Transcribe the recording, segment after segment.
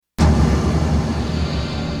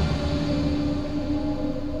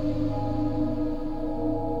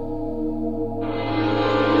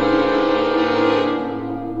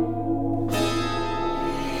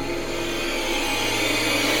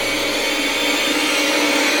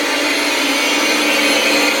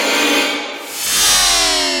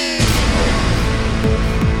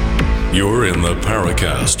You're in the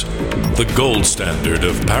Paracast, the gold standard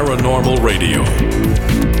of paranormal radio.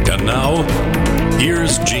 And now,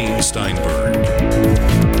 here's Gene Steinberg.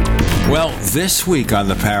 Well, this week on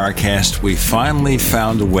the Paracast, we finally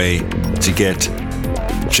found a way to get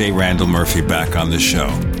J. Randall Murphy back on the show.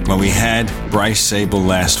 When we had Bryce Zabel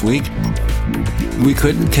last week, we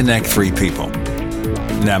couldn't connect three people.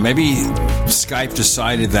 Now, maybe Skype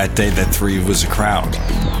decided that day that three was a crowd.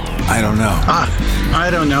 I don't know. I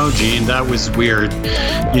don't know, Gene. That was weird.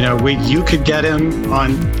 You know, you could get him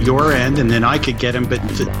on your end, and then I could get him,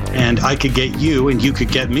 and I could get you, and you could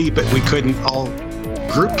get me, but we couldn't all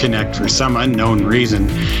group connect for some unknown reason.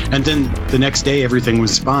 And then the next day, everything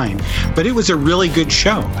was fine. But it was a really good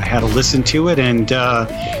show. I had to listen to it, and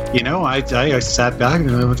I sat back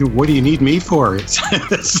and I went, what do you need me for?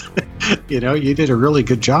 You did a really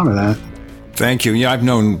good job of that. Thank you. Yeah, I've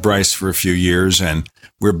known Bryce for a few years, and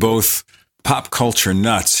we're both pop culture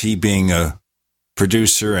nuts, he being a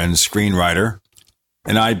producer and screenwriter,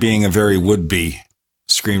 and I being a very would-be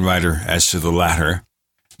screenwriter as to the latter.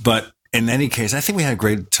 But in any case, I think we had a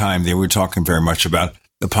great time there. We were talking very much about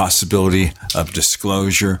the possibility of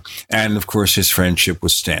disclosure and, of course, his friendship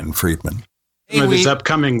with Stanton Friedman. With his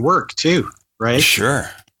upcoming work, too, right?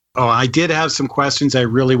 Sure. Oh, I did have some questions I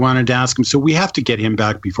really wanted to ask him, so we have to get him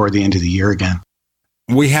back before the end of the year again.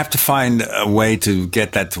 We have to find a way to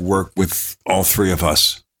get that to work with all three of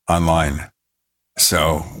us online.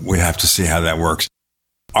 So we have to see how that works.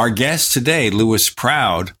 Our guest today, Louis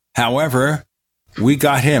Proud, however, we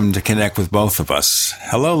got him to connect with both of us.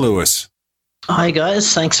 Hello, Louis. Hi,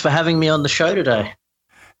 guys. Thanks for having me on the show today.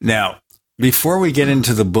 Now, before we get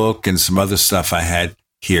into the book and some other stuff I had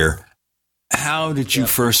here, how did you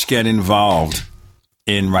first get involved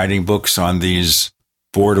in writing books on these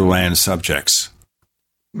borderland subjects?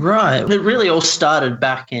 Right. It really all started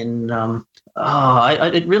back in,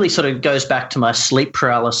 it really sort of goes back to my sleep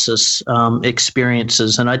paralysis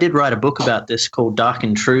experiences. And I did write a book about this called Dark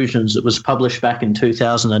Intrusions. It was published back in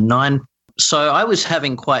 2009. So I was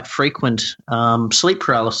having quite frequent sleep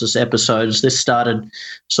paralysis episodes. This started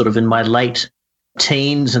sort of in my late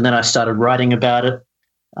teens, and then I started writing about it.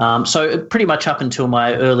 So pretty much up until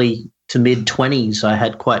my early to mid-20s, I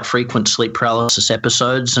had quite frequent sleep paralysis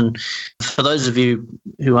episodes. And for those of you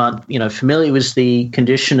who aren't, familiar with the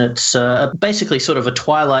condition, it's basically sort of a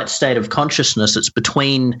twilight state of consciousness. It's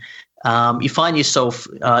between, you find yourself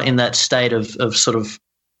in that state of sort of,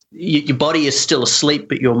 your body is still asleep,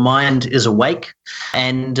 but your mind is awake.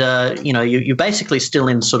 And, you're basically still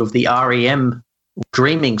in sort of the REM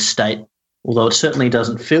dreaming state. Although it certainly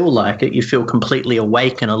doesn't feel like it, you feel completely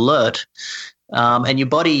awake and alert. And your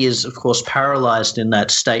body is, of course, paralyzed in that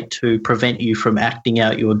state to prevent you from acting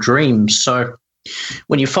out your dreams. So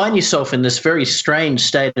when you find yourself in this very strange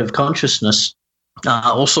state of consciousness,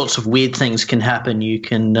 all sorts of weird things can happen. You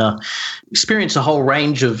can experience a whole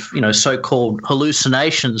range of, so-called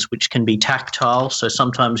hallucinations, which can be tactile. So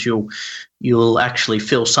sometimes you'll actually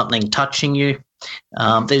feel something touching you.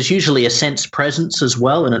 There's usually a sense presence as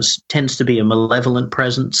well, and it tends to be a malevolent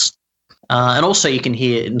presence. And also you can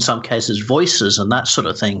hear, in some cases, voices and that sort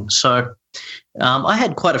of thing. So I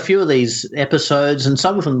had quite a few of these episodes, and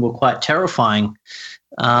some of them were quite terrifying.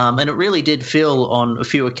 And it really did feel on a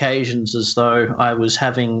few occasions as though I was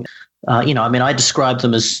having, I described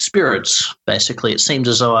them as spirits, basically. It seemed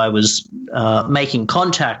as though I was making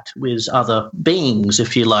contact with other beings,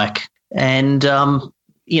 if you like. And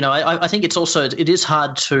I think it is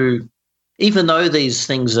hard to, even though these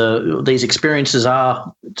experiences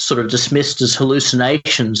are sort of dismissed as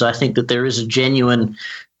hallucinations, I think that there is a genuine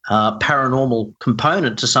paranormal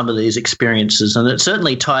component to some of these experiences. And it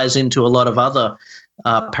certainly ties into a lot of other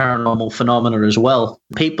paranormal phenomena as well.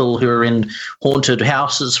 People who are in haunted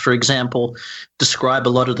houses, for example, describe a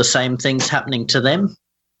lot of the same things happening to them.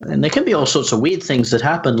 And there can be all sorts of weird things that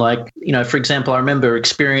happen. Like, for example, I remember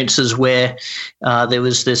experiences where there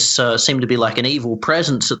was this seemed to be like an evil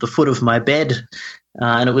presence at the foot of my bed.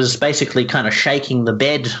 And it was basically kind of shaking the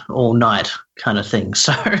bed all night kind of thing.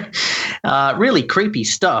 So really creepy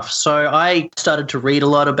stuff. So I started to read a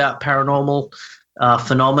lot about paranormal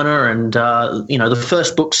phenomena. And, the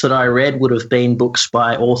first books that I read would have been books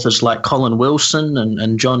by authors like Colin Wilson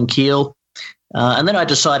and John Keel. And then I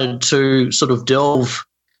decided to sort of delve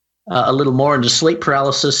a little more into sleep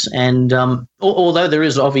paralysis, and although there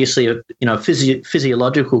is obviously a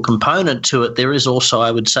physiological component to it, there is also,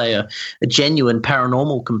 I would say, a genuine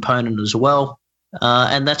paranormal component as well.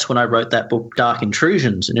 And that's when I wrote that book, Dark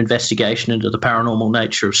Intrusions, an investigation into the paranormal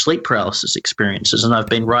nature of sleep paralysis experiences. And I've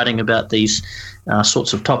been writing about these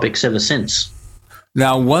sorts of topics ever since.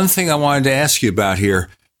 Now, one thing I wanted to ask you about here,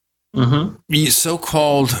 the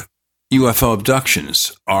so-called UFO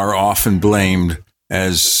abductions are often blamed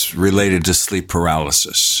as related to sleep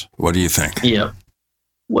paralysis. What do you think? Yeah.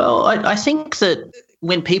 Well, I think that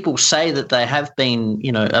when people say that they have been,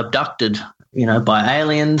 abducted, by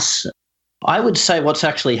aliens, I would say what's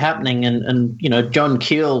actually happening, and John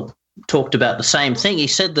Keel talked about the same thing. He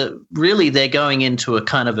said that really they're going into a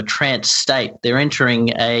kind of a trance state. They're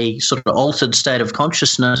entering a sort of altered state of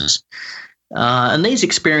consciousness. And these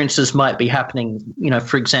experiences might be happening,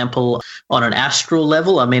 for example, on an astral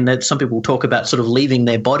level. I mean, that some people talk about sort of leaving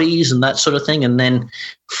their bodies and that sort of thing and then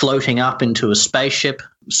floating up into a spaceship.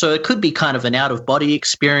 So it could be kind of an out-of-body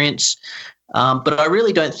experience. But I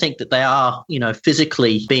really don't think that they are,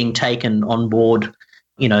 physically being taken on board,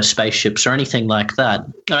 spaceships or anything like that.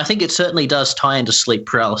 And I think it certainly does tie into sleep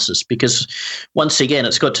paralysis because, once again,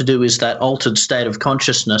 it's got to do with that altered state of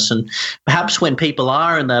consciousness. And perhaps when people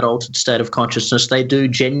are in that altered state of consciousness, they do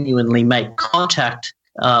genuinely make contact,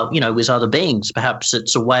 with other beings. Perhaps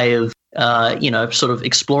it's a way of, sort of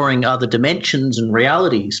exploring other dimensions and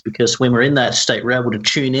realities, because when we're in that state, we're able to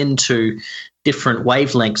tune into different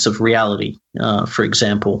wavelengths of reality, for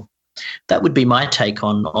example. That would be my take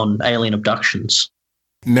on alien abductions.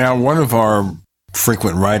 Now, one of our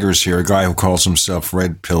frequent writers here, a guy who calls himself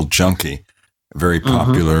Red Pill Junkie, a very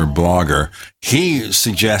popular blogger, he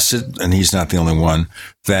suggested, and he's not the only one,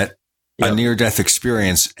 that a near-death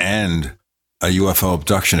experience and a UFO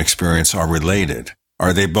abduction experience are related.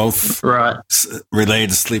 Are they both related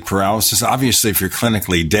to sleep paralysis? Obviously, if you're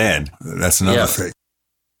clinically dead, that's another thing.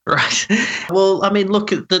 Right. Well, I mean, look,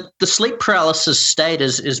 the sleep paralysis state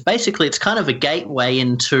is basically, it's kind of a gateway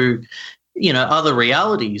into, other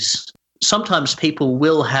realities. Sometimes people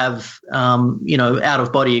will have,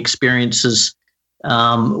 out-of-body experiences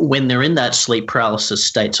when they're in that sleep paralysis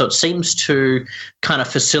state. So it seems to kind of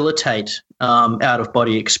facilitate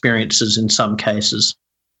out-of-body experiences in some cases.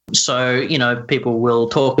 So, people will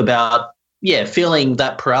talk about, feeling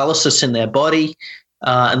that paralysis in their body.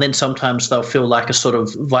 And then sometimes they'll feel like a sort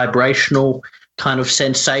of vibrational kind of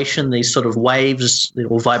sensation, these sort of waves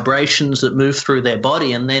or vibrations that move through their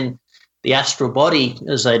body. And then the astral body,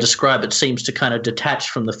 as they describe it, seems to kind of detach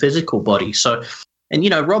from the physical body. So, and,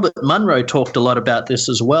 Robert Munro talked a lot about this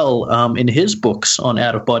as well in his books on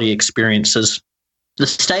out-of-body experiences. The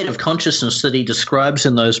state of consciousness that he describes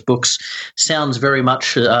in those books sounds very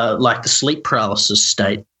much like the sleep paralysis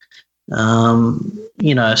state. So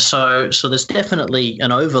there's definitely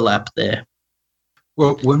an overlap there.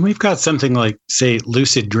 Well, when we've got something like, say,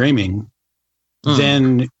 lucid dreaming,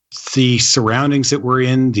 then the surroundings that we're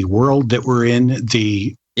in, the world that we're in,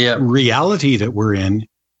 the reality that we're in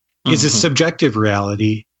is a subjective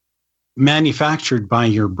reality manufactured by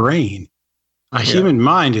your brain. A human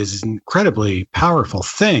mind is an incredibly powerful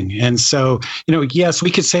thing. And so, yes, we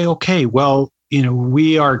could say, okay, well,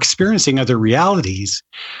 we are experiencing other realities,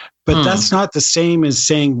 but that's not the same as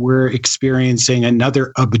saying we're experiencing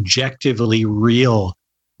another objectively real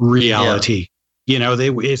reality.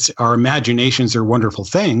 It's our imaginations are wonderful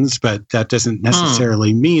things, but that doesn't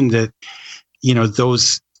necessarily mean that,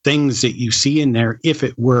 those things that you see in there, if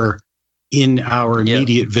it were in our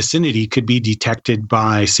immediate vicinity, could be detected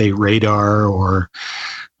by, say, radar or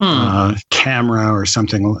camera or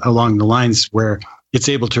something along the lines where it's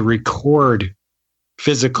able to record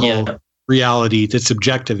physical reality that's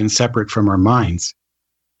objective and separate from our minds.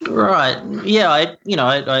 Right. Yeah, I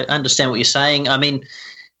understand what you're saying. I mean,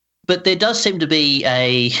 but there does seem to be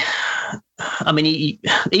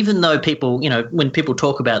even though people, when people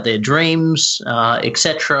talk about their dreams,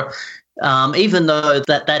 etc., even though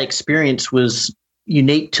that experience was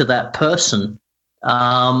unique to that person,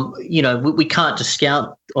 we can't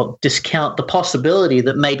discount the possibility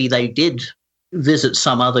that maybe they did visit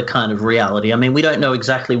some other kind of reality. I mean, we don't know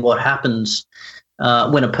exactly what happens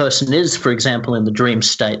when a person is, for example, in the dream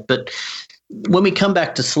state. But when we come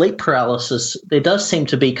back to sleep paralysis, there does seem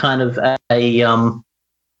to be kind of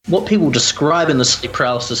what people describe in the sleep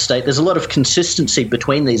paralysis state. There's a lot of consistency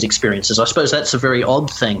between these experiences. I suppose that's a very odd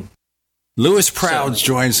thing. Louis Proud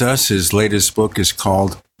joins us. His latest book is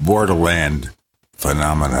called Borderland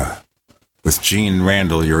Phenomena. With Gene and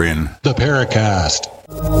Randall, you're in the Paracast.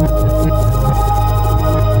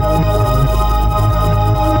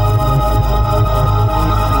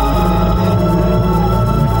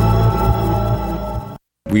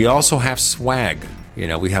 We also have swag.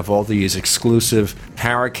 We have all these exclusive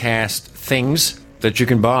Paracast things that you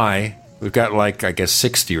can buy. We've got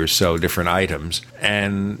 60 or so different items,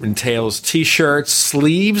 and entails T-shirts,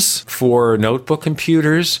 sleeves for notebook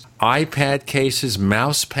computers, iPad cases,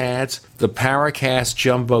 mouse pads, the Paracast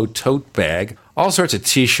Jumbo tote bag, all sorts of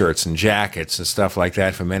T-shirts and jackets and stuff like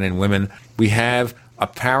that for men and women. We have a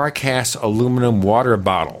Paracast aluminum water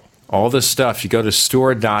bottle. All this stuff, you go to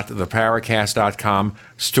store.theparacast.com,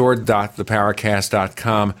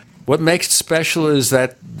 store.theparacast.com. What makes it special is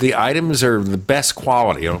that the items are the best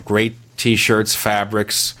quality, great T-shirts,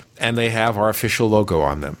 fabrics, and they have our official logo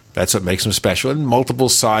on them. That's what makes them special, in multiple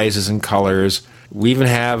sizes and colors. We even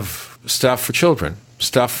have stuff for children,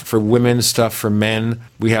 stuff for women, stuff for men.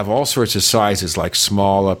 We have all sorts of sizes, like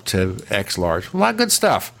small up to X large. A lot of good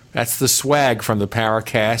stuff. That's the swag from the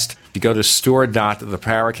Paracast. You go to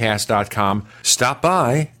store.theparacast.com, stop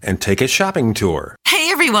by, and take a shopping tour. Hey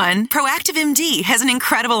everyone, Proactive MD has an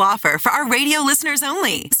incredible offer for our radio listeners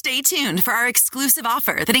only. Stay tuned for our exclusive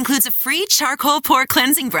offer that includes a free charcoal pore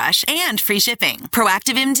cleansing brush and free shipping.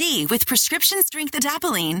 Proactive MD with prescription strength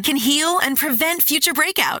adapalene can heal and prevent future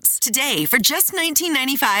breakouts. Today, for just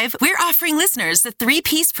 $19.95, we're offering listeners the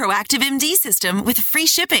 3-piece Proactive MD system with free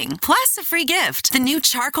shipping, plus a free gift, the new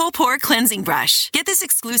charcoal pore cleansing brush. Get this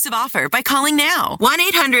exclusive offer by calling now,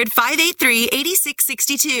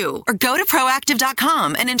 1-800-583-8662, or go to proactive.com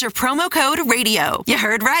and enter promo code RADIO. You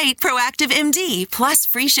heard right, Proactive MD, plus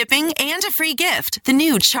free shipping and a free gift, the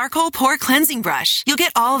new charcoal pore cleansing brush. You'll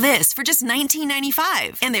get all this for just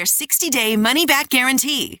 $19.95 and their 60-day money-back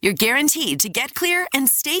guarantee. You're guaranteed to get clear and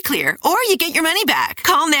stay clear, or you get your money back.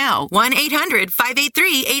 Call now,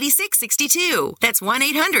 1-800-583-8662. That's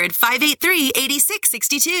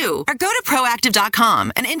 1-800-583-8662. Or go to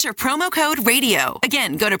proactive.com and enter promo code RADIO.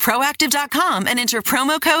 Again, go to proactive.com and enter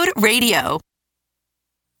promo code RADIO.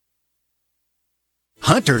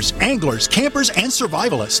 Hunters, anglers, campers, and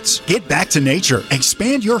survivalists. Get back to nature.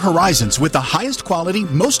 Expand your horizons with the highest quality,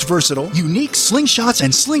 most versatile, unique slingshots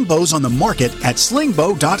and sling bows on the market at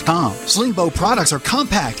slingbow.com. Sling bow products are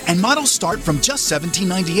compact and models start from just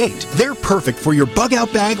 $17.98. They're perfect for your bug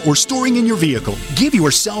out bag or storing in your vehicle. Give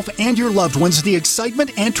yourself and your loved ones the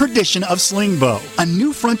excitement and tradition of sling bow. A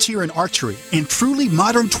new frontier in archery and truly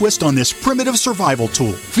modern twist on this primitive survival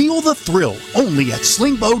tool. Feel the thrill only at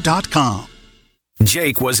slingbow.com.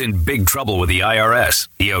 Jake was in big trouble with the IRS.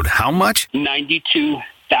 He owed how much?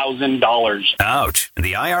 $92,000. Ouch. And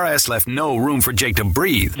the IRS left no room for Jake to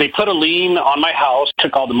breathe. They put a lien on my house,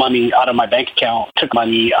 took all the money out of my bank account, took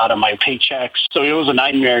money out of my paychecks. So it was a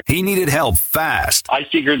nightmare. He needed help fast. I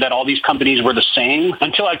figured that all these companies were the same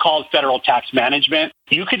until I called Federal Tax Management.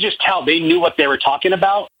 You could just tell they knew what they were talking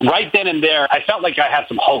about. Right then and there, I felt like I had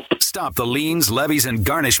some hope. Stop the liens, levies, and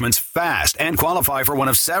garnishments fast and qualify for one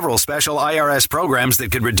of several special IRS programs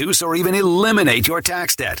that could reduce or even eliminate your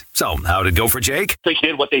tax debt. So, how'd it go for Jake? They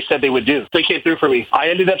did what they said they would do. They came through for me. I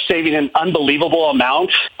ended up saving an unbelievable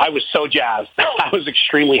amount. I was so jazzed. I was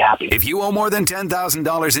extremely happy. If you owe more than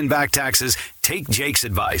 $10,000 in back taxes, take Jake's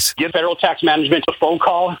advice. Give Federal Tax Management a phone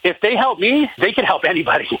call. If they help me, they can help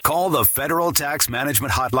anybody. Call the Federal Tax Management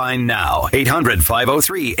Hotline now.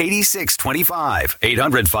 800-503-8625.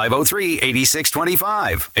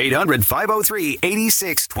 800-503-8625.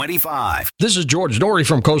 800-503-8625. This is George Norrie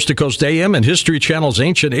from Coast to Coast AM and History Channel's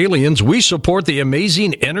Ancient Aliens. We support the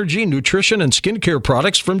amazing energy, nutrition, and skincare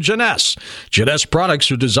products from Jeunesse. Jeunesse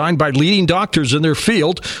products are designed by leading doctors in their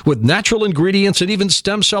field with natural ingredients and even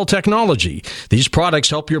stem cell technology. These products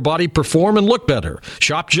help your body perform and look better.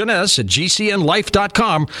 Shop Jeunesse at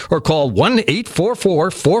gcnlife.com or call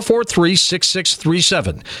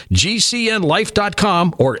 1-844-443-6637.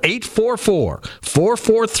 gcnlife.com or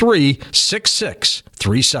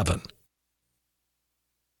 844-443-6637.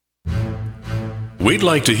 We'd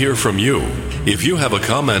like to hear from you. If you have a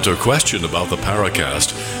comment or question about the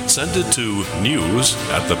Paracast, send it to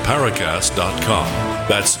news@theparacast.com.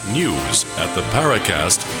 That's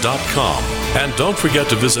news@theparacast.com. And don't forget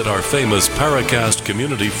to visit our famous Paracast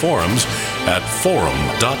community forums at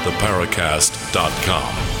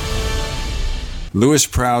forum.theparacast.com. Louis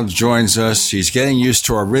Proud joins us. He's getting used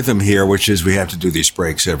to our rhythm here, which is we have to do these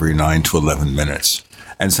breaks every 9 to 11 minutes.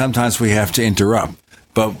 And sometimes we have to interrupt.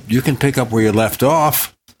 But you can pick up where you left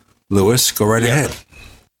off. Louis, go right ahead.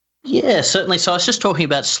 Yeah, certainly. So I was just talking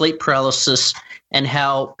about sleep paralysis and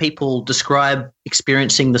how people describe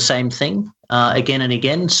experiencing the same thing again and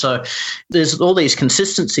again. So there's all these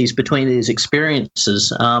consistencies between these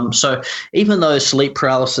experiences. So even though sleep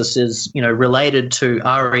paralysis is, related to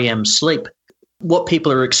REM sleep, what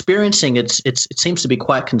people are experiencing, it seems to be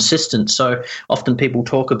quite consistent. So often people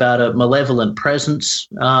talk about a malevolent presence,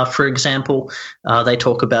 for example. They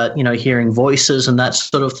talk about, hearing voices and that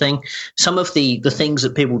sort of thing. Some of the things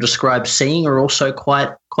that people describe seeing are also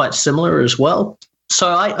quite similar as well. So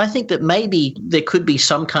I think that maybe there could be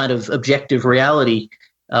some kind of objective reality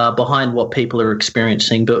behind what people are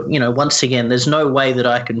experiencing. But, once again, there's no way that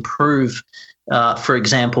I can prove, for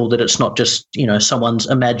example, that it's not just, someone's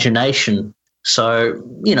imagination So,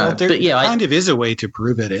 there kind of is a way to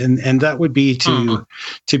prove it. And that would be to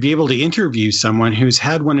be able to interview someone who's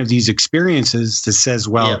had one of these experiences that says,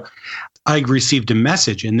 well, I received a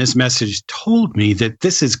message and this message told me that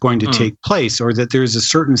this is going to take place, or that there's a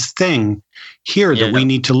certain thing here that we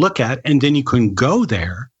need to look at. And then you can go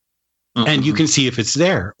there and you can see if it's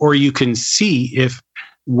there, or you can see if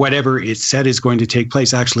whatever it said is going to take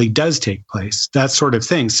place actually does take place, that sort of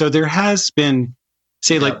thing. So there has been,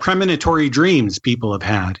 say, like premonitory dreams people have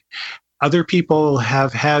had. Other people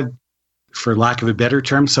have had, for lack of a better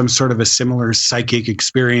term, some sort of a similar psychic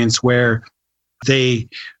experience where they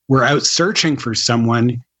were out searching for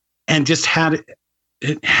someone and just had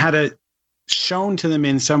it shown to them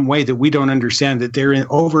in some way that we don't understand, that they're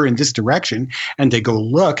over in this direction, and they go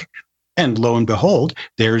look, and lo and behold,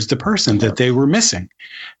 there's the person that they were missing.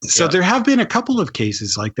 So there have been a couple of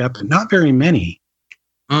cases like that, but not very many.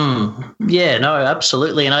 Yeah, no,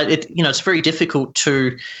 absolutely. And it's very difficult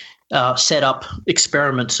to set up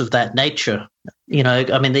experiments of that nature.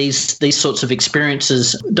 I mean, these sorts of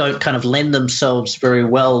experiences don't kind of lend themselves very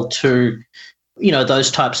well to,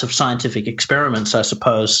 those types of scientific experiments, I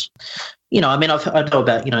suppose. I know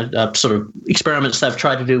about, sort of experiments they've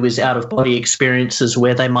tried to do with out-of-body experiences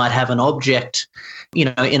where they might have an object, in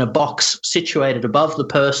a box situated above the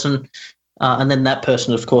person, and then that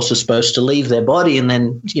person, of course, is supposed to leave their body and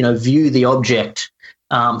then, view the object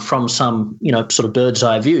from some, sort of bird's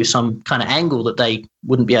eye view, some kind of angle that they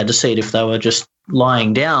wouldn't be able to see it if they were just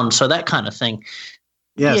lying down. So that kind of thing.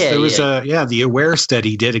 Yes, there was the AWARE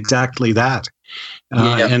study did exactly that.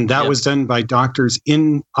 And that was done by doctors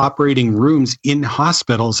in operating rooms in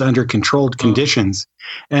hospitals under controlled conditions.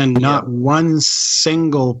 And not one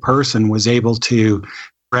single person was able to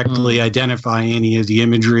correctly identify any of the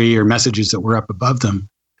imagery or messages that were up above them.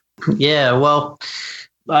 Yeah, well,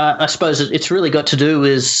 I suppose it's really got to do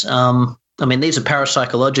with, these are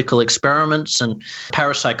parapsychological experiments, and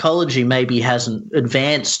parapsychology maybe hasn't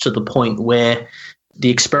advanced to the point where the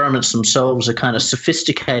experiments themselves are kind of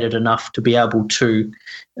sophisticated enough to be able to,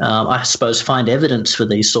 I suppose, find evidence for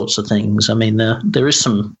these sorts of things. I mean, there is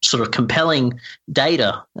some sort of compelling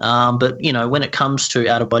data, but, when it comes to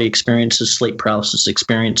out-of-body experiences, sleep paralysis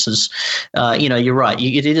experiences, you're right.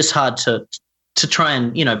 It is hard to try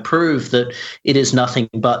and, prove that it is nothing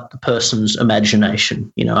but the person's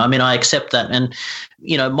imagination. I accept that. And,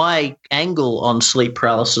 my angle on sleep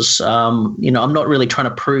paralysis, I'm not really trying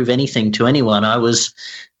to prove anything to anyone. I was,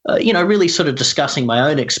 really sort of discussing my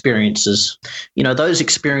own experiences. Those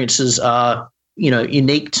experiences are,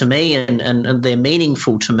 unique to me and they're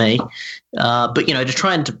meaningful to me. But, to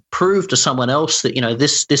try and to prove to someone else that,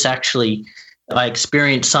 this actually I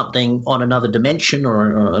experienced something on another dimension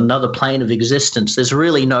or another plane of existence, there's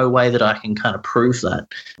really no way that I can kind of prove that,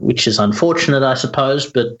 which is unfortunate, I suppose.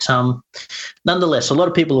 But nonetheless, a lot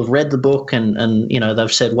of people have read the book and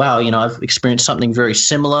they've said, wow, I've experienced something very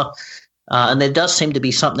similar. And there does seem to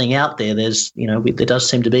be something out there. There does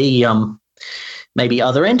seem to be maybe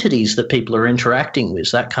other entities that people are interacting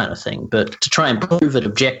with, that kind of thing. But to try and prove it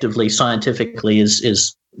objectively, scientifically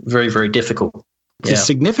is very, very difficult. The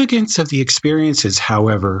significance of the experiences,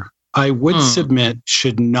 however, I would submit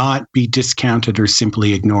should not be discounted or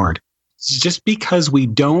simply ignored. Just because we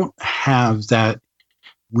don't have that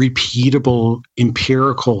repeatable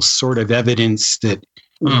empirical sort of evidence that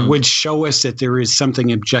would show us that there is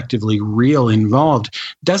something objectively real involved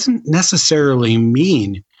doesn't necessarily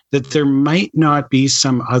mean that there might not be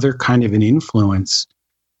some other kind of an influence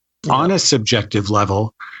on a subjective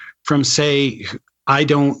level from, say, I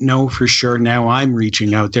don't know for sure now I'm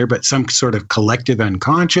reaching out there, but some sort of collective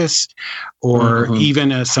unconscious or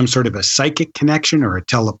even some sort of a psychic connection or a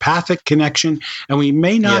telepathic connection. And we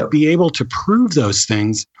may not be able to prove those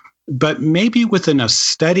things, but maybe with enough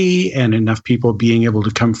study and enough people being able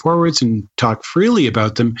to come forwards and talk freely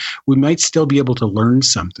about them, we might still be able to learn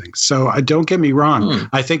something. So don't get me wrong.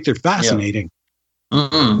 I think they're fascinating.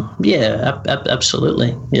 Yeah,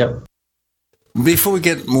 absolutely. Yep. Before we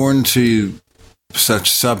get more into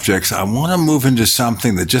such subjects, I want to move into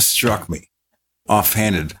something that just struck me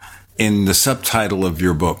offhanded in the subtitle of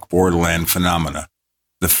your book, Borderland Phenomena.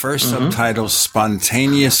 The first subtitle,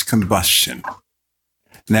 Spontaneous Combustion.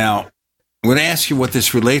 Now, I'm going to ask you what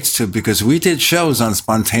this relates to, because we did shows on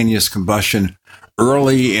spontaneous combustion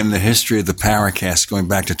early in the history of the Paracast, going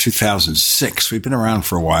back to 2006. We've been around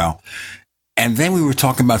for a while. And then we were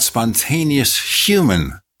talking about spontaneous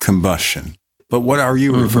human combustion. But what are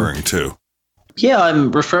you referring to? Yeah,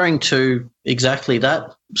 I'm referring to exactly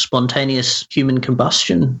that. spontaneous human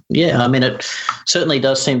combustion. Yeah, I mean, it certainly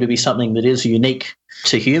does seem to be something that is unique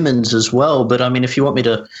to humans as well. But I mean, if you want me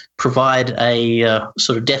to provide a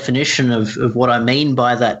sort of definition of what I mean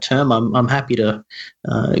by that term, I'm happy to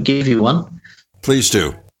give you one. Please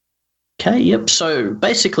do. Okay, yep. So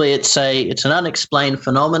basically it's an unexplained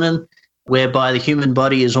phenomenon whereby the human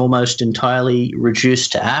body is almost entirely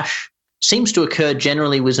reduced to ash. Seems to occur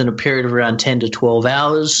generally within a period of around 10 to 12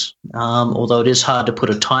 hours, although it is hard to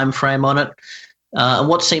put a time frame on it. And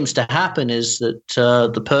what seems to happen is that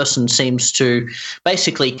the person seems to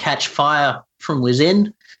basically catch fire from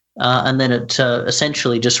within, and then it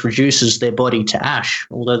essentially just reduces their body to ash,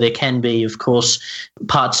 although there can be, of course,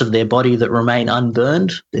 parts of their body that remain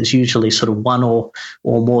unburned. There's usually sort of one or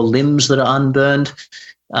more limbs that are unburned,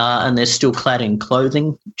 and they're still clad in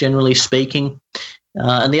clothing, generally speaking.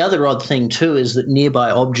 And the other odd thing, too, is that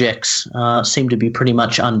nearby objects seem to be pretty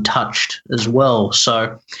much untouched as well.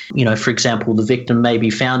 So, for example, the victim may be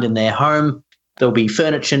found in their home. There'll be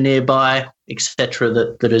furniture nearby, etc.,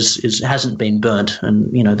 that hasn't been burnt.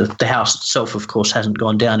 And, the house itself, of course, hasn't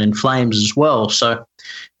gone down in flames as well. So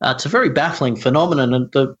it's a very baffling phenomenon. And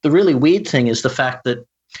the really weird thing is the fact that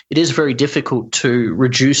it is very difficult to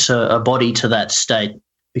reduce a body to that state,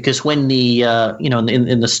 because when the,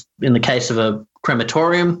 in the case of a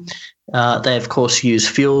crematorium, they of course use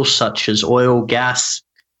fuels such as oil, gas,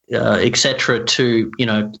 etc., to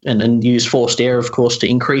and use forced air, of course, to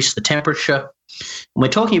increase the temperature. And we're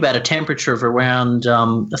talking about a temperature of around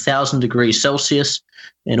 1,000 degrees Celsius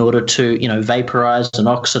in order to vaporize and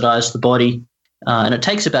oxidize the body, and it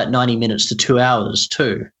takes about 90 minutes to 2 hours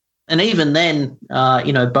too. And even then,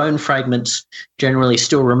 bone fragments generally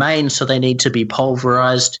still remain, so they need to be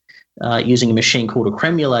pulverized using a machine called a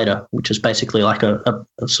cremulator, which is basically like a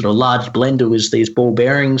sort of large blender with these ball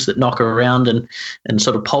bearings that knock around and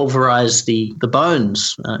sort of pulverize the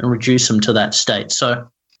bones and reduce them to that state. So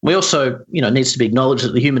we also, it needs to be acknowledged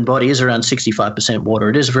that the human body is around 65% water.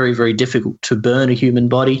 It is very, very difficult to burn a human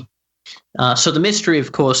body. So the mystery,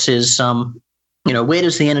 of course, is, where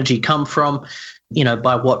does the energy come from?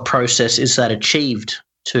 By what process is that achieved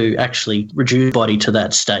to actually reduce the body to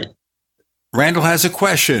that state? Randall has a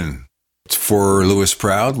question for Lewis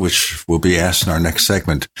Proud, which will be asked in our next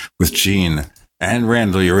segment with Gene. And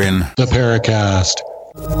Randall, you're in the Paracast.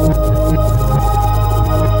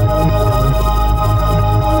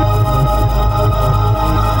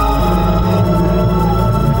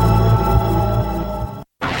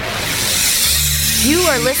 You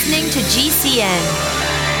are listening to GCN.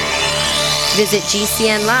 Visit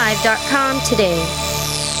GCNlive.com today.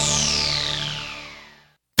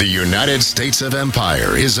 The United States of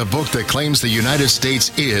Empire is a book that claims the United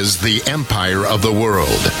States is the empire of the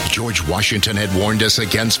world. George Washington had warned us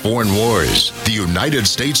against foreign wars. The United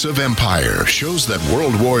States of Empire shows that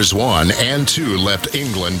World Wars I and II left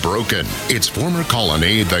England broken. Its former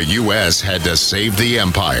colony, the U.S., had to save the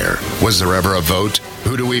empire. Was there ever a vote?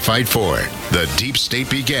 Who do we fight for? The deep state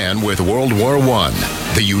began with World War I.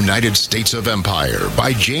 The United States of Empire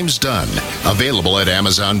by James Dunn. Available at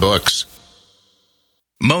Amazon Books.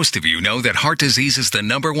 Most of you know that heart disease is the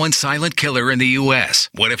 #1 silent killer in the U.S.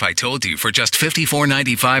 What if I told you for just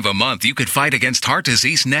 $54.95 a month you could fight against heart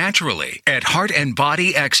disease naturally? At Heart and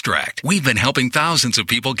Body Extract, we've been helping thousands of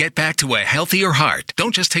people get back to a healthier heart.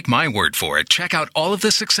 Don't just take my word for it. Check out all of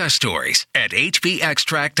the success stories at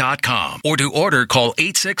hbextract.com, or to order, call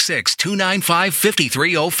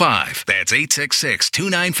 866-295-5305. That's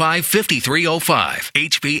 866-295-5305.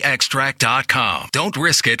 hbextract.com. Don't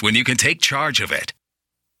risk it when you can take charge of it.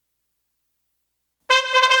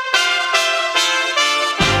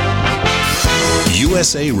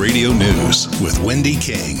 USA Radio News with Wendy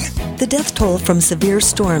King. The death toll from severe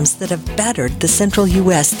storms that have battered the central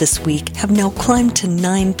U.S. this week have now climbed to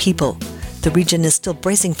 9 people. The region is still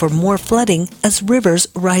bracing for more flooding as rivers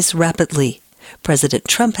rise rapidly. President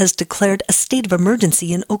Trump has declared a state of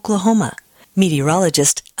emergency in Oklahoma.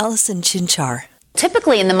 Meteorologist Allison Chinchar.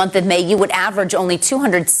 Typically in the month of May, you would average only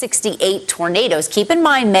 268 tornadoes. Keep in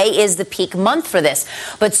mind, May is the peak month for this.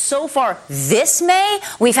 But so far this May,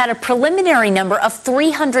 we've had a preliminary number of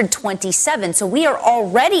 327. So we are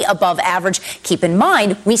already above average. Keep in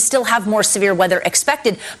mind, we still have more severe weather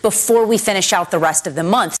expected before we finish out the rest of the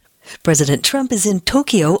month. President Trump is in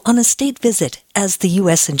Tokyo on a state visit as the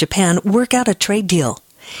U.S. and Japan work out a trade deal.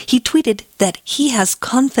 He tweeted that he has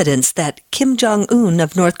confidence that Kim Jong-un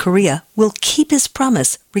of North Korea will keep his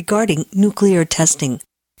promise regarding nuclear testing.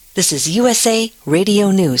 This is USA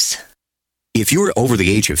Radio News. If you're over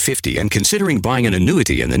the age of 50 and considering buying an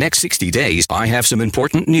annuity in the next 60 days, I have some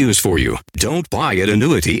important news for you. Don't buy an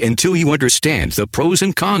annuity until you understand the pros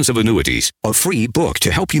and cons of annuities. A free book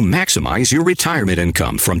to help you maximize your retirement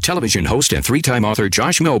income from television host and three-time author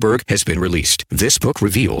Josh Melberg has been released. This book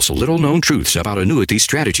reveals little-known truths about annuity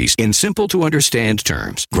strategies in simple-to-understand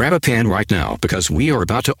terms. Grab a pen right now because we are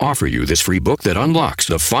about to offer you this free book that unlocks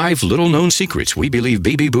the 5 little-known secrets we believe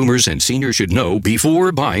baby boomers and seniors should know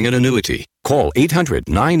before buying an annuity. Call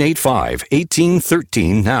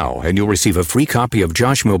 800-985-1813 now, and you'll receive a free copy of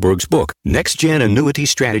Josh Melberg's book, Next Gen Annuity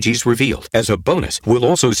Strategies Revealed. As a bonus, we'll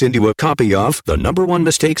also send you a copy of The Number 1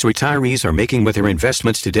 Mistakes Retirees Are Making with Their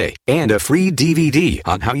Investments Today, and a free DVD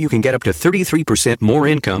on how you can get up to 33% more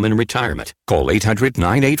income in retirement. Call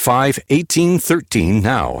 800-985-1813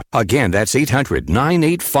 now. Again, that's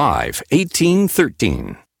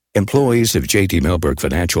 800-985-1813. Employees of J.D. Melberg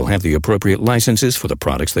Financial have the appropriate licenses for the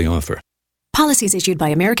products they offer. Policies issued by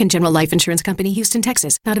American General Life Insurance Company, Houston,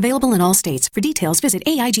 Texas. Not available in all states. For details, visit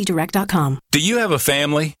AIGdirect.com. Do you have a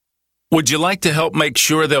family? Would you like to help make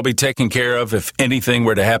sure they'll be taken care of if anything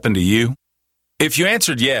were to happen to you? If you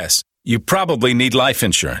answered yes, you probably need life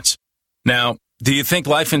insurance. Now, do you think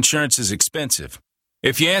life insurance is expensive?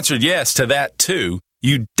 If you answered yes to that too,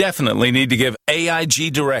 you definitely need to give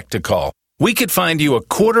AIG Direct a call. We could find you a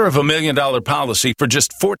 $250,000 policy for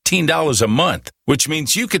just $14 a month, which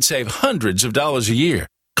means you could save hundreds of dollars a year.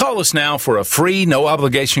 Call us now for a free,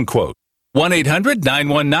 no-obligation quote.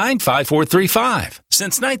 1-800-919-5435.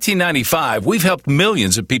 Since 1995, we've helped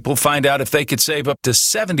millions of people find out if they could save up to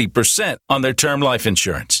 70% on their term life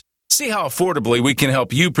insurance. See how affordably we can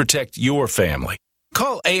help you protect your family.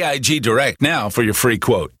 Call AIG Direct now for your free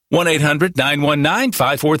quote.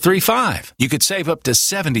 1-800-919-5435. You could save up to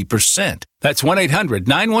 70%. That's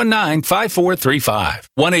 1-800-919-5435.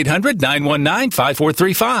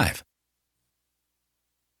 1-800-919-5435.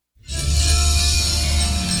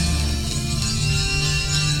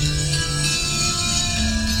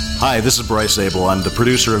 Hi, this is Bryce Abel. I'm the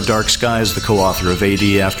producer of Dark Skies, the co-author of AD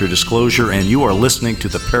After Disclosure, and you are listening to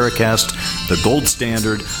the Paracast, the gold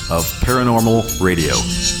standard of paranormal radio.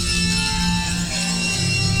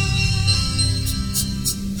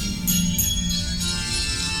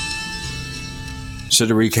 So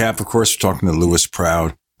to recap, of course, we're talking to Lewis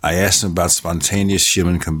Proud. I asked him about spontaneous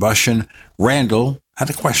human combustion. Randall had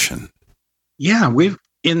a question. Yeah, we've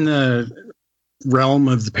in the realm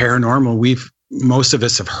of the paranormal, most of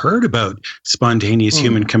us have heard about spontaneous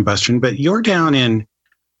human combustion, but you're down in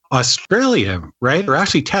Australia, right? Or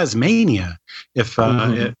actually Tasmania, if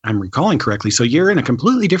I'm recalling correctly. So you're in a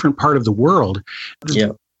completely different part of the world.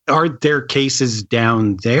 Yeah. Are there cases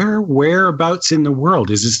down there? Whereabouts in the world?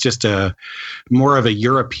 Is this just more of a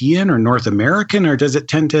European or North American, or does it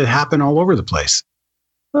tend to happen all over the place?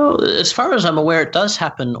 Well, as far as I'm aware, it does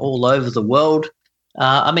happen all over the world.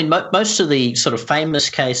 Most of the sort of famous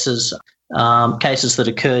cases that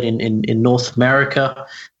occurred in North America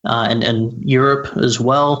and Europe as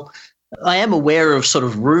well. I am aware of sort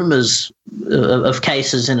of rumors of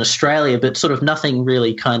cases in Australia, but sort of nothing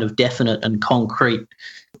really kind of definite and concrete.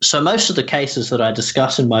 So most of the cases that I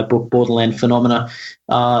discuss in my book, Borderland Phenomena,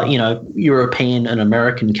 are, European and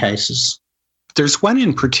American cases. There's one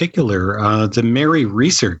in particular, the Mary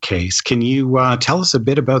Reeser case. Can you tell us a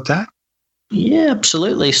bit about that? Yeah,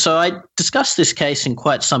 absolutely. So I discussed this case in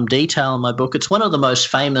quite some detail in my book. It's one of the most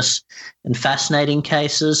famous and fascinating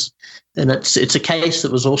cases, and it's a case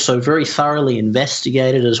that was also very thoroughly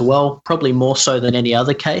investigated as well, probably more so than any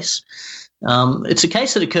other case. It's a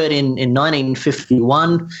case that occurred in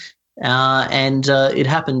 1951, and it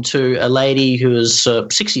happened to a lady who was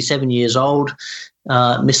 67 years old,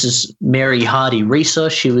 Mrs. Mary Hardy Reeser.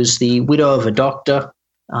 She was the widow of a doctor.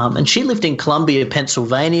 And she lived in Columbia,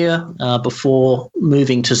 Pennsylvania, before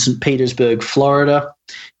moving to St. Petersburg, Florida.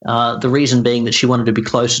 The reason being that she wanted to be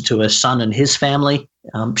closer to her son and his family.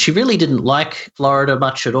 She really didn't like Florida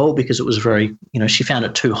much at all because it was very, she found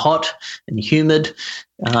it too hot and humid.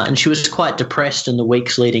 And she was quite depressed in the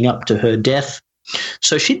weeks leading up to her death.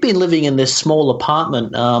 So she'd been living in this small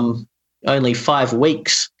apartment only 5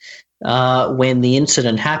 weeks when the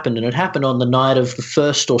incident happened. And it happened on the night of the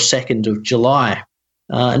 1st or 2nd of July.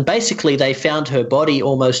 And basically, they found her body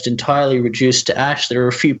almost entirely reduced to ash. There are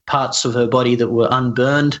a few parts of her body that were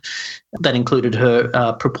unburned. That included her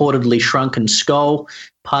purportedly shrunken skull,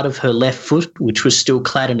 part of her left foot, which was still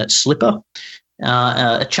clad in its slipper,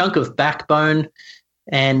 a chunk of backbone,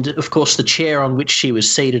 and, of course, the chair on which she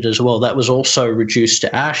was seated as well. That was also reduced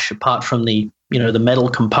to ash, apart from the metal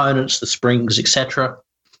components, the springs, etc.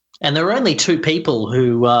 And there were only two people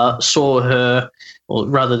who saw her, or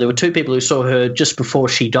rather there were two people who saw her just before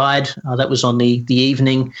she died. That was on the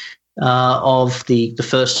evening of the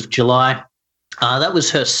 1st of July. That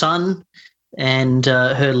was her son and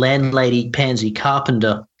her landlady, Pansy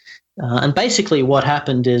Carpenter. And basically what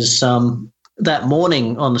happened is that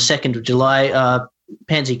morning on the 2nd of July,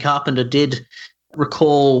 Pansy Carpenter did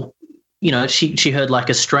recall, she heard like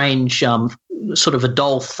a strange sort of a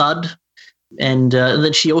dull thud. And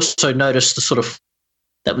then she also noticed the sort of,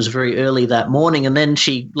 that was very early that morning. And then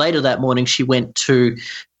later that morning, she went to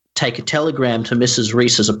take a telegram to Mrs.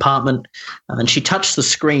 Reese's apartment, and she touched the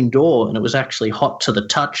screen door, and it was actually hot to the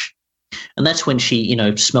touch. And that's when she,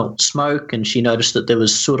 smelt smoke, and she noticed that there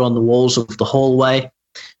was soot on the walls of the hallway.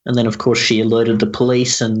 And then, of course, she alerted the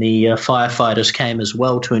police, and the firefighters came as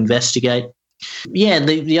well to investigate. Yeah, and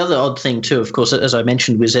the other odd thing too, of course, as I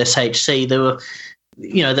mentioned, was SHC. There were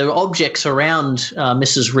objects around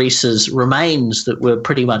Mrs. Reese's remains that were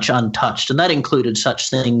pretty much untouched, and that included such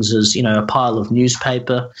things as, a pile of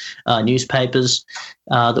newspapers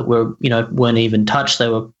that weren't even touched. They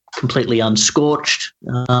were completely unscorched.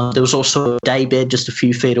 There was also a daybed just a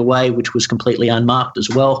few feet away, which was completely unmarked as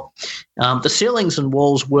well. The ceilings and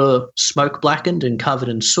walls were smoke blackened and covered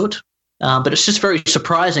in soot, but it's just very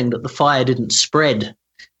surprising that the fire didn't spread,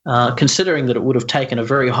 considering that it would have taken a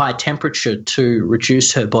very high temperature to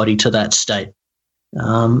reduce her body to that state.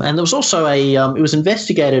 And there was also it was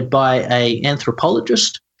investigated by an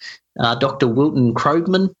anthropologist, Dr. Wilton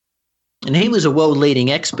Krogman, and he was a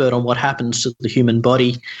world-leading expert on what happens to the human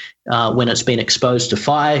body when it's been exposed to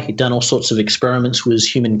fire. He'd done all sorts of experiments with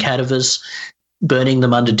human cadavers, burning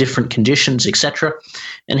them under different conditions, etc.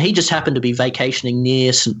 And he just happened to be vacationing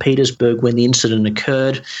near St. Petersburg when the incident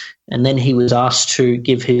occurred, and then he was asked to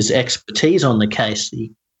give his expertise on the case.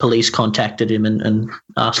 The police contacted him and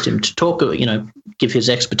asked him to talk, give his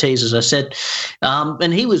expertise, as I said,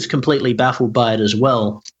 and he was completely baffled by it as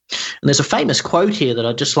well. And there's a famous quote here that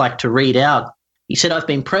I'd just like to read out. He said, "I've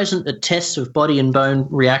been present at tests of body and bone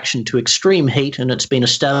reaction to extreme heat, and it's been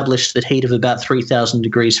established that heat of about 3,000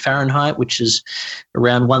 degrees Fahrenheit, which is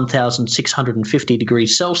around 1,650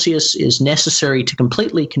 degrees Celsius, is necessary to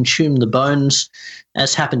completely consume the bones,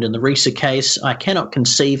 as happened in the Reesa case. I cannot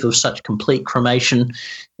conceive of such complete cremation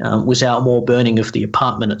without more burning of the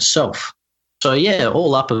apartment itself." So, yeah,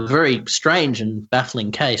 all up a very strange and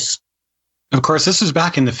baffling case. Of course, this was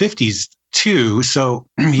back in the 50s, too. So,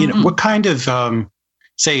 what kind of,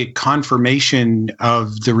 say, confirmation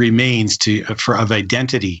of the remains of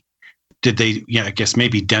identity did they, I guess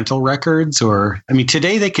maybe dental records, or,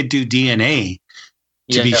 today they could do DNA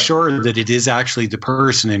to be sure that it is actually the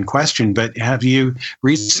person in question. But have you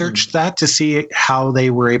researched that to see how they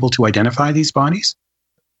were able to identify these bodies?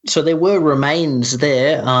 So there were remains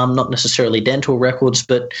there, not necessarily dental records,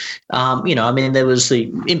 but, there was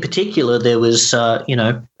in particular, there was,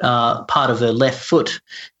 part of her left foot,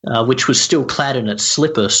 which was still clad in its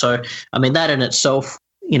slipper. So, that in itself,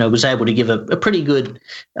 was able to give a pretty good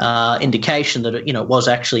indication that, it was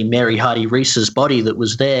actually Mary Hardy Reese's body that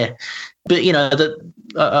was there. But,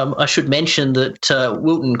 I should mention that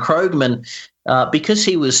Wilton Krogman, because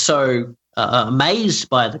he was so amazed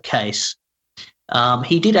by the case,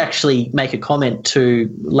 he did actually make a comment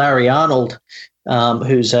to Larry Arnold,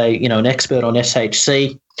 who's an expert on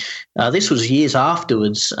SHC. This was years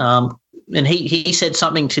afterwards, and he said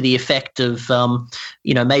something to the effect of,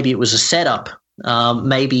 maybe it was a setup.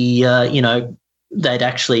 Maybe they'd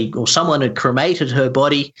actually, or someone had cremated her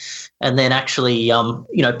body, and then actually,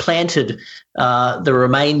 planted the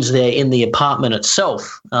remains there in the apartment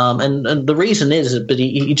itself. And the reason is, but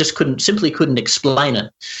he just simply couldn't explain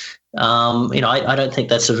it. I don't think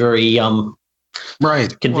that's a very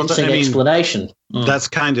convincing explanation. That's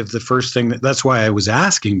kind of the first thing that's why I was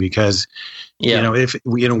asking, because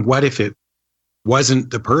what if it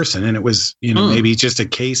wasn't the person and it was maybe just a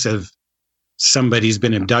case of somebody's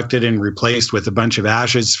been abducted and replaced with a bunch of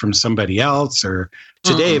ashes from somebody else, or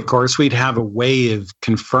today, of course, we'd have a way of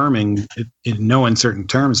confirming in no uncertain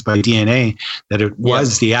terms by DNA that it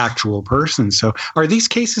was the actual person. So are these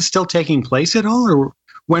cases still taking place at all, or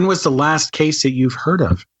when was the last case that you've heard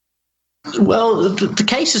of? Well, the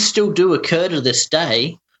cases still do occur to this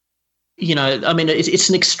day. It's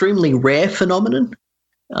an extremely rare phenomenon.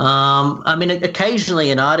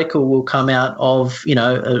 Occasionally an article will come out of,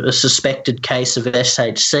 a suspected case of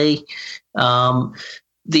SHC.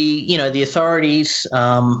 The authorities,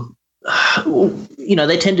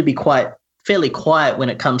 they tend to be fairly quiet when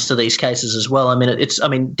it comes to these cases as well.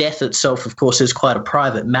 Death itself, of course, is quite a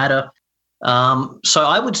private matter. So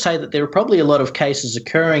I would say that there are probably a lot of cases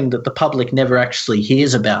occurring that the public never actually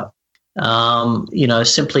hears about.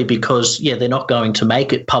 simply because, they're not going to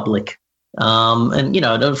make it public. And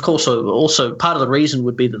of course, also part of the reason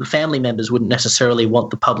would be that the family members wouldn't necessarily want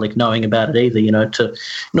the public knowing about it either, in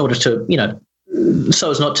order to,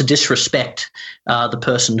 so as not to disrespect the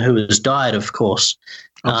person who has died, of course.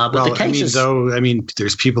 But the cases,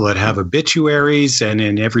 there's people that have obituaries, and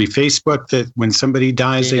in every Facebook that when somebody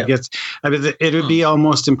dies, it would be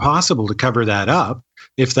almost impossible to cover that up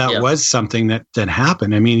if that was something that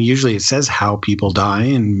happened. Usually it says how people die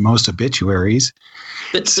in most obituaries.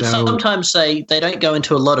 But sometimes they don't go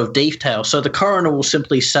into a lot of detail. So the coroner will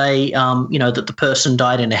simply say, that the person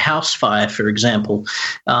died in a house fire, for example.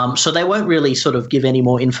 So they won't really sort of give any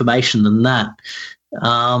more information than that.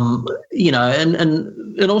 And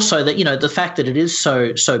also that, the fact that it is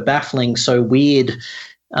so baffling, so weird,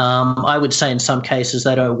 I would say in some cases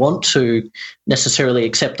they don't want to necessarily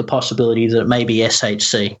accept the possibility that it may be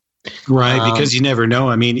SHC. Right, because you never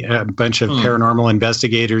know. A bunch of paranormal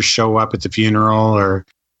investigators show up at the funeral or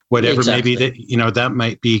whatever. Exactly. Maybe that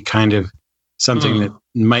might be kind of something that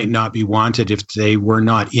might not be wanted if they were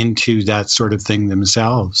not into that sort of thing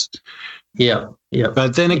themselves. Yeah.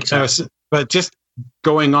 But then, but just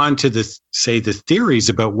going on to the theories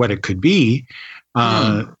about what it could be,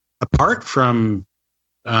 apart from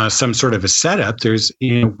some sort of a setup, there's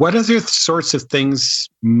what other sorts of things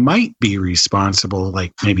might be responsible?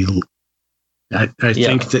 Like maybe I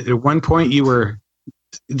think that at one point you were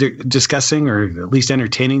discussing or at least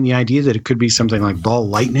entertaining the idea that it could be something like ball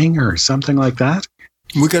lightning or something like that.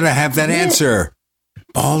 We're going to have that answer.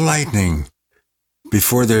 Ball lightning.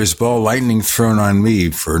 Before there's ball lightning thrown on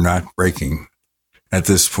me for not breaking. At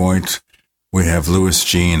this point, we have Louis,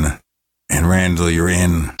 Gene, and Randall. You're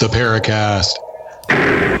in the Paracast.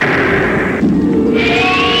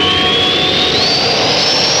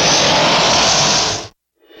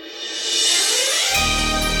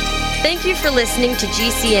 Thank you for listening to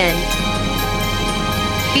GCN.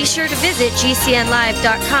 Be sure to visit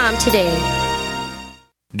GCNlive.com today.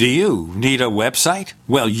 Do you need a website?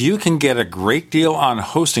 Well, you can get a great deal on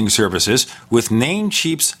hosting services with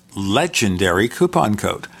Namecheap's legendary coupon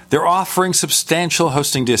code. They're offering substantial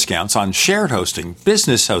hosting discounts on shared hosting,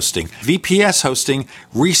 business hosting, VPS hosting,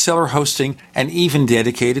 reseller hosting, and even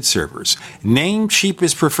dedicated servers. Namecheap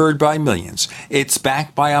is preferred by millions. It's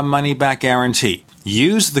backed by a money-back guarantee.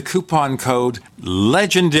 Use the coupon code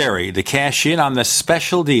LEGENDARY to cash in on the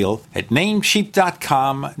special deal at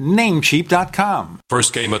Namecheap.com, Namecheap.com.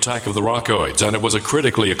 First came Attack of the Rockoids, and it was a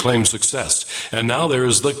critically acclaimed success. And now there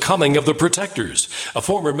is The Coming of the Protectors. A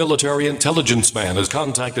former military intelligence man is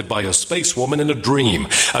contacted by a space woman in a dream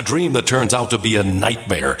that turns out to be a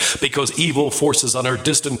nightmare because evil forces on her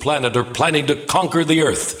distant planet are planning to conquer the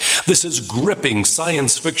Earth. This is gripping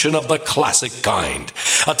science fiction of the classic kind.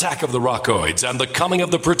 Attack of the Rockoids and The Coming of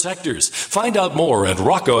the Protectors. Find out more at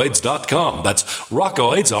rockoids.com. That's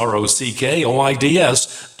rockoids,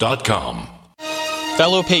 ROCKOIDS.com.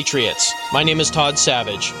 Fellow Patriots, my name is Todd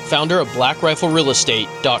Savage, founder of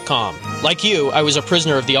BlackRifleRealEstate.com. Like you, I was a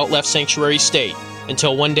prisoner of the alt-left sanctuary state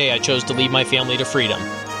until one day I chose to lead my family to freedom.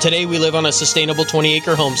 Today we live on a sustainable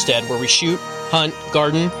 20-acre homestead where we shoot, hunt,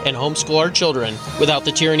 garden, and homeschool our children without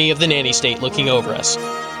the tyranny of the nanny state looking over us.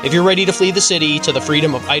 If you're ready to flee the city to the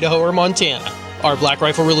freedom of Idaho or Montana, our Black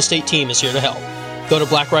Rifle Real Estate team is here to help. Go to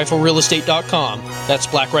BlackRifleRealEstate.com. That's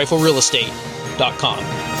BlackRifleRealEstate.com.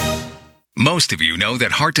 Most of you know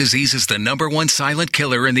that heart disease is the #1 silent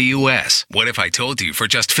killer in the U.S. What if I told you for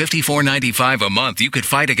just $54.95 a month you could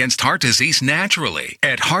fight against heart disease naturally?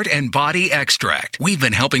 At Heart and Body Extract, we've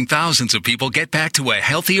been helping thousands of people get back to a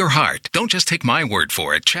healthier heart. Don't just take my word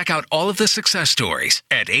for it. Check out all of the success stories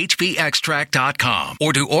at hbextract.com.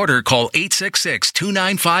 Or to order, call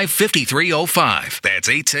 866-295-5305. That's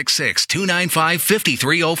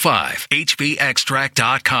 866-295-5305.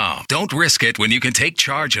 hbextract.com. Don't risk it when you can take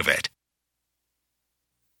charge of it.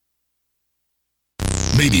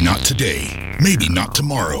 Maybe not today, maybe not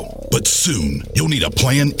tomorrow, but soon you'll need a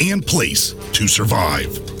plan and place to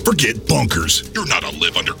survive. Forget bunkers. You're not a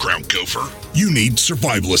live underground gopher. You need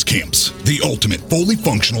survivalist camps, the ultimate fully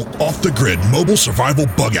functional, off-the-grid mobile survival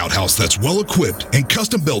bug-out house that's well-equipped and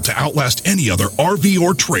custom-built to outlast any other RV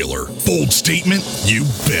or trailer. Bold statement? You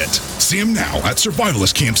bet. See them now at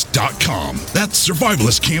survivalistcamps.com. That's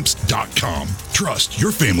survivalistcamps.com. Trust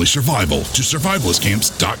your family's survival to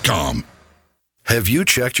survivalistcamps.com. Have you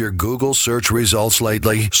checked your Google search results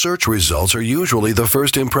lately? Search results are usually the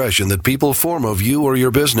first impression that people form of you or your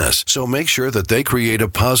business, so make sure that they create a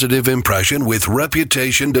positive impression with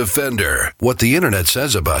Reputation Defender. What the internet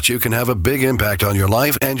says about you can have a big impact on your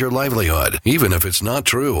life and your livelihood, even if it's not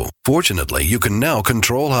true. Fortunately, you can now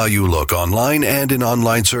control how you look online and in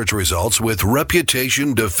online search results with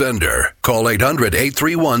Reputation Defender. Call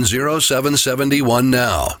 800-831-0771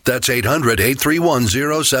 now. That's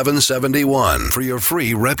 800-831-0771 for your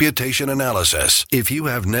free reputation analysis. If you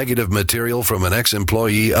have negative material from an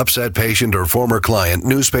ex-employee, upset patient, or former client,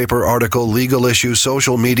 newspaper article, legal issue,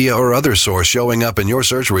 social media, or other source showing up in your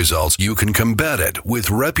search results, you can combat it with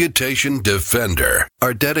Reputation Defender.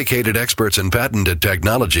 Our dedicated experts in patented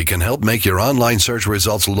technology can help make your online search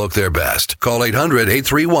results look their best. Call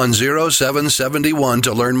 800-831-0771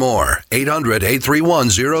 to learn more.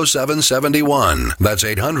 800-831-0771. That's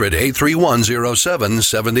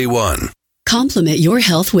 800-831-0771. Complement your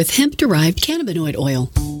health with hemp-derived cannabinoid oil.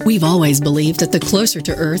 We've always believed that the closer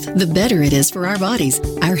to Earth, the better it is for our bodies.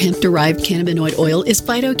 Our hemp-derived cannabinoid oil is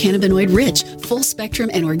phytocannabinoid-rich, full-spectrum,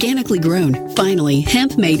 and organically grown. Finally,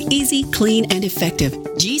 hemp made easy, clean, and effective.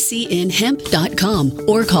 GCNhemp.com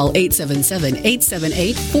or call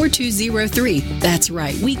 877-878-4203. That's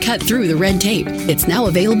right, we cut through the red tape. It's now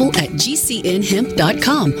available at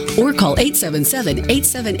GCNhemp.com or call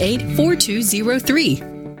 877-878-4203.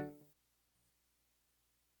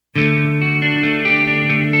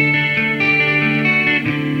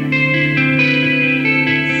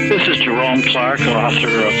 This is Jerome Clark, author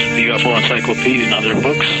of the UFO Encyclopedia and other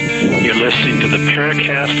books. You're listening to the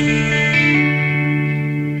Paracast.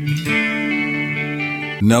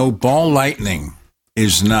 No, ball lightning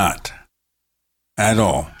is not at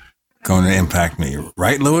all going to impact me.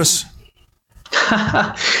 Right, Lewis?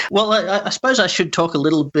 Well, I suppose I should talk a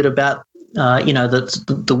little bit about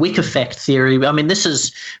the Wick effect theory. I mean, this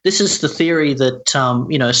is the theory that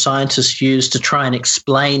scientists use to try and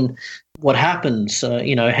explain what happens.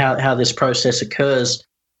 How this process occurs.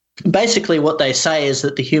 Basically, what they say is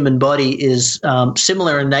that the human body is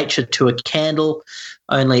similar in nature to a candle,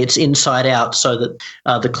 only it's inside out. So that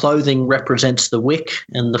the clothing represents the wick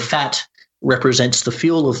and the fat represents the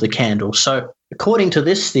fuel of the candle. So according to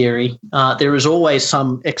this theory, there is always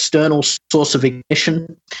some external source of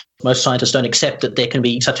ignition. Most scientists don't accept that there can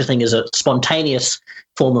be such a thing as a spontaneous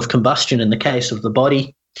form of combustion in the case of the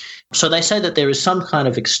body. So they say that there is some kind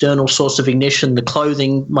of external source of ignition. The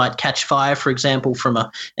clothing might catch fire, for example, from an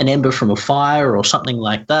ember from a fire or something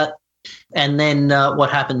like that. And then what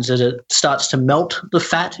happens is it starts to melt the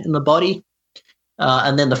fat in the body,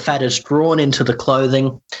 and then the fat is drawn into the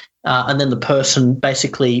clothing. And then the person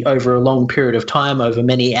basically over a long period of time, over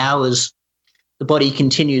many hours, the body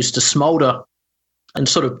continues to smolder and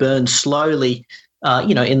sort of burn slowly,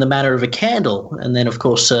 in the manner of a candle. And then, of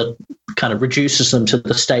course, kind of reduces them to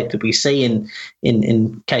the state that we see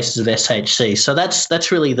in cases of SHC. So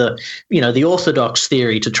that's really the orthodox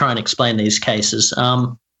theory to try and explain these cases.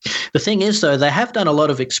 The thing is, though, they have done a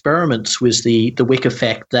lot of experiments with the Wick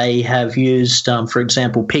effect. They have used, for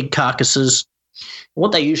example, pig carcasses.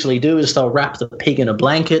 What they usually do is they'll wrap the pig in a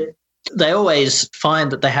blanket. They always find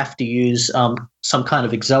that they have to use some kind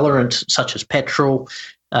of accelerant, such as petrol,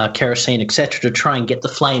 kerosene, etc., to try and get the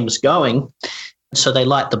flames going. So they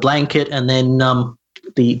light the blanket, and then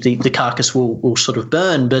the carcass will sort of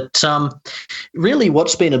burn. But really,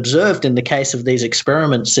 what's been observed in the case of these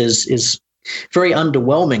experiments is very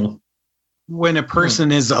underwhelming. When a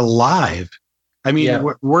person is alive. I mean,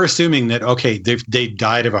 we're assuming that, okay, they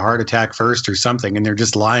died of a heart attack first or something, and they're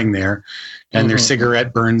just lying there, and their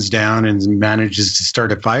cigarette burns down and manages to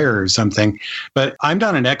start a fire or something. But I'm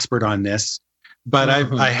not an expert on this, but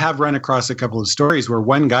I have run across a couple of stories where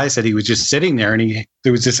one guy said he was just sitting there, and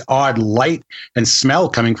there was this odd light and smell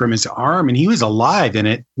coming from his arm, and he was alive in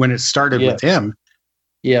it when it started with him.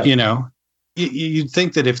 Yeah, you'd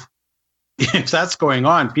think that if that's going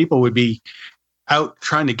on, people would be out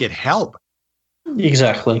trying to get help.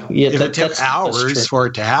 Exactly. Yeah, if it took hours for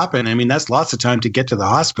it to happen, I mean, that's lots of time to get to the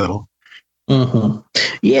hospital. Mm-hmm.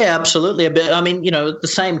 Yeah, absolutely. But I mean, at the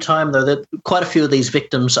same time, though, that quite a few of these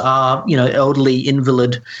victims are, elderly,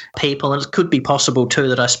 invalid people, and it could be possible too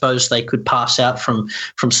that I suppose they could pass out from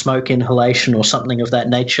smoke inhalation or something of that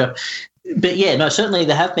nature. But yeah, no, certainly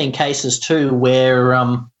there have been cases too where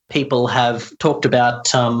people have talked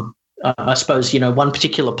about. I suppose, one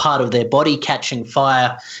particular part of their body catching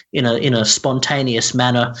fire in a spontaneous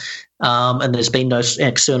manner, and there's been no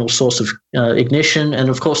external source of ignition. And,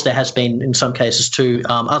 of course, there has been, in some cases, too,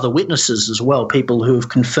 other witnesses as well, people who have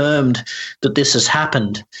confirmed that this has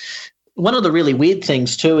happened. One of the really weird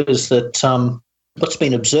things, too, is that what's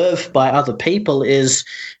been observed by other people is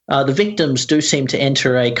the victims do seem to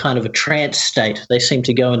enter a kind of a trance state. They seem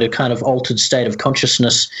to go into a kind of altered state of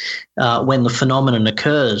consciousness when the phenomenon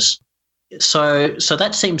occurs. So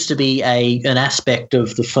that seems to be an aspect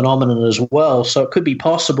of the phenomenon as well. So it could be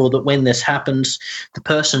possible that when this happens, the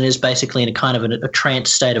person is basically in a kind of a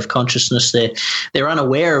trance state of consciousness. They're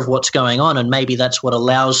unaware of what's going on, and maybe that's what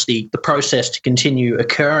allows the process to continue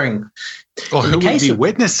occurring. Well, who would be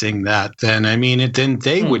witnessing that then? I mean, then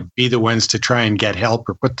they would be the ones to try and get help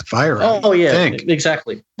or put the fire out. Oh, yeah,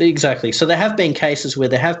 exactly. So there have been cases where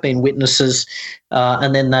there have been witnesses,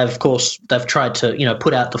 and then they've tried to,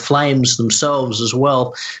 put out the flames themselves as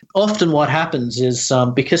well. Often what happens is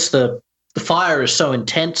because the fire is so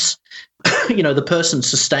intense, the person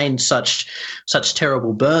sustains such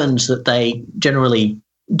terrible burns that they generally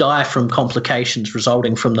die from complications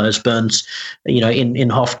resulting from those burns, in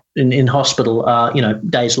hospital,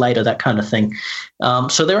 days later, that kind of thing.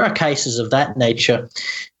 So there are cases of that nature.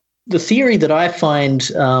 The theory that I find,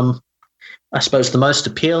 I suppose, the most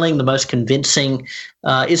appealing, the most convincing,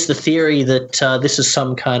 is the theory that this is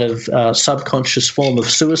some kind of subconscious form of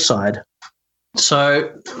suicide. So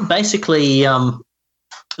basically, the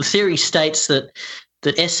theory states that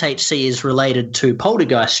SHC is related to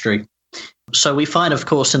poltergeistry. So we find, of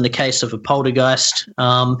course, in the case of a poltergeist,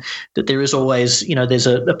 that there is always, there's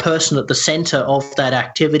a person at the center of that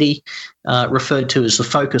activity, referred to as the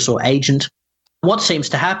focus or agent. What seems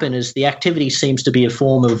to happen is the activity seems to be a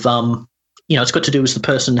form of, it's got to do with the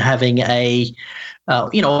person having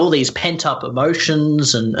all these pent-up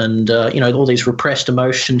emotions and all these repressed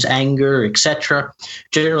emotions, anger, etc.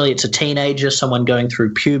 Generally, it's a teenager, someone going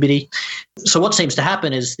through puberty. So what seems to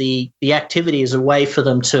happen is the activity is a way for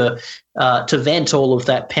them to vent all of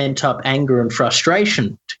that pent-up anger and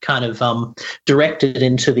frustration, to kind of direct it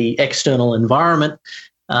into the external environment.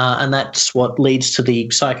 And that's what leads to the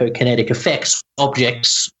psychokinetic effects,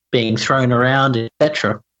 objects being thrown around,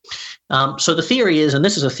 etc. So the theory is, and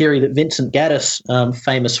this is a theory that Vincent Gaddis,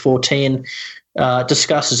 famous 14,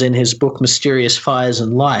 discusses in his book Mysterious Fires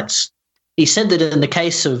and Lights. He said that in the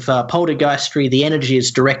case of poltergeistry, the energy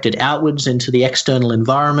is directed outwards into the external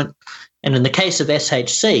environment. And in the case of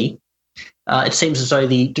SHC, it seems as though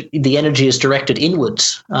the energy is directed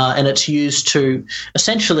inwards, and it's used to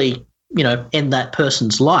essentially, end that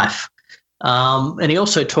person's life. And he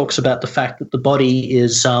also talks about the fact that the body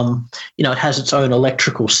is, it has its own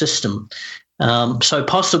electrical system. So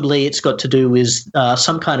possibly it's got to do with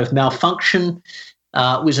some kind of malfunction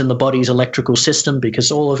within the body's electrical system,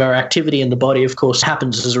 because all of our activity in the body, of course,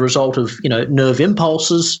 happens as a result of, nerve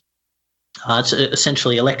impulses. It's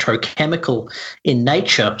essentially electrochemical in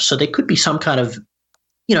nature. So there could be some kind of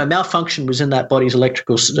malfunction within the body's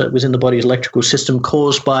electrical system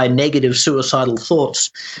caused by negative suicidal thoughts,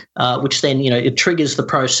 which then, it triggers the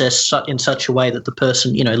process in such a way that the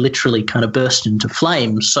person, literally kind of bursts into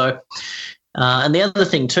flames. So, and the other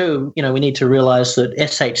thing too, we need to realize that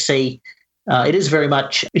SHC, it is very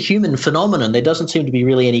much a human phenomenon. There doesn't seem to be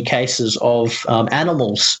really any cases of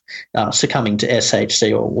animals succumbing to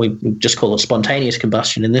SHC, or we just call it spontaneous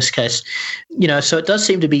combustion in this case. So it does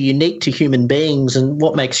seem to be unique to human beings. And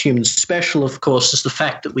what makes humans special, of course, is the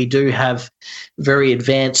fact that we do have very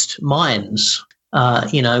advanced minds.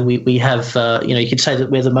 We have, you could say that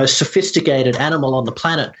we're the most sophisticated animal on the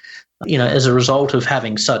planet, as a result of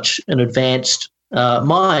having such an advanced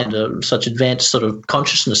mind, such advanced sort of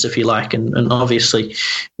consciousness, if you like, and obviously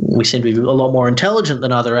we seem to be a lot more intelligent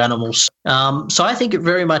than other animals. So I think it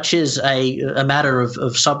very much is a matter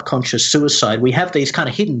of subconscious suicide. We have these kind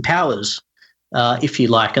of hidden powers, if you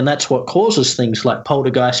like, and that's what causes things like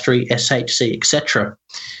poltergeistry, SHC, etc.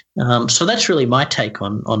 So that's really my take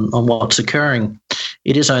on what's occurring.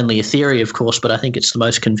 It is only a theory, of course, but I think it's the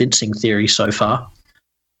most convincing theory so far.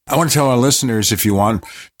 I want to tell our listeners, if you want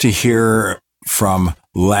to hear from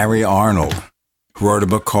Larry Arnold, who wrote a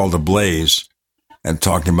book called Ablaze and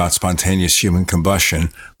talking about spontaneous human combustion.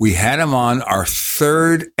 We had him on our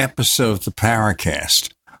third episode of the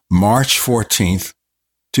Paracast, March 14th,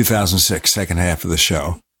 2006, second half of the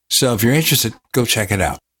show. So if you're interested, go check it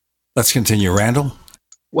out. Let's continue. Randall?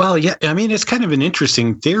 Well, yeah, I mean, it's kind of an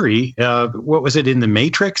interesting theory. What was it in The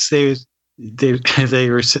Matrix? They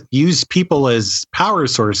use people as power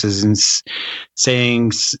sources and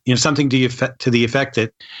saying, something to the effect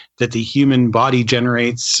that the human body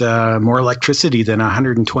generates more electricity than a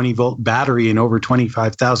 120 volt battery and over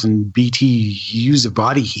 25,000 BTUs of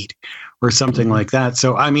body heat, or something like that.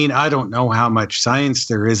 So, I mean, I don't know how much science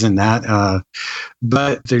there is in that,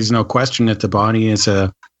 but there's no question that the body is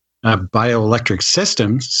a bioelectric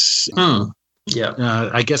system. Yeah.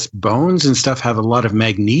 I guess bones and stuff have a lot of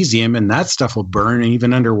magnesium, and that stuff will burn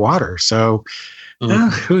even underwater. So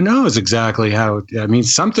who knows exactly how? I mean,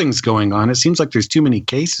 something's going on. It seems like there's too many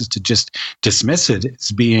cases to just dismiss it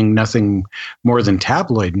as being nothing more than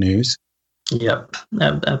tabloid news. Yep.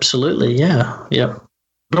 Absolutely. Yeah. Yep.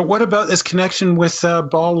 But what about this connection with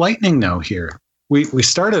ball lightning, though, here? We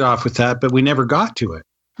started off with that, but we never got to it.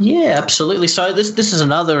 Yeah, absolutely. So this is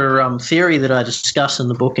another theory that I discuss in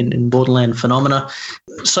the book in Borderland Phenomena.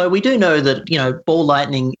 So we do know that, ball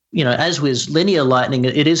lightning, as with linear lightning,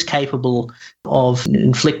 it is capable of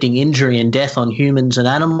inflicting injury and death on humans and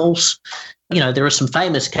animals. There are some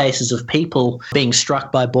famous cases of people being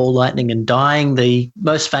struck by ball lightning and dying. The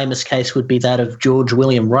most famous case would be that of George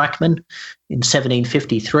William Reichmann in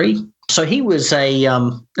 1753. So he was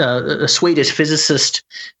a Swedish physicist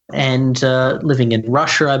and living in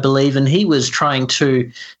Russia, I believe, and he was trying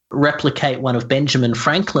to replicate one of Benjamin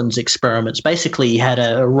Franklin's experiments. Basically, he had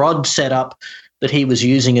a rod set up that he was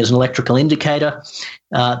using as an electrical indicator.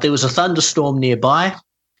 There was a thunderstorm nearby,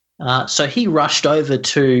 so he rushed over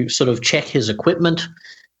to sort of check his equipment,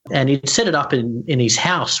 and he'd set it up in his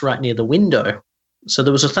house right near the window. So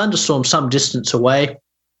there was a thunderstorm some distance away.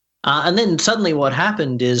 And then suddenly what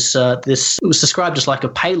happened is it was described as like a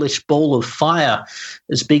palish ball of fire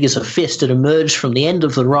as big as a fist. It emerged from the end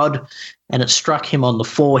of the rod and it struck him on the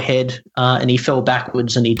forehead and he fell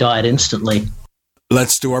backwards and he died instantly.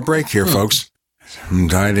 Let's do our break here, folks.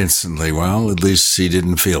 Died instantly. Well, at least he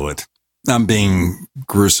didn't feel it. I'm being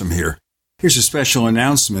gruesome here. Here's a special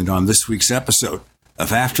announcement on this week's episode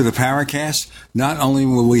of After the Paracast. Not only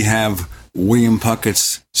will we have William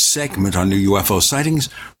Puckett's segment on new UFO sightings,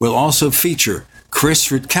 we'll also feature Chris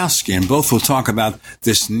Rutkowski, and both will talk about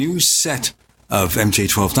this new set of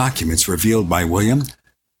MJ12 documents revealed by William.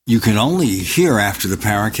 You can only hear After the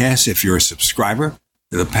Paracast if you're a subscriber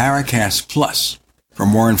to the Paracast Plus. For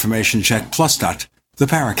more information, check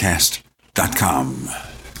plus.theparacast.com.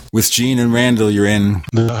 With Gene and Randall, you're in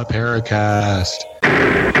the Paracast.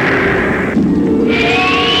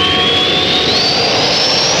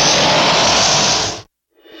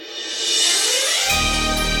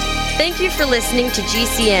 Thank you for listening to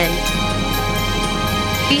GCN.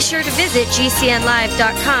 Be sure to visit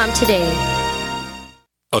GCNlive.com today.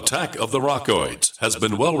 Attack of the Rockoids has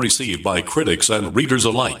been well received by critics and readers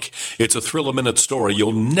alike. It's a thrill-a-minute story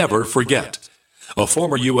you'll never forget. A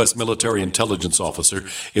former U.S. military intelligence officer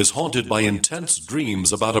is haunted by intense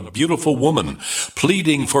dreams about a beautiful woman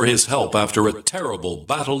pleading for his help after a terrible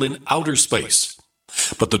battle in outer space.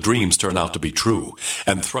 But the dreams turn out to be true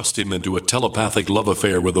and thrust him into a telepathic love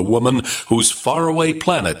affair with a woman whose faraway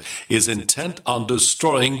planet is intent on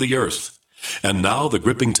destroying the Earth. And now the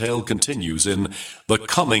gripping tale continues in The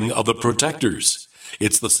Coming of the Protectors.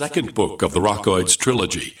 It's the second book of the Rockoids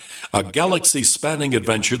trilogy, a galaxy-spanning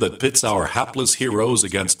adventure that pits our hapless heroes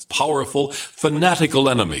against powerful, fanatical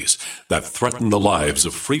enemies that threaten the lives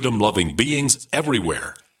of freedom-loving beings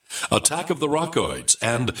everywhere. Attack of the Rockoids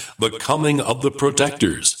and The Coming of the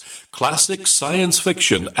Protectors. Classic science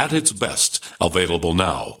fiction at its best. Available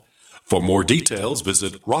now. For more details,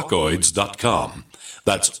 visit rockoids.com.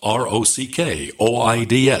 That's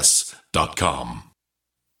ROCKOIDS.com.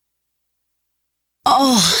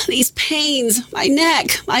 Oh, these pains, my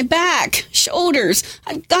neck, my back, shoulders.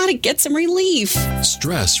 I've got to get some relief.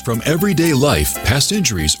 Stress from everyday life, past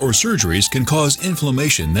injuries, or surgeries can cause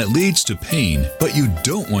inflammation that leads to pain, but you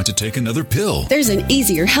don't want to take another pill. There's an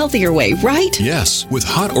easier, healthier way, right? Yes, with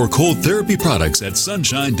hot or cold therapy products at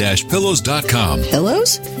sunshine-pillows.com.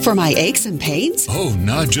 Pillows? For my aches and pains? Oh,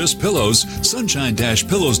 not just pillows.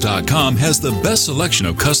 Sunshine-pillows.com has the best selection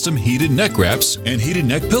of custom heated neck wraps and heated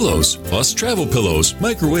neck pillows, plus travel pillows,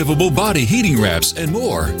 microwavable body heating wraps, and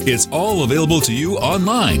more. It's all available to you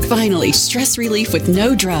online. Finally, stress relief with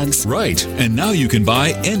no drugs. Right. And now you can buy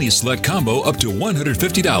any select combo up to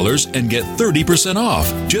 $150 and get 30%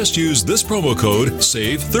 off. Just use this promo code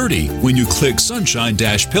SAVE30 when you click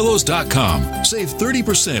sunshine-pillows.com. Save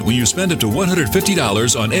 30% when you spend up to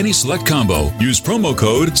 $150 on any select combo. Use promo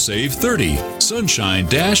code SAVE30.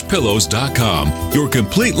 Sunshine-pillows.com. Your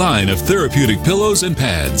complete line of therapeutic pillows and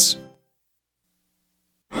pads.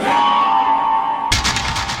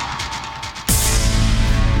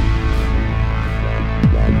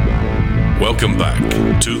 Welcome back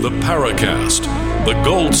to the Paracast, the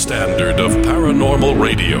gold standard of paranormal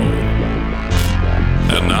radio.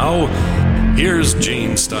 And now, here's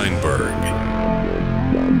Gene Steinberg.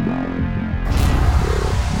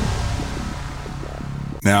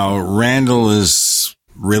 Now, Randall is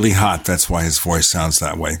really hot. That's why his voice sounds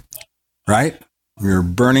that way. Right? We're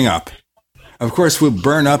burning up. Of course, we'll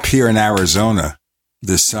burn up here in Arizona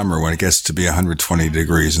this summer when it gets to be 120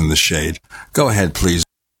 degrees in the shade. Go ahead, please.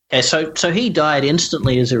 Okay, so he died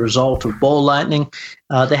instantly as a result of ball lightning.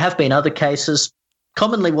 There have been other cases.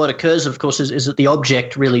 Commonly what occurs, of course, is that the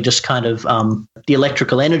object really just kind of, the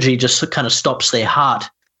electrical energy just kind of stops their heart.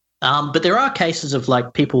 But there are cases of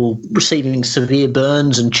like people receiving severe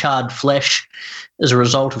burns and charred flesh as a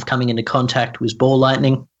result of coming into contact with ball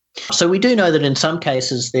lightning. So we do know that in some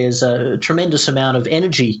cases there's a tremendous amount of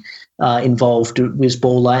energy involved with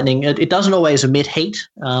ball lightning. It doesn't always emit heat.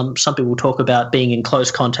 Some people talk about being in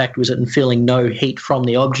close contact with it and feeling no heat from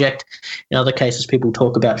the object. In other cases, people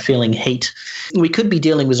talk about feeling heat. We could be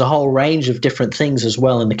dealing with a whole range of different things as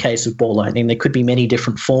well in the case of ball lightning. There could be many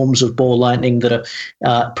different forms of ball lightning that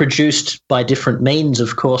are produced by different means,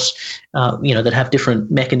 of course, that have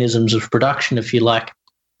different mechanisms of production, if you like.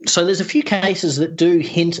 So there's a few cases that do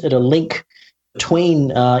hint at a link between,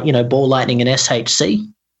 ball lightning and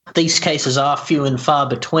SHC. These cases are few and far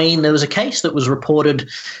between. There was a case that was reported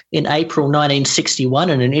in April 1961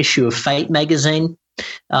 in an issue of Fate magazine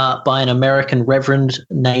by an American reverend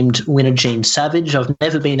named Winagene Savage. I've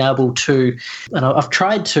never been able to, and I've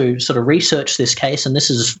tried to sort of research this case, and this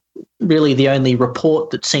is really the only report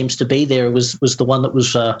that seems to be there was the one that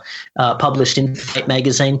was published in Fate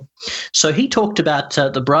magazine. So he talked about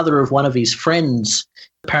the brother of one of his friends.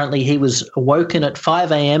 Apparently he was awoken at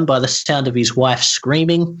 5 a.m. by the sound of his wife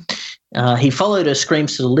screaming. He followed her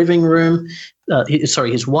screams to the living room.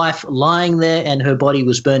 His wife lying there, and her body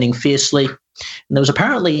was burning fiercely. And there was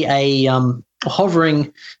apparently a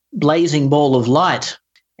hovering, blazing ball of light.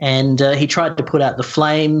 And he tried to put out the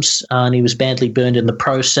flames, and he was badly burned in the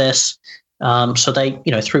process. So they,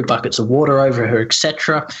 threw buckets of water over her,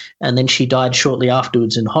 etc. And then she died shortly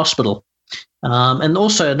afterwards in hospital. And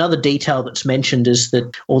also another detail that's mentioned is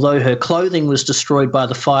that although her clothing was destroyed by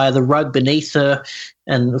the fire, the rug beneath her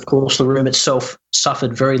and, of course, the room itself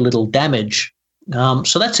suffered very little damage.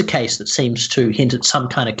 So that's a case that seems to hint at some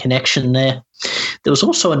kind of connection there. There was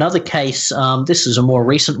also another case. This is a more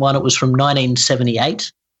recent one. It was from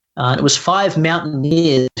 1978. It was 5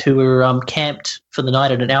 mountaineers who were camped for the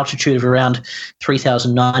night at an altitude of around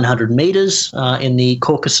 3,900 meters in the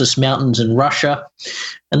Caucasus Mountains in Russia.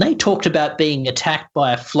 And they talked about being attacked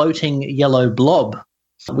by a floating yellow blob,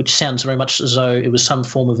 which sounds very much as though it was some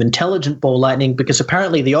form of intelligent ball lightning, because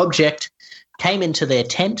apparently the object came into their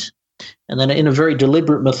tent and then in a very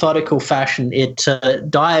deliberate, methodical fashion, it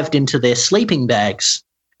dived into their sleeping bags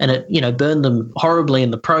and it, burned them horribly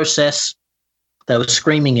in the process. They were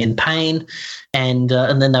screaming in pain, and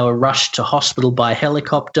then they were rushed to hospital by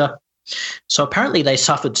helicopter. So apparently they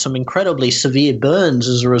suffered some incredibly severe burns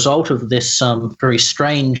as a result of this very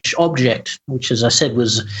strange object, which, as I said,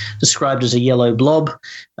 was described as a yellow blob.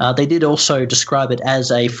 They did also describe it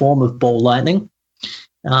as a form of ball lightning.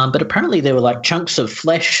 But apparently there were like chunks of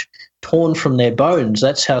flesh torn from their bones.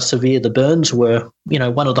 That's how severe the burns were.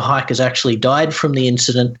 One of the hikers actually died from the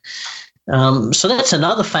incident. So that's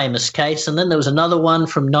another famous case. And then there was another one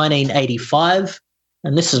from 1985.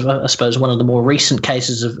 And this is, I suppose, one of the more recent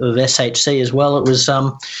cases of SHC as well. It was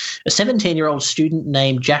a 17-year-old student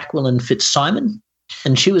named Jacqueline Fitzsimon.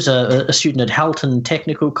 And she was a student at Halton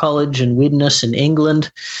Technical College in Widnes in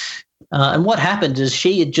England. And what happened is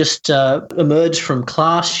she had just emerged from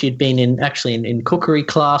class. She'd been in cookery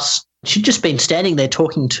class. She'd just been standing there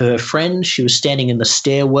talking to her friend. She was standing in the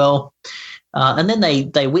stairwell. And then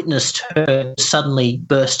they witnessed her suddenly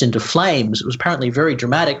burst into flames. It was apparently very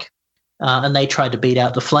dramatic, and they tried to beat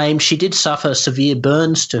out the flames. She did suffer severe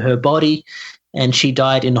burns to her body, and she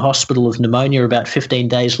died in hospital of pneumonia about 15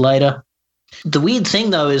 days later. The weird thing,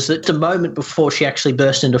 though, is that the moment before she actually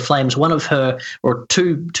burst into flames, one of her, or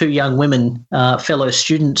two young women, fellow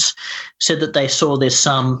students, said that they saw this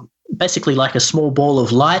basically like a small ball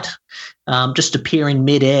of light just appear in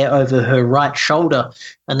midair over her right shoulder,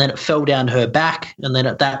 and then it fell down her back. And then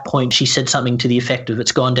at that point, she said something to the effect of,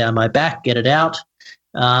 "It's gone down my back, get it out."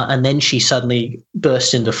 And then she suddenly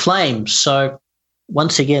burst into flames. So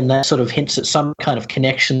once again, that sort of hints at some kind of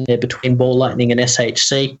connection there between ball lightning and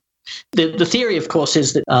SHC. The theory, of course,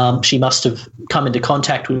 is that she must have come into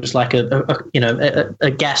contact with like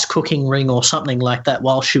a gas cooking ring or something like that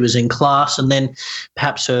while she was in class, and then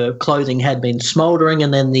perhaps her clothing had been smouldering,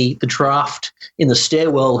 and then the draft in the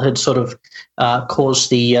stairwell had sort of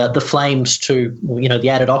caused the flames to, the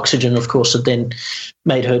added oxygen, of course, had then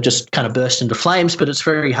made her just kind of burst into flames. But it's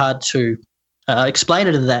very hard to explain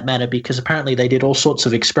it in that manner because apparently they did all sorts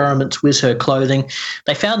of experiments with her clothing.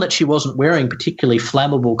 They found that she wasn't wearing particularly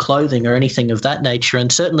flammable clothing or anything of that nature,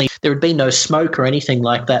 and certainly there had been no smoke or anything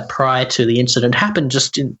like that prior to the incident. It happened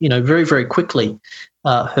just very, very quickly,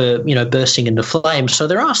 her bursting into flames. So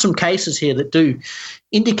there are some cases here that do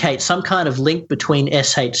indicate some kind of link between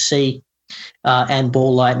SHC and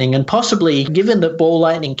ball lightning, and possibly, given that ball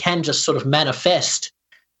lightning can just sort of manifest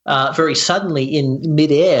very suddenly in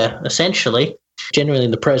midair, essentially, generally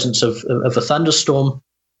in the presence of a thunderstorm.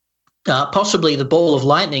 Possibly the ball of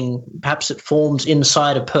lightning, perhaps it forms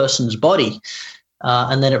inside a person's body,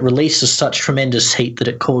 and then it releases such tremendous heat that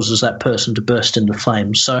it causes that person to burst into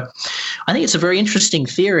flames. So I think it's a very interesting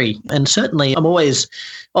theory, and certainly I'm always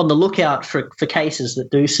on the lookout for cases that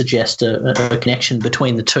do suggest a connection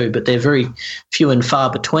between the two, but they're very few and far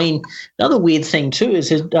between. Another weird thing too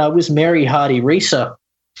is with Mary Hardy Reeser.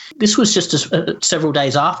 This was just several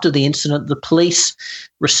days after the incident. The police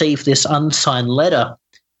received this unsigned letter,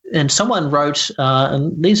 and someone wrote,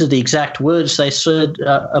 and these are the exact words, they said,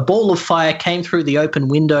 a ball of fire came through the open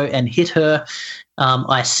window and hit her.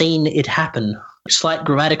 I seen it happen. Slight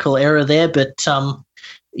grammatical error there, but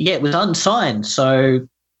it was unsigned. So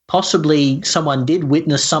possibly someone did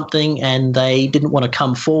witness something and they didn't want to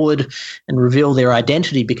come forward and reveal their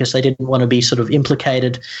identity because they didn't want to be sort of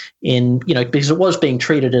implicated in, because it was being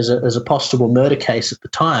treated as a possible murder case at the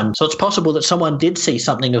time. So it's possible that someone did see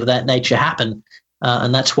something of that nature happen,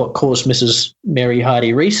 and that's what caused Mrs. Mary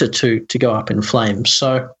Hardy Reeser to go up in flames.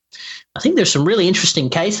 So I think there's some really interesting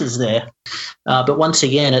cases there. But once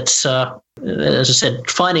again, it's, as I said,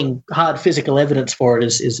 finding hard physical evidence for it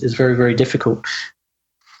is very, very difficult.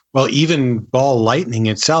 Well, even ball lightning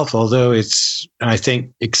itself, although it's, I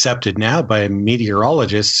think, accepted now by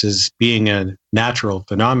meteorologists as being a natural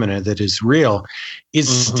phenomena that is real, is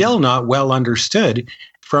still not well understood.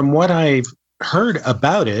 From what I've heard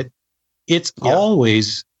about it, it's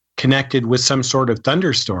always connected with some sort of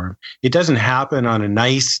thunderstorm. It doesn't happen on a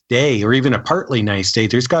nice day or even a partly nice day.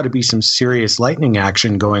 There's got to be some serious lightning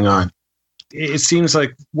action going on. It seems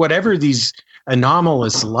like whatever these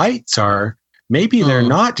anomalous lights are, maybe they're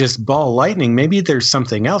not just ball lightning. Maybe there's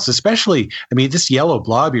something else, especially, this yellow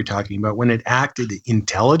blob you're talking about, when it acted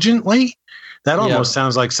intelligently, that almost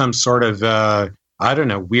sounds like some sort of,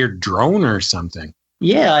 weird drone or something.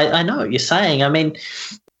 Yeah, I know what you're saying.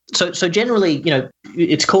 So generally,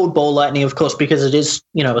 it's called ball lightning, of course, because it is,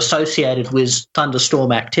 associated with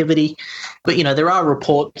thunderstorm activity. But, there are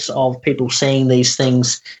reports of people seeing these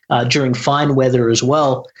things during fine weather as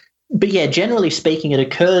well. But yeah, generally speaking, it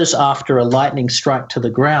occurs after a lightning strike to the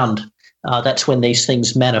ground. That's when these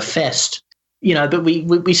things manifest. But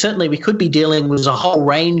we could be dealing with a whole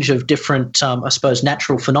range of different,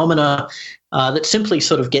 natural phenomena that simply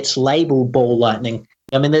sort of gets labeled ball lightning.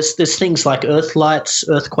 There's things like earth lights,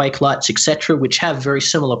 earthquake lights, etc., which have very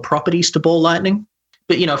similar properties to ball lightning.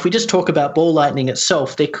 But, if we just talk about ball lightning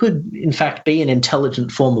itself, there could, in fact, be an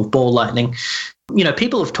intelligent form of ball lightning.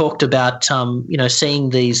 People have talked about, seeing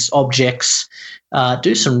these objects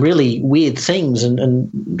do some really weird things, and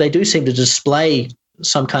they do seem to display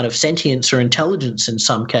some kind of sentience or intelligence in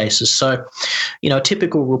some cases. So, a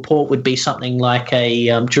typical report would be something like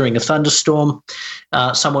during a thunderstorm,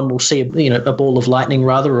 someone will see a ball of lightning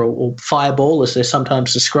or fireball, as they're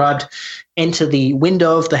sometimes described, enter the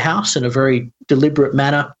window of the house in a very deliberate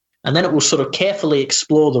manner, and then it will sort of carefully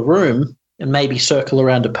explore the room and maybe circle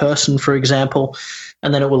around a person, for example,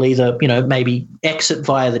 and then it will either, maybe exit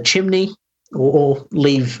via the chimney or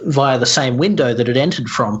leave via the same window that it entered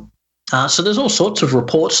from. So there's all sorts of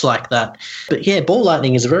reports like that. But yeah, ball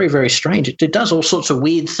lightning is very, very strange. It does all sorts of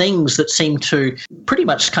weird things that seem to pretty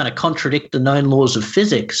much kind of contradict the known laws of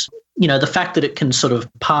physics. The fact that it can sort of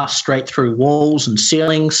pass straight through walls and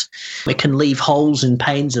ceilings, it can leave holes in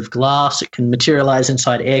panes of glass, it can materialize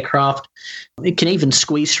inside aircraft, it can even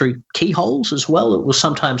squeeze through keyholes as well. It will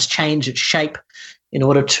sometimes change its shape in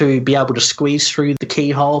order to be able to squeeze through the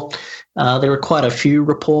keyhole. There are quite a few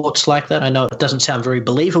reports like that. I know it doesn't sound very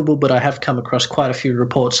believable, but I have come across quite a few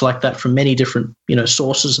reports like that from many different,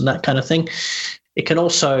 sources and that kind of thing. It can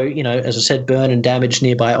also, as I said, burn and damage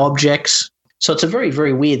nearby objects. So it's a very,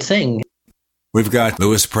 very weird thing. We've got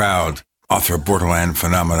Lewis Proud, author of Borderland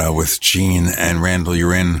Phenomena, with Gene and Randall.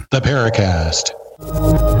 You're in the Paracast.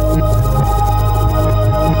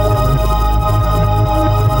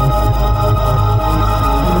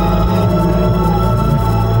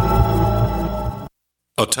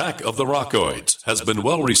 Attack of the Rockoids has been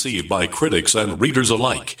well received by critics and readers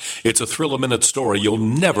alike. It's a thrill-a-minute story you'll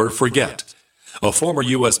never forget. A former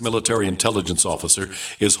U.S. military intelligence officer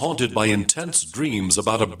is haunted by intense dreams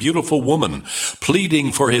about a beautiful woman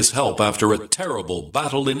pleading for his help after a terrible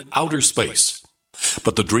battle in outer space.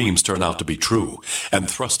 But the dreams turn out to be true and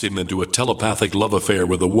thrust him into a telepathic love affair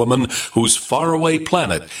with a woman whose faraway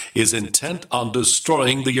planet is intent on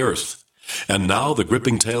destroying the Earth. And now the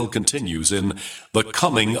gripping tale continues in The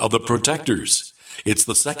Coming of the Protectors. It's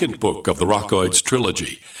the second book of the Rockoids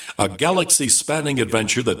trilogy, a galaxy-spanning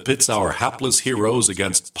adventure that pits our hapless heroes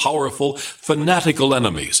against powerful, fanatical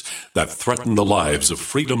enemies that threaten the lives of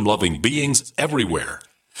freedom-loving beings everywhere.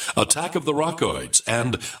 Attack of the Rockoids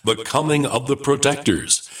and The Coming of the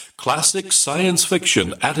Protectors, classic science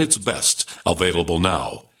fiction at its best, available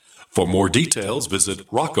now. For more details, visit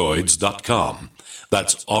rockoids.com.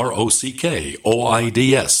 That's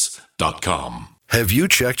ROCKOIDS.com. Have you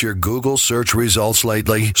checked your Google search results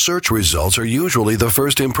lately? Search results are usually the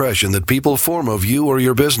first impression that people form of you or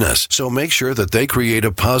your business, so make sure that they create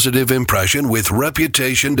a positive impression with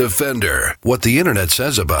Reputation Defender. What the internet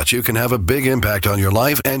says about you can have a big impact on your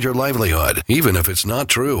life and your livelihood, even if it's not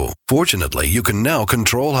true. Fortunately, you can now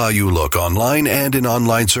control how you look online and in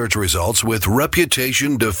online search results with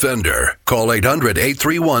Reputation Defender. Call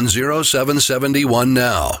 800-831-0771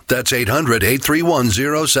 now. That's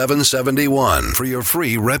 800-831-0771. For your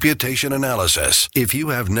free reputation analysis. If you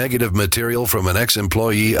have negative material from an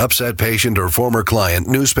ex-employee, upset patient, or former client,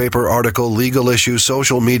 newspaper article, legal issue,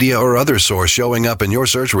 social media, or other source showing up in your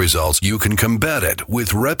search results, you can combat it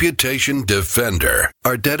with Reputation Defender.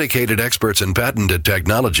 Our dedicated experts in patented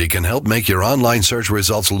technology can help make your online search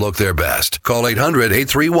results look their best. Call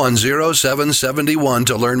 800-831-0771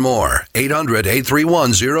 to learn more.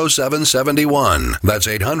 800-831-0771. That's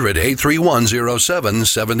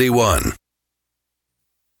 800-831-0771.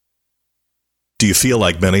 Do you feel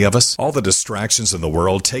like many of us? All the distractions in the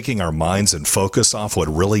world taking our minds and focus off what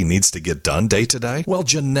really needs to get done day to day? Well,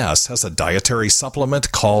 Jeunesse has a dietary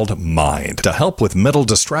supplement called Mind to help with mental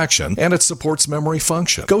distraction, and it supports memory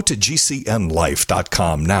function. Go to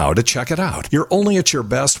gcnlife.com now to check it out. You're only at your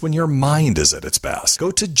best when your mind is at its best. Go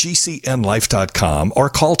to gcnlife.com or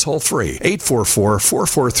call toll-free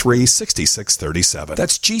 844-443-6637.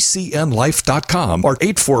 That's gcnlife.com or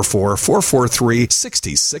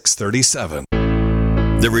 844-443-6637.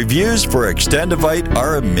 The reviews for Extendivite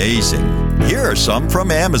are amazing. Here are some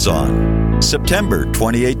from Amazon. September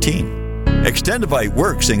 2018. Extendivite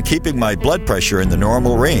works in keeping my blood pressure in the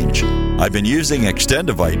normal range. I've been using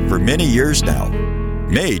Extendivite for many years now.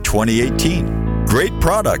 May 2018. Great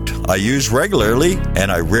product. I use regularly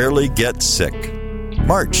and I rarely get sick.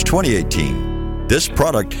 March 2018. This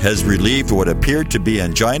product has relieved what appeared to be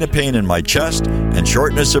angina pain in my chest and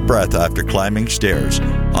shortness of breath after climbing stairs.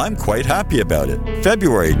 I'm quite happy about it.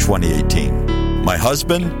 February 2018. My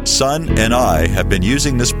husband, son, and I have been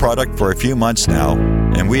using this product for a few months now,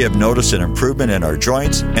 and we have noticed an improvement in our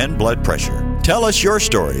joints and blood pressure. Tell us your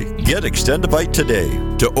story. Get Extendivite today.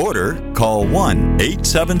 To order, call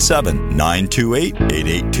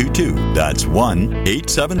 1-877-928-8822. That's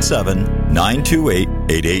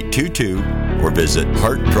 1-877-928-8822. Or visit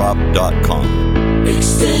heartdrop.com.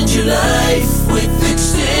 Extend your life with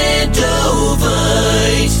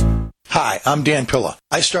Extendivite. Hi, I'm Dan Pilla.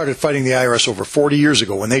 I started fighting the IRS over 40 years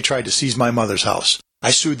ago when they tried to seize my mother's house.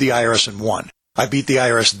 I sued the IRS and won. I beat the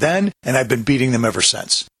IRS then, and I've been beating them ever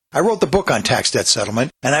since. I wrote the book on tax debt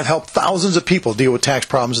settlement, and I've helped thousands of people deal with tax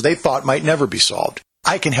problems they thought might never be solved.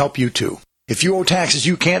 I can help you too. If you owe taxes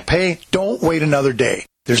you can't pay, don't wait another day.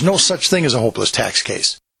 There's no such thing as a hopeless tax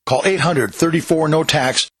case. Call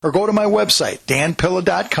 800-34-NO-TAX or go to my website,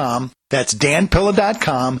 danpilla.com. That's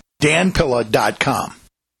danpilla.com, danpilla.com.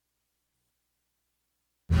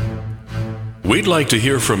 We'd like to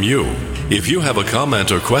hear from you. If you have a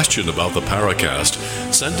comment or question about the Paracast,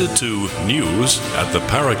 send it to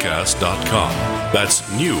news@theparacast.com. That's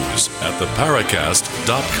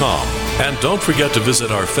news@theparacast.com. And don't forget to visit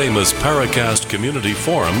our famous Paracast community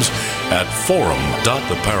forums at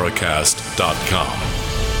forum.theparacast.com.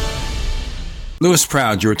 Louis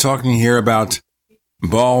Proud, you were talking here about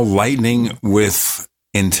ball lightning with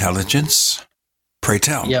intelligence. Pray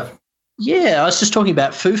tell. Yeah, I was just talking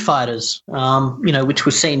about Foo Fighters, which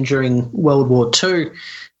were seen during World War II.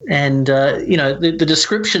 And, the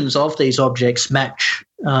descriptions of these objects match,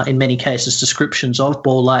 in many cases, descriptions of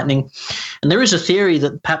ball lightning. And there is a theory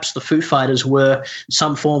that perhaps the Foo Fighters were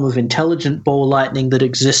some form of intelligent ball lightning that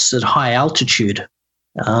exists at high altitude.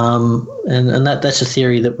 And that's a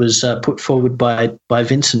theory that was put forward by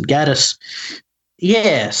Vincent Gaddis.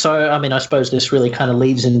 Yeah, so, I suppose this really kind of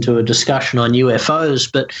leads into a discussion on UFOs,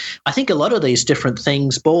 but I think a lot of these different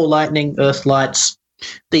things, ball lightning, earth lights,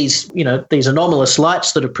 these anomalous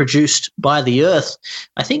lights that are produced by the Earth,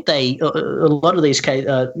 I think a lot of these cases,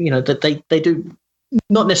 that they do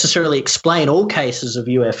not necessarily explain all cases of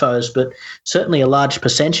UFOs, but certainly a large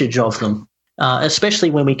percentage of them, especially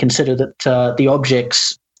when we consider that the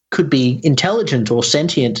objects could be intelligent or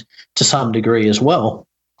sentient to some degree as well.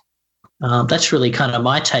 That's really kind of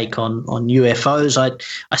my take on UFOs.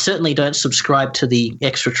 I certainly don't subscribe to the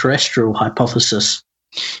extraterrestrial hypothesis.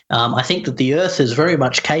 I think that the Earth is very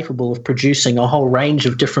much capable of producing a whole range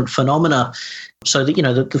of different phenomena, so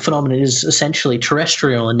that the phenomenon is essentially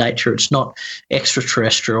terrestrial in nature. It's not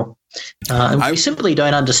extraterrestrial, and we simply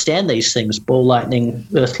don't understand these things: ball lightning,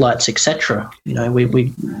 Earth lights, etc.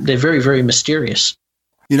 They're very, very mysterious.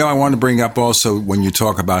 I want to bring up also when you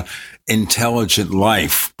talk about intelligent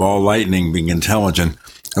life, ball lightning being intelligent.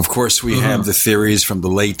 Of course, we have the theories from the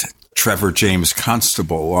late Trevor James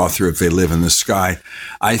Constable, author of They Live in the Sky.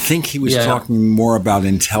 I think he was talking more about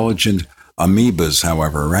intelligent amoebas,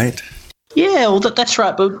 however, right? Yeah, well, that's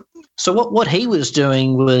right. But so what he was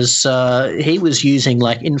doing was he was using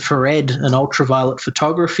like infrared and ultraviolet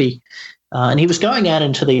photography, and he was going out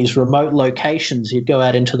into these remote locations. He'd go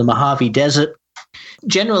out into the Mojave Desert.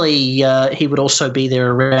 Generally, he would also be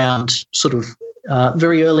there around sort of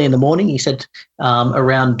very early in the morning. He said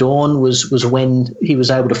around dawn was when he was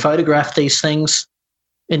able to photograph these things.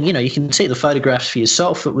 And, you can see the photographs for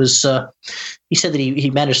yourself. It was he said that he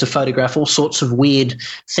managed to photograph all sorts of weird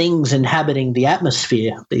things inhabiting the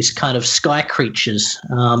atmosphere, these kind of sky creatures.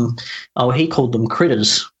 He called them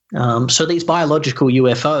critters. So these biological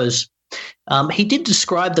UFOs, he did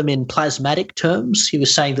describe them in plasmatic terms. He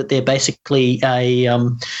was saying that they're basically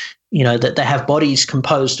that they have bodies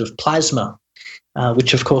composed of plasma,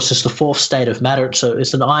 which of course is the fourth state of matter.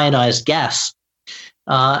 It's an ionized gas.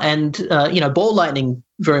 Ball lightning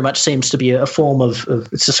very much seems to be a form of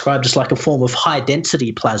it's described as like a form of high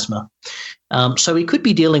density plasma. So we could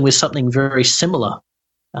be dealing with something very similar.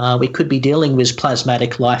 We could be dealing with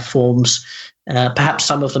plasmatic life forms. Perhaps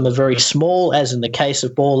some of them are very small, as in the case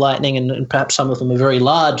of ball lightning, and perhaps some of them are very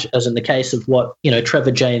large, as in the case of what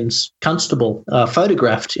Trevor James Constable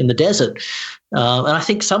photographed in the desert. And I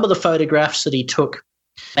think some of the photographs that he took,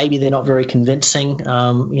 maybe they're not very convincing,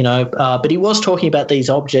 but he was talking about these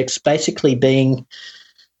objects basically being,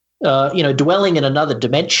 dwelling in another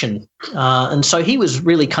dimension. And so he was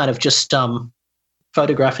really kind of just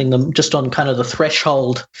photographing them just on kind of the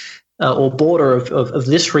threshold or border of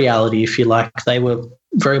this reality, if you like. They were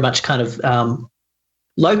very much kind of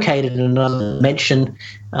located in another dimension,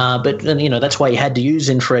 but that's why you had to use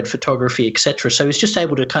infrared photography, etc. So he was just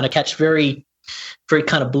able to kind of catch very, very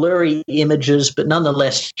kind of blurry images, but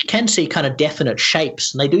nonetheless you can see kind of definite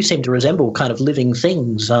shapes, and they do seem to resemble kind of living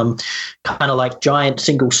things, kind of like giant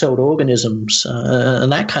single-celled organisms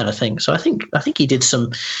and that kind of thing. So I think he did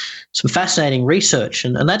some fascinating research,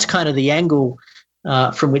 and that's kind of the angle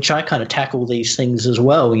from which I kind of tackle these things as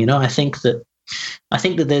well. I think that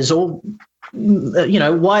there's all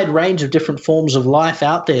wide range of different forms of life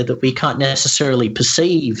out there that we can't necessarily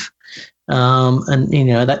perceive, and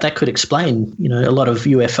that could explain a lot of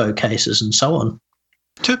UFO cases and so on.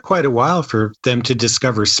 It took quite a while for them to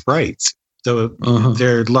discover sprites. So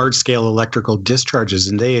they're large-scale electrical discharges,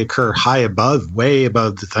 and they occur way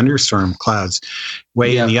above the thunderstorm clouds,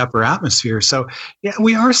 in the upper atmosphere. So,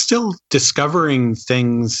 we are still discovering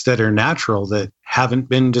things that are natural that haven't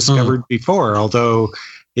been discovered before, although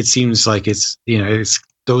it seems like it's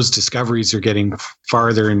those discoveries are getting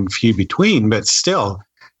farther and few between, but still,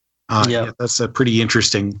 that's a pretty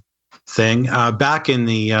interesting thing. Back in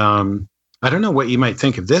the, I don't know what you might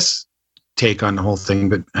think of this take on the whole thing,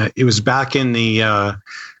 but it was back in the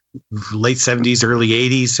late 70s, early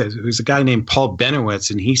 80s. It was a guy named Paul Benowitz,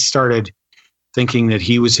 and he started thinking that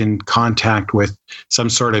he was in contact with some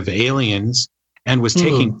sort of aliens and was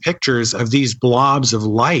taking pictures of these blobs of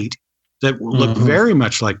light that look very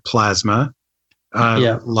much like plasma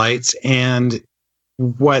lights. And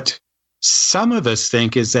what some of us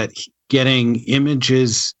think is that getting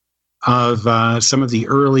images of some of the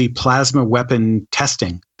early plasma weapon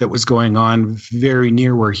testing that was going on very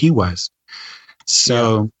near where he was.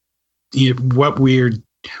 So what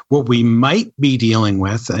we might be dealing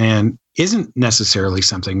with, and isn't necessarily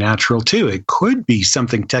something natural too, it could be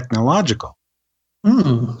something technological.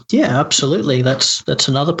 Yeah, absolutely. That's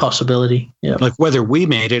another possibility. Yeah, like whether we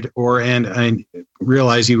made it, and I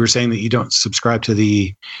realize you were saying that you don't subscribe to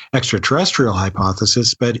the extraterrestrial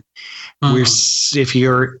hypothesis, but if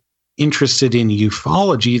you're interested in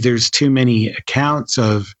ufology, there's too many accounts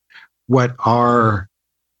of what are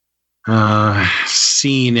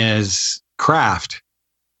seen as craft,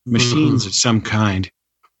 machines of some kind,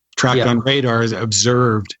 tracked on radar,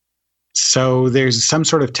 observed. So there's some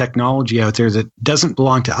sort of technology out there that doesn't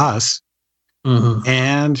belong to us. Mm-hmm.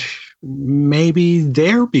 And maybe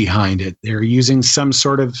they're behind it. They're using some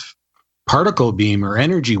sort of particle beam or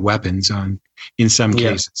energy weapons in some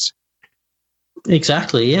cases.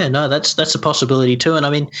 Exactly. Yeah. No, that's a possibility too. And I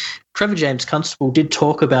mean, Trevor James Constable did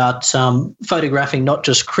talk about photographing not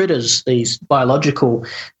just critters, these biological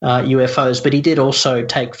UFOs, but he did also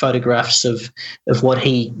take photographs of what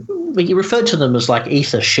he referred to them as like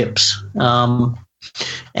ether ships.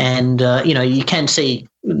 And you can see,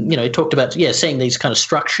 he talked about, seeing these kind of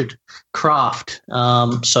structured craft.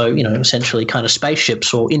 Essentially kind of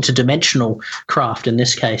spaceships or interdimensional craft in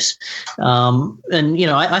this case.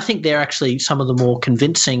 I think they're actually some of the more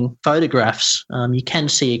convincing photographs. You can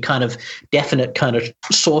see a kind of definite kind of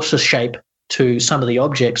saucer shape to some of the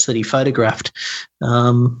objects that he photographed.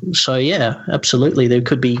 Absolutely. There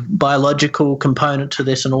could be biological component to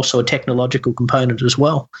this and also a technological component as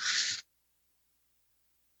well.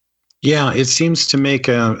 Yeah, it seems to make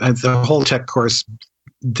the whole tech course.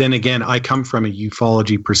 Then again, I come from a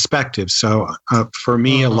ufology perspective. So for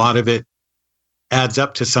me, a lot of it adds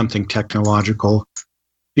up to something technological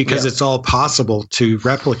because it's all possible to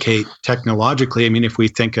replicate technologically. I mean, if we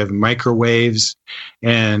think of microwaves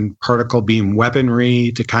and particle beam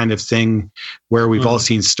weaponry, the kind of thing where we've all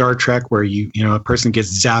seen Star Trek, where a person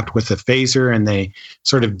gets zapped with a phaser and they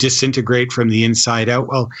sort of disintegrate from the inside out.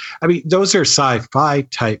 Well, I mean, those are sci-fi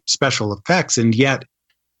type special effects, and yet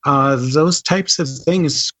those types of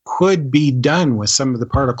things could be done with some of the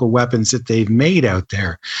particle weapons that they've made out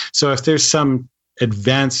there. So if there's some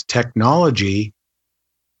advanced technology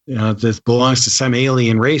that belongs to some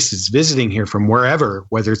alien race that's visiting here from wherever,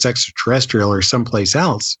 whether it's extraterrestrial or someplace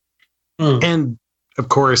else. And of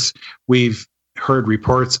course, we've heard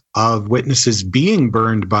reports of witnesses being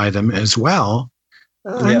burned by them as well.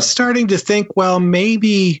 I'm starting to think, well,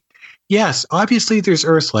 maybe, yes, obviously there's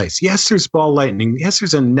Earth lights. Yes, there's ball lightning. Yes,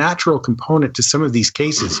 there's a natural component to some of these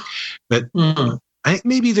cases. But I think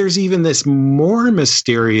maybe there's even this more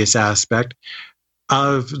mysterious aspect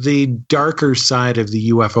of the darker side of the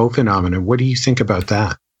UFO phenomenon. What do you think about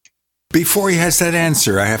that? Before he has that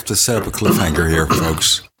answer, I have to set up a cliffhanger here,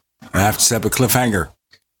 folks. I have to set up a cliffhanger.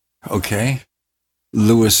 Okay.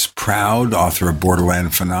 Lewis Proud, author of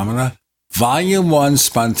Borderland Phenomena. Volume 1,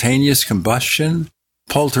 Spontaneous Combustion,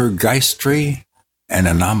 Poltergeistry and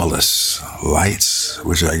Anomalous Lights,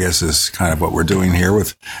 which I guess is kind of what we're doing here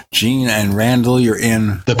with Gene and Randall. You're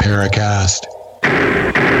in the Paracast.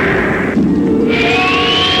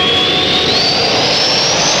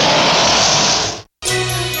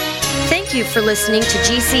 Thank you for listening to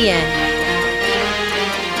GCN.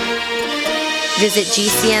 Visit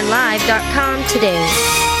GCNlive.com today.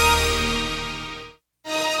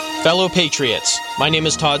 Fellow Patriots, my name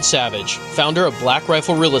is Todd Savage, founder of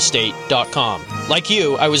BlackRifleRealEstate.com. Like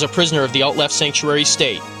you, I was a prisoner of the alt-left sanctuary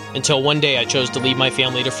state until one day I chose to lead my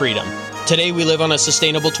family to freedom. Today we live on a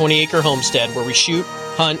sustainable 20-acre homestead where we shoot,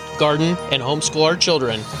 hunt, garden, and homeschool our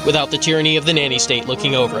children without the tyranny of the nanny state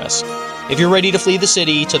looking over us. If you're ready to flee the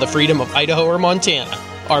city to the freedom of Idaho or Montana,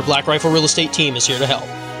 our Black Rifle Real Estate team is here to help.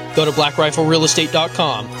 Go to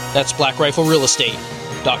BlackRifleRealEstate.com. That's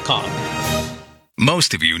BlackRifleRealEstate.com.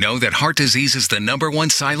 Most of you know that heart disease is the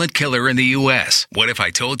 #1 silent killer in the U.S. What if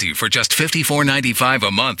I told you for just $54.95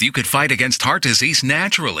 a month you could fight against heart disease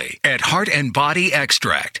naturally? At Heart and Body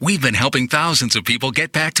Extract, we've been helping thousands of people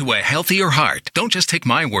get back to a healthier heart. Don't just take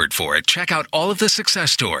my word for it. Check out all of the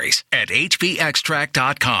success stories at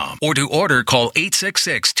hbextract.com. Or to order, call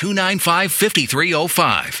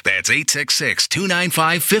 866-295-5305. That's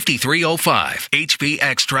 866-295-5305.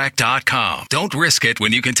 hbextract.com. Don't risk it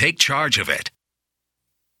when you can take charge of it.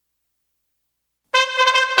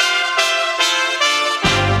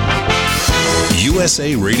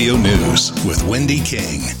 USA Radio News with Wendy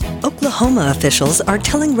King. Oklahoma officials are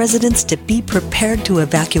telling residents to be prepared to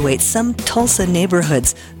evacuate some Tulsa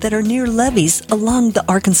neighborhoods that are near levees along the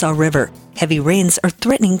Arkansas River. Heavy rains are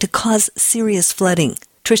threatening to cause serious flooding.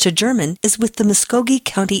 Tricia German is with the Muskogee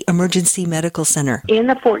County Emergency Medical Center. In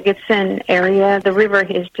the Fort Gibson area, the river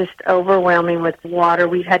is just overwhelming with water.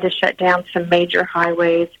 We've had to shut down some major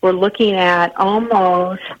highways. We're looking at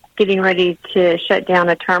almost getting ready to shut down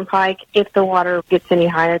a turnpike if the water gets any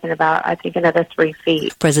higher than about, I think, another 3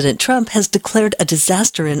 feet. President Trump has declared a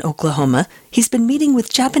disaster in Oklahoma. He's been meeting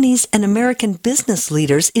with Japanese and American business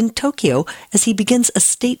leaders in Tokyo as he begins a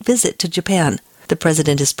state visit to Japan. The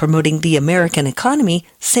president is promoting the American economy,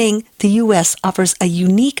 saying the U.S. offers a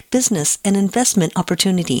unique business and investment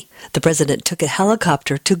opportunity. The president took a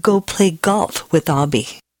helicopter to go play golf with Abe.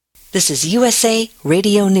 This is USA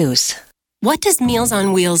Radio News. What does Meals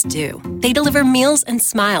on Wheels do? They deliver meals and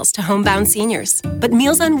smiles to homebound seniors. But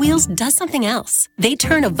Meals on Wheels does something else. They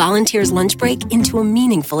turn a volunteer's lunch break into a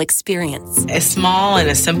meaningful experience. As small and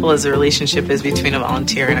as simple as the relationship is between a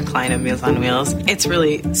volunteer and a client of Meals on Wheels, it's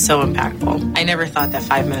really so impactful. I never thought that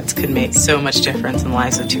 5 minutes could make so much difference in the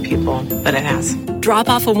lives of two people, but it has. Drop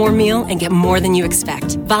off a warm meal and get more than you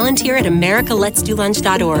expect. Volunteer at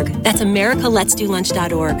americaletsdolunch.org. That's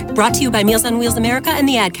americaletsdolunch.org. Brought to you by Meals on Wheels America and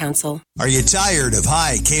the Ad Council. Are you tired of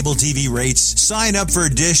high cable TV rates? Sign up for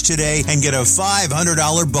Dish today and get a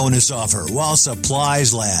 $500 bonus offer while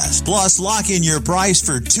supplies last. Plus, lock in your price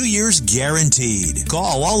for 2 years guaranteed.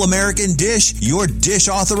 Call All American Dish, your Dish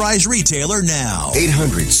authorized retailer now.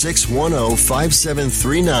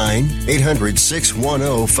 800-610-5739.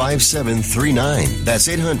 800-610-5739. That's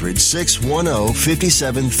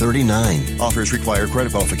 800-610-5739. Offers require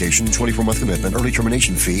credit qualification, 24-month commitment, early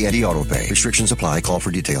termination fee, and e-auto pay. Restrictions apply. Call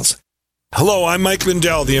for details. Hello, I'm Mike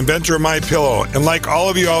Lindell, the inventor of MyPillow, and like all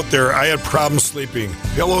of you out there, I had problems sleeping.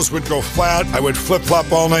 Pillows would go flat, I would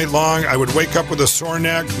flip-flop all night long, I would wake up with a sore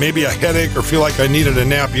neck, maybe a headache, or feel like I needed a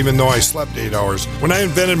nap even though I slept 8 hours. When I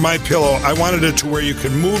invented MyPillow, I wanted it to where you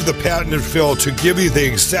could move the patented fill to give you the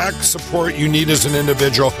exact support you need as an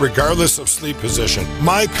individual, regardless of sleep position.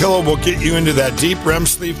 MyPillow will get you into that deep REM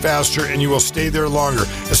sleep faster, and you will stay there longer.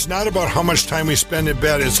 It's not about how much time we spend in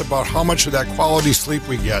bed, it's about how much of that quality sleep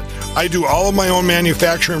we get. I do all of my own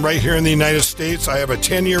manufacturing right here in the United States. I have a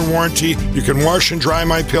 10-year warranty. You can wash and dry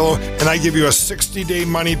my pillow, and I give you a 60-day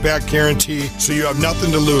money-back guarantee, so you have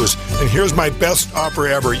nothing to lose. And here's my best offer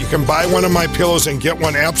ever. You can buy one of my pillows and get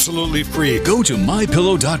one absolutely free. Go to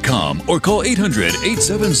mypillow.com or call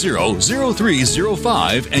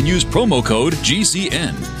 800-870-0305 and use promo code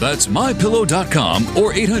GCN. That's mypillow.com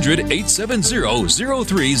or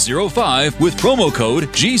 800-870-0305 with promo code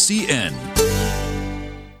GCN.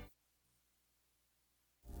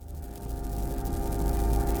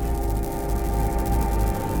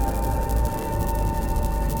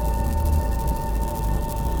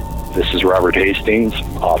 This is Robert Hastings,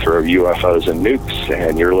 author of UFOs and Nukes,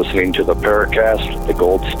 and you're listening to the Paracast, the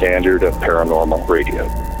gold standard of paranormal radio.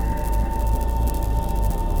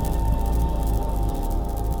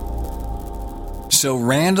 So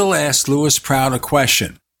Randall asked Lewis Proud a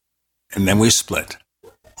question, and then we split.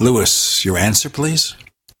 Lewis, your answer, please?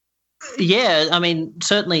 Yeah, I mean,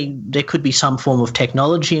 certainly there could be some form of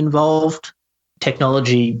technology involved.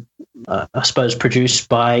 Technology, I suppose, produced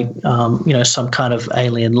by some kind of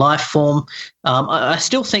alien life form. I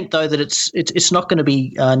still think, though, that it's not going to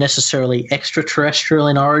be necessarily extraterrestrial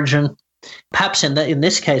in origin. Perhaps in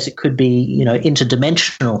this case, it could be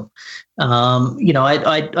interdimensional.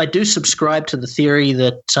 I do subscribe to the theory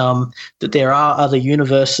that there are other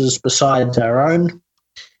universes besides our own,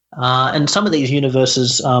 and some of these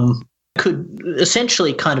universes could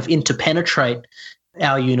essentially kind of interpenetrate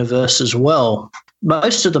our universe as well.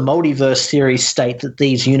 Most of the multiverse theories state that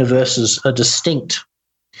these universes are distinct,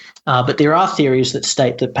 but there are theories that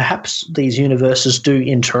state that perhaps these universes do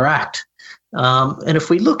interact. And if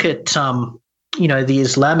we look at, the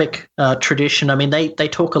Islamic tradition, I mean, they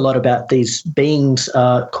talk a lot about these beings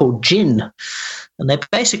called jinn, and they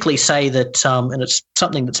basically say that, and it's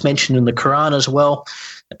something that's mentioned in the Quran as well,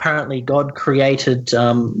 apparently God created,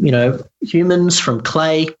 humans from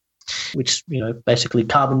clay, which, basically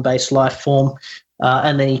carbon-based life form.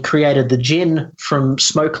 And then he created the jinn from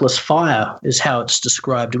smokeless fire, is how it's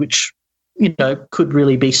described, which, could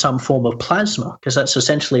really be some form of plasma, because that's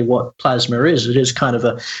essentially what plasma is. It is kind of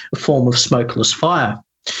a form of smokeless fire.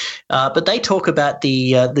 But they talk about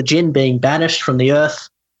the jinn being banished from the earth,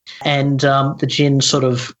 and the jinn sort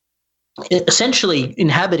of essentially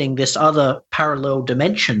inhabiting this other parallel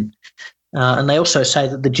dimension. And they also say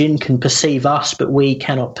that the jinn can perceive us, but we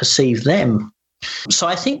cannot perceive them. So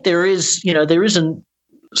I think there is good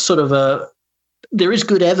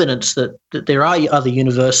evidence that there are other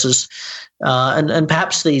universes, and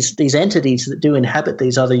perhaps these entities that do inhabit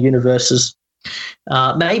these other universes,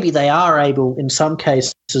 maybe they are able in some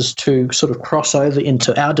cases to sort of cross over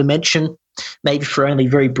into our dimension, maybe for only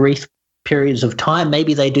very brief periods of time.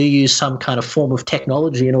 Maybe they do use some kind of form of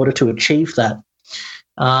technology in order to achieve that.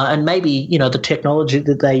 And maybe, the technology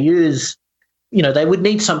that they use, they would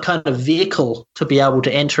need some kind of vehicle to be able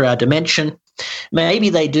to enter our dimension. Maybe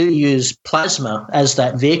they do use plasma as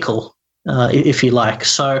that vehicle, if you like.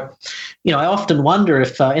 So, I often wonder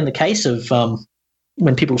if in the case of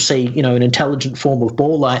when people see, an intelligent form of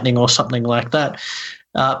ball lightning or something like that,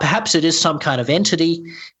 perhaps it is some kind of entity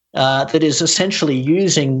that is essentially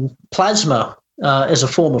using plasma as a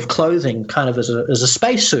form of clothing, kind of as a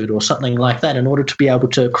spacesuit or something like that, in order to be able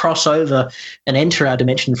to cross over and enter our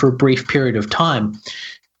dimension for a brief period of time.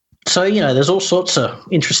 So, there's all sorts of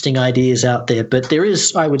interesting ideas out there, but there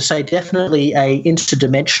is, I would say, definitely a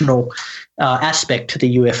interdimensional aspect to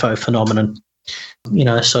the UFO phenomenon.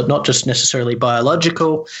 So not just necessarily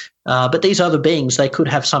biological, but these other beings, they could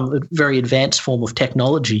have some very advanced form of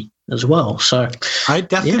technology as well. So I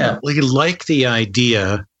definitely like the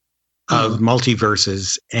idea of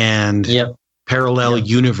multiverses and parallel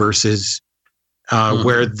universes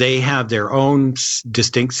where they have their own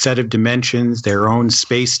distinct set of dimensions, their own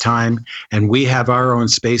space-time, and we have our own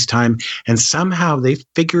space-time. And somehow they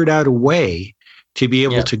figured out a way to be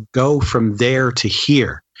able to go from there to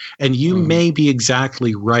here. And you may be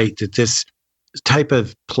exactly right that this type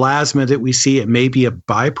of plasma that we see, it may be a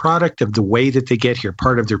byproduct of the way that they get here,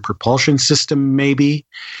 part of their propulsion system, maybe.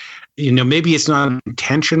 Maybe it's not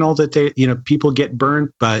intentional that they, people get burned,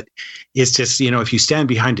 but it's just, if you stand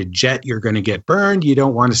behind a jet, you're going to get burned. You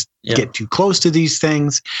don't want to get too close to these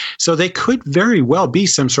things. So they could very well be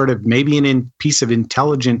some sort of, maybe piece of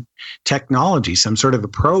intelligent technology, some sort of a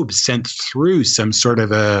probe sent through some sort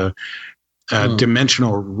of a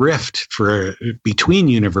dimensional rift between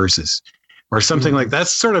universes or something like that.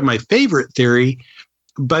 That's sort of my favorite theory.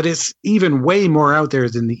 But it's even way more out there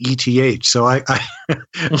than the ETH. So I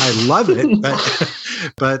love it,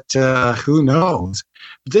 but who knows?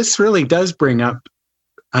 This really does bring up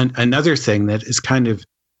another thing that is kind of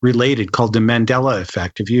related called the Mandela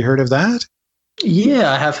effect. Have you heard of that?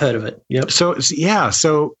 Yeah, I have heard of it. Yep.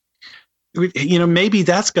 So maybe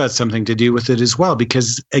that's got something to do with it as well,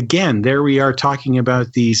 because again, there we are talking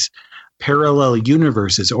about these parallel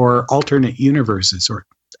universes or alternate universes or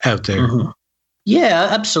out there. Mm-hmm. Yeah,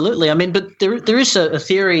 absolutely. I mean, but there is a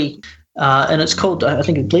theory, and it's called, I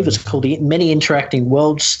believe it's called the Many Interacting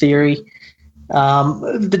Worlds theory,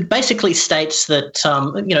 that basically states that,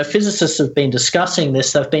 physicists have been discussing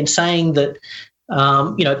this. They've been saying that,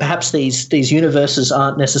 perhaps these universes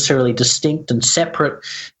aren't necessarily distinct and separate,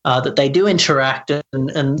 that they do interact,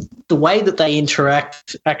 and the way that they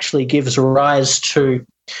interact actually gives rise to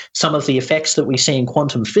some of the effects that we see in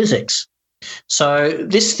quantum physics. So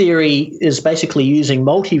this theory is basically using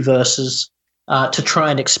multiverses to try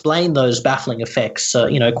and explain those baffling effects,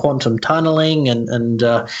 quantum tunneling and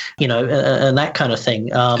that kind of thing.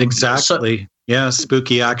 Exactly.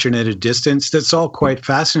 Spooky action at a distance. That's all quite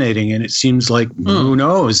fascinating, and it seems like who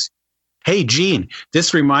knows. Hey, Gene,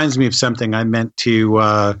 this reminds me of something I meant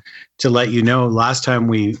to let you know. Last time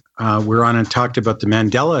we were on and talked about the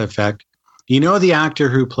Mandela effect. The actor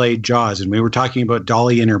who played Jaws, and we were talking about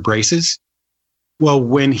Dolly in her braces. Well,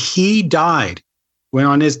 when he died, when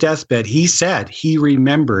on his deathbed, he said he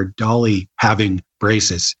remembered Dolly having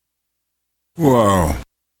braces. Whoa.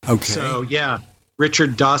 Okay. So,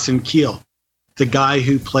 Richard Dawson Keel, the guy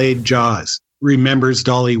who played Jaws, remembers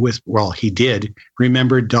Dolly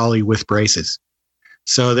remembered Dolly with braces.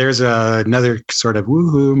 So there's another sort of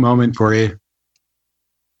woohoo moment for you.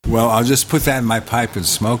 Well, I'll just put that in my pipe and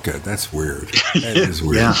smoke it. That's weird. That is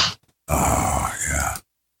weird. Yeah. Oh, yeah.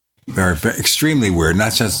 Very, very, extremely weird.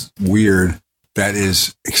 Not just weird. That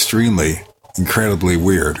is extremely, incredibly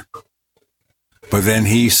weird. But then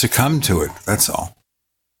he succumbed to it. That's all.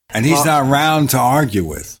 And he's not around to argue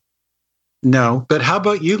with. No, but how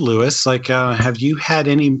about you, Lewis? Like, have you had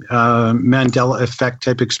any Mandela effect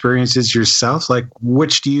type experiences yourself? Like,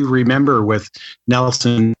 which do you remember with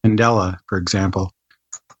Nelson Mandela, for example?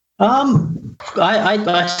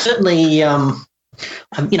 I certainly, I'm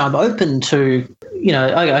open to,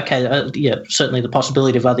 certainly the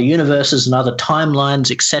possibility of other universes and other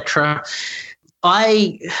timelines, etc.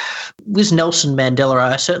 With Nelson Mandela,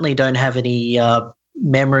 I certainly don't have any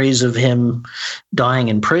memories of him dying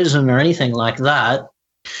in prison or anything like that.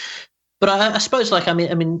 But I suppose,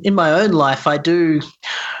 in my own life, I've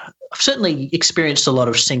certainly experienced a lot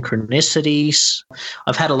of synchronicities.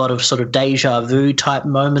 I've had a lot of sort of deja vu type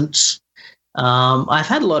moments. I've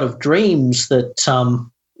had a lot of dreams that,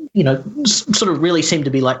 sort of really seem to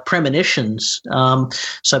be like premonitions.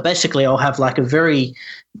 So basically I'll have like a very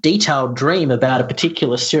detailed dream about a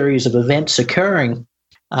particular series of events occurring.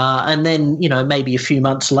 And then, maybe a few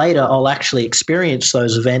months later, I'll actually experience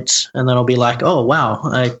those events, and then I'll be like, oh, wow,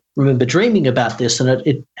 I remember dreaming about this, and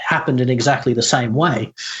it happened in exactly the same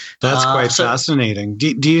way. That's quite fascinating.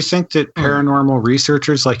 Do you think that paranormal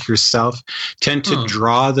researchers like yourself tend to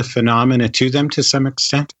draw the phenomena to them to some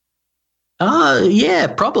extent? Yeah,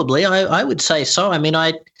 probably. I would say so. I mean,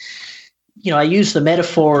 I use the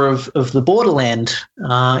metaphor of the Borderland,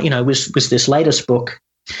 was this latest book.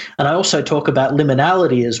 And I also talk about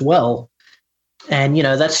liminality as well. And,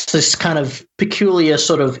 that's this kind of peculiar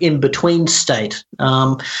sort of in-between state.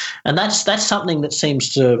 And that's something that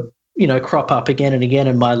seems to, crop up again and again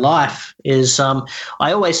in my life is I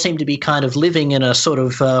always seem to be kind of living in a sort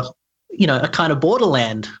of, a kind of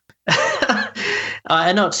borderland.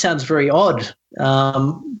 I know it sounds very odd,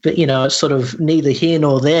 but, it's sort of neither here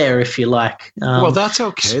nor there, if you like. Well, that's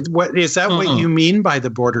okay. What is that what you mean by the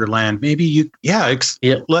borderland? Maybe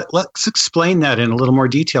let's explain that in a little more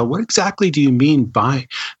detail. What exactly do you mean by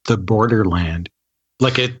the borderland?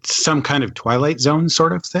 Like it's some kind of Twilight Zone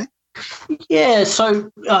sort of thing? Yeah, so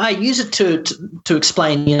I use it to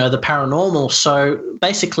explain, the paranormal. So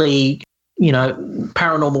basically,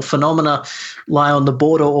 paranormal phenomena lie on the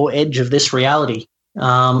border or edge of this reality.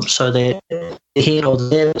 So they're here or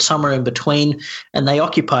there, somewhere in between, and they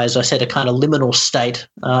occupy, as I said, a kind of liminal state.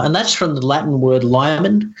 And that's from the Latin word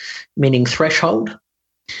limen, meaning threshold.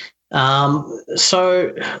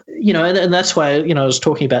 So, and that's why, I was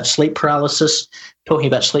talking about sleep paralysis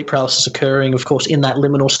occurring, of course, in that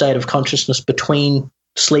liminal state of consciousness between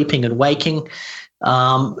sleeping and waking.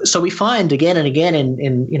 So we find again and again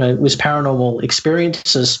in with paranormal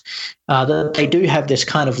experiences that they do have this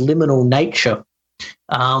kind of liminal nature.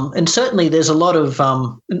 And certainly there's a lot of,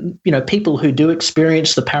 people who do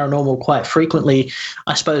experience the paranormal quite frequently,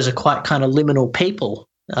 I suppose, are quite kind of liminal people.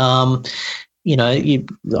 You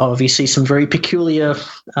obviously some very peculiar,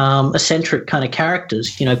 eccentric kind of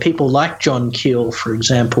characters, people like John Keel, for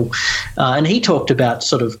example. And he talked about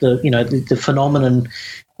sort of the phenomenon,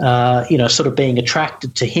 sort of being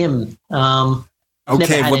attracted to him.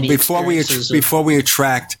 Okay, well, before we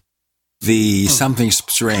attract the something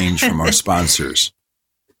strange from our sponsors,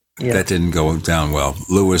 that didn't go down well.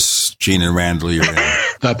 Lewis, Gene, and Randall, you're in.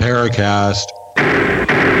 The Paracast.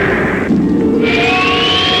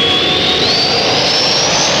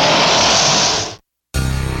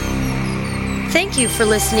 Thank you for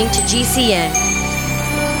listening to GCN.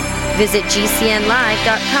 Visit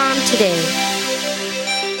GCNlive.com today.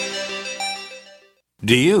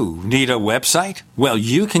 Do you need a website? Well,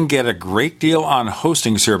 you can get a great deal on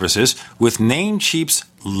hosting services with Namecheap's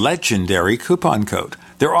legendary coupon code.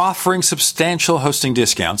 They're offering substantial hosting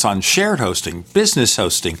discounts on shared hosting, business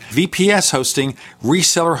hosting, VPS hosting,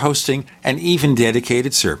 reseller hosting, and even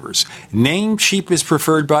dedicated servers. Namecheap is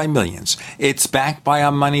preferred by millions. It's backed by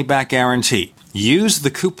a money-back guarantee. Use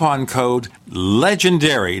the coupon code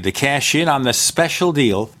LEGENDARY to cash in on the special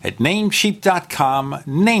deal at Namecheap.com,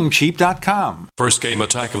 Namecheap.com. First came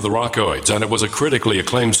Attack of the Rockoids, and it was a critically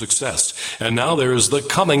acclaimed success. And now there's The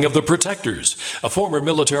Coming of the Protectors. A former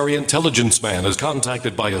military intelligence man is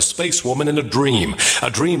contacted by a space woman in a dream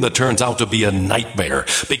that turns out to be a nightmare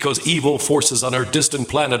because evil forces on her distant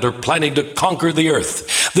planet are planning to conquer the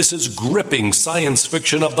Earth. This is gripping science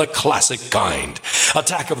fiction of the classic kind.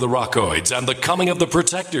 Attack of the Rockoids and The Coming of the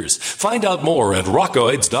Protectors. Find out more at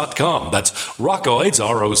rockoids.com. That's rockoids,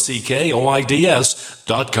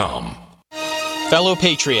 ROCKOIDS.com. Fellow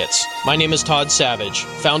Patriots, my name is Todd Savage,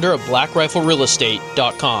 founder of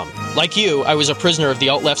BlackRifleRealEstate.com. Like you, I was a prisoner of the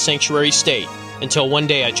alt-left sanctuary state until one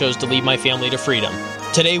day I chose to lead my family to freedom.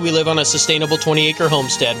 Today we live on a sustainable 20-acre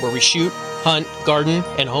homestead where we shoot, hunt, garden,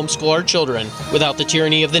 and homeschool our children without the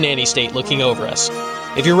tyranny of the nanny state looking over us.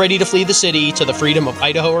 If you're ready to flee the city to the freedom of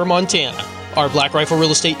Idaho or Montana, our Black Rifle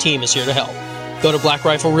Real Estate team is here to help. Go to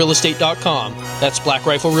BlackRifleRealEstate.com. That's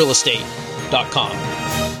BlackRifleRealEstate.com.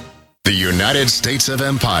 The United States of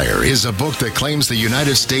Empire is a book that claims the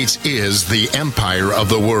United States is the empire of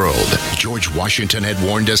the world. George Washington had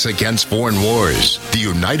warned us against foreign wars. The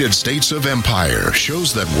United States of Empire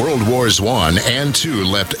shows that World Wars I and II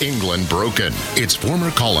left England broken. Its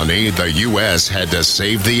former colony, the U.S., had to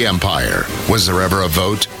save the empire. Was there ever a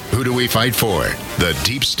vote? Who do we fight for? The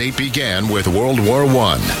deep state began with World War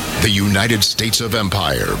I. The United States of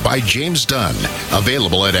Empire by James Dunn.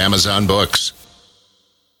 Available at Amazon Books.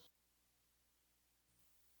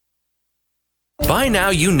 By now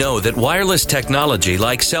you know that wireless technology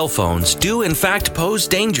like cell phones do in fact pose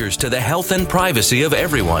dangers to the health and privacy of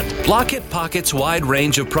everyone. Blockit Pocket's wide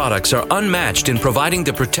range of products are unmatched in providing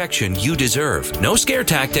the protection you deserve. No scare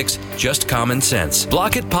tactics, just common sense.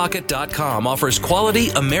 BlockitPocket.com offers quality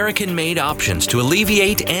American-made options to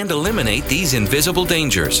alleviate and eliminate these invisible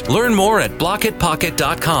dangers. Learn more at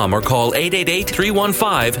BlockitPocket.com or call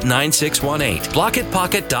 888-315-9618.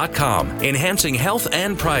 BlockitPocket.com, enhancing health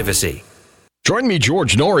and privacy. Join me,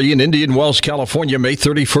 George Norrie, in Indian Wells, California, May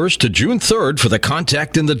 31st to June 3rd for the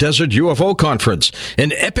Contact in the Desert UFO Conference,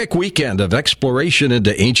 an epic weekend of exploration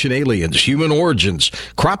into ancient aliens, human origins,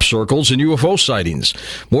 crop circles, and UFO sightings.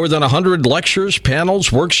 More than 100 lectures,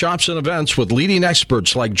 panels, workshops, and events with leading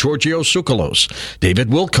experts like Giorgio Tsoukalos, David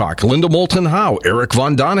Wilcock, Linda Moulton Howe, Eric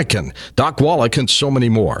Von Daniken, Doc Wallach, and so many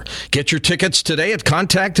more. Get your tickets today at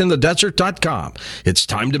contactinthedesert.com. It's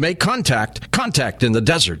time to make contact.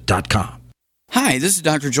 Contactinthedesert.com. Hi, this is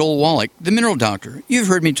Dr. Joel Wallach, the Mineral Doctor. You've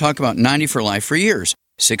heard me talk about 90 for Life for years.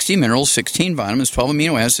 60 minerals, 16 vitamins, 12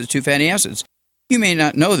 amino acids, 2 fatty acids. You may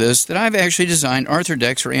not know this, that I've actually designed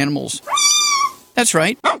Arthrodex for animals. That's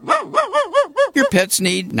right. Your pets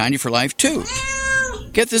need 90 for Life, too.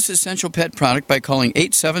 Get this essential pet product by calling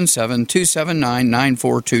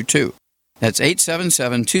 877-279-9422. That's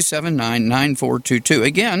 877-279-9422.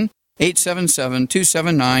 Again,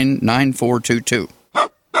 877-279-9422.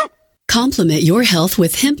 Complement your health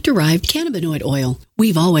with hemp-derived cannabinoid oil.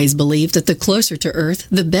 We've always believed that the closer to Earth,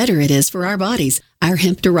 the better it is for our bodies. Our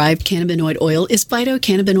hemp-derived cannabinoid oil is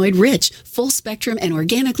phytocannabinoid rich, full spectrum, and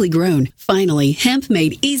organically grown. Finally, hemp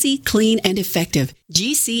made easy, clean, and effective.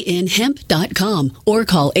 GCNhemp.com or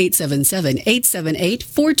call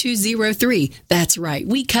 877-878-4203. That's right,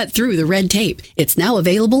 we cut through the red tape. It's now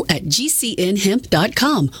available at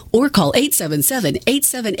GCNhemp.com or call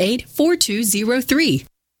 877-878-4203.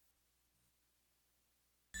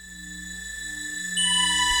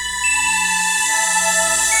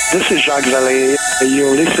 This is Jacques Vallée.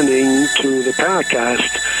 You're listening to the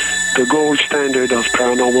Paracast, the gold standard of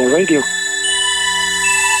paranormal radio.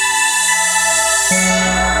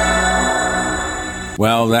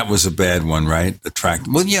 Well, that was a bad one, right? The track.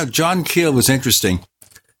 Well, yeah, John Keel was interesting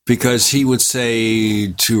because he would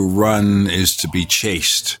say to run is to be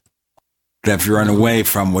chased. That if you run away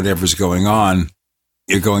from whatever's going on,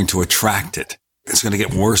 you're going to attract it. It's going to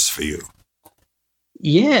get worse for you.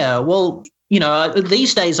 Yeah, well, you know,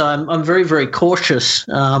 these days I'm very, very cautious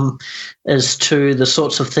as to the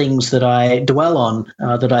sorts of things that I dwell on,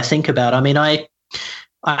 that I think about. I mean, I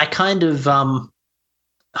kind of,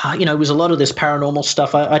 you know, with a lot of this paranormal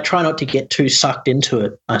stuff, I try not to get too sucked into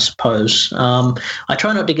it, I suppose. I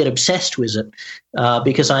try not to get obsessed with it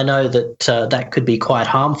because I know that that could be quite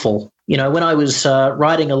harmful. You know, when I was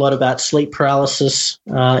writing a lot about sleep paralysis,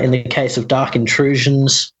 in the case of dark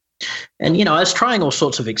intrusions, and, you know, I was trying all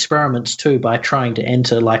sorts of experiments too by trying to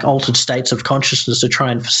enter like altered states of consciousness to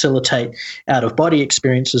try and facilitate out-of-body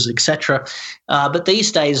experiences, etc. But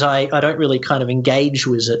these days I don't really kind of engage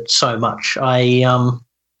with it so much. I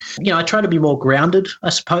try to be more grounded,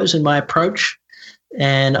 I suppose, in my approach.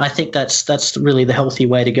 And I think that's really the healthy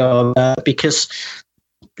way to go about it, because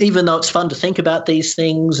even though it's fun to think about these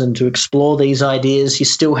things and to explore these ideas, you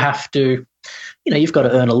still have to, you know, you've got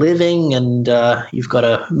to earn a living and you've got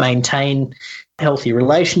to maintain healthy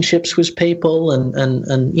relationships with people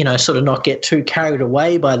and you know, sort of not get too carried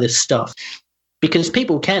away by this stuff, because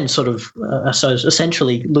people can sort of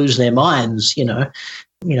essentially lose their minds, you know.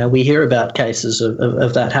 You know, we hear about cases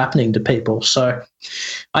of that happening to people. So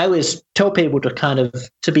I always tell people to kind of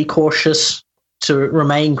to be cautious, to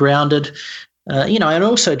remain grounded, you know, and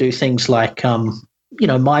also do things like you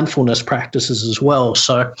know, mindfulness practices as well.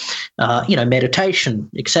 So, you know, meditation,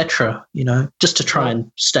 etc., you know, just to try and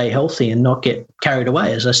stay healthy and not get carried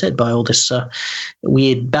away, as I said, by all this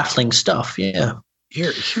weird, baffling stuff. Yeah.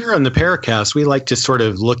 Here on the Paracast, we like to sort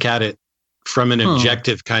of look at it from an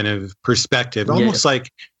objective kind of perspective, almost like,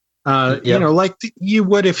 you know, like you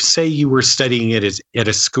would if, say, you were studying it at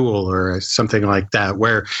a school or something like that,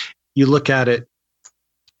 where you look at it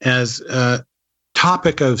as a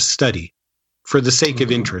topic of study for the sake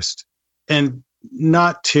of interest, and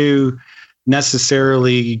not to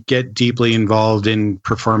necessarily get deeply involved in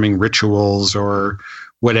performing rituals or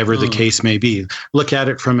whatever the case may be. Look at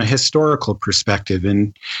it from a historical perspective.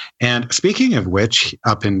 And speaking of which,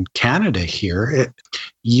 up in Canada here,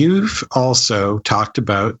 you've also talked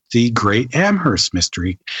about the Great Amherst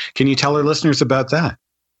Mystery. Can you tell our listeners about that?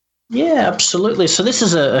 Yeah, absolutely. So this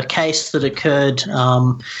is a case that occurred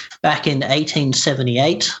back in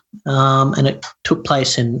 1878, and it took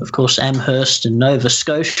place in, of course, Amherst in Nova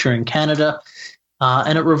Scotia in Canada,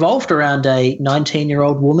 and it revolved around a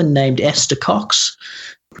 19-year-old woman named Esther Cox.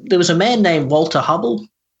 There was a man named Walter Hubble.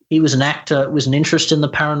 He was an actor with an interest in the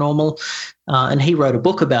paranormal, and he wrote a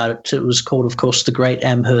book about it. It was called, of course, The Great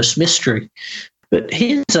Amherst Mystery. But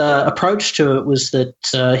his approach to it was that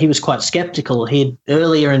he was quite skeptical. He'd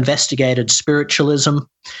earlier investigated spiritualism,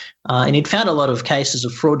 and he'd found a lot of cases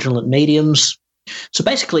of fraudulent mediums. So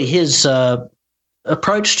basically his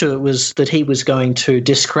approach to it was that he was going to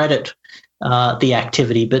discredit the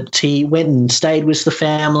activity, but he went and stayed with the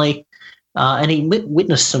family, and he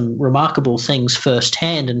witnessed some remarkable things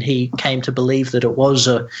firsthand, and he came to believe that it was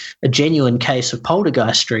a genuine case of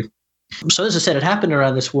poltergeistry. So as I said, it happened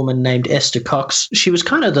around this woman named Esther Cox. She was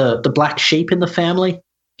kind of the black sheep in the family.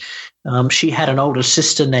 She had an older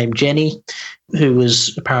sister named Jenny, who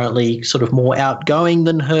was apparently sort of more outgoing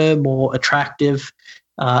than her, more attractive,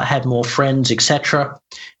 had more friends, etc.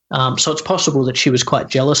 So it's possible that she was quite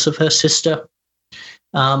jealous of her sister.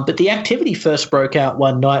 But the activity first broke out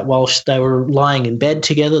one night whilst they were lying in bed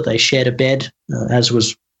together. They shared a bed, as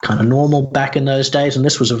was kind of normal back in those days. And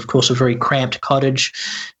this was, of course, a very cramped cottage.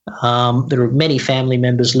 There were many family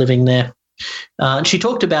members living there. And she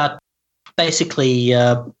talked about basically,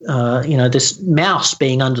 this mouse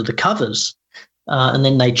being under the covers. And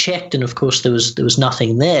then they checked, and of course there was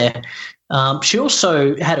nothing there. She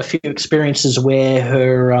also had a few experiences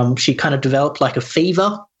where she kind of developed like a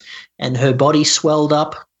fever, and her body swelled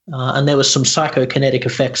up, and there was some psychokinetic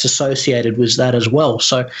effects associated with that as well.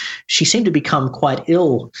 So she seemed to become quite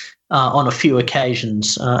ill on a few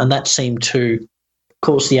occasions, and that seemed to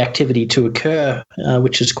cause the activity to occur,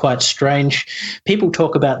 which is quite strange. People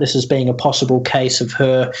talk about this as being a possible case of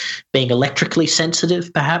her being electrically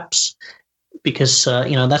sensitive, perhaps, because,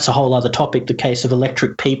 that's a whole other topic, the case of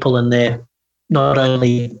electric people, and they're not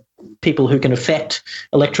only people who can affect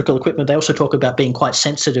electrical equipment, they also talk about being quite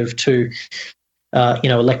sensitive to,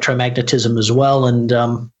 electromagnetism as well, and,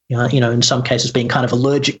 in some cases being kind of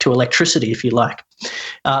allergic to electricity, if you like.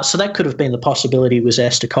 So that could have been the possibility with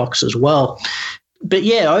Esther Cox as well. But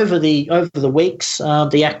yeah, over the weeks,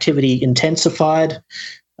 the activity intensified,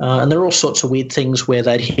 and there are all sorts of weird things where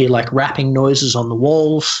they'd hear like rapping noises on the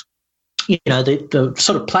walls. The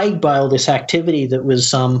sort of plagued by all this activity that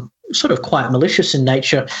was sort of quite malicious in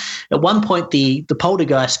nature. At one point, the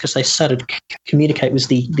poltergeist, because they started to communicate with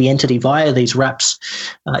the entity via these raps,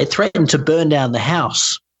 it threatened to burn down the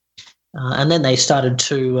house. And then they started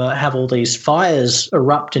to have all these fires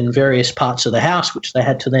erupt in various parts of the house, which they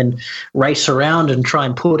had to then race around and try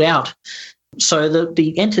and put out. So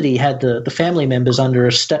the entity had the family members under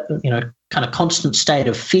a kind of constant state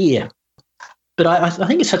of fear. But I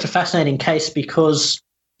think it's such a fascinating case because,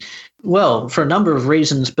 well, for a number of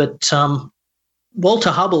reasons, but Walter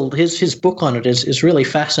Hubble, his book on it is really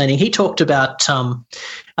fascinating. He talked about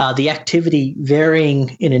the activity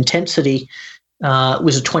varying in intensity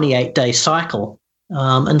was a 28-day cycle.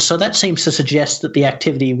 And so that seems to suggest that the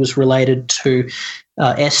activity was related to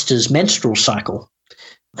Esther's menstrual cycle,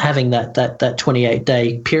 having that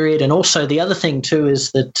 28-day period. And also the other thing, too,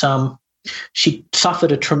 is that she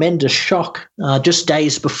suffered a tremendous shock just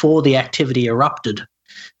days before the activity erupted.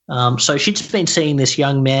 So she'd been seeing this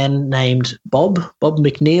young man named Bob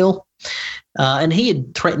McNeil, and he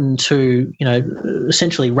had threatened to,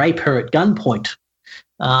 essentially rape her at gunpoint.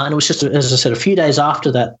 And it was just, as I said, a few days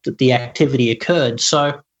after that the activity occurred.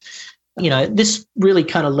 So, this really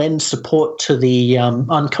kind of lends support to the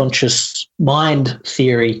unconscious mind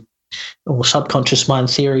theory or subconscious mind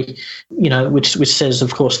theory, which says,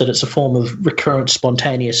 of course, that it's a form of recurrent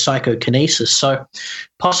spontaneous psychokinesis. So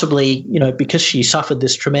possibly, because she suffered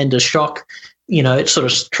this tremendous shock, it sort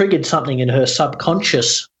of triggered something in her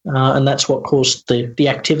subconscious, and that's what caused the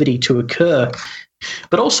activity to occur.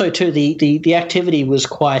 But also, too, the activity was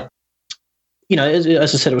quite, as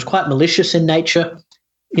I said, it was quite malicious in nature.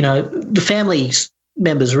 The family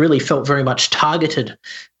members really felt very much targeted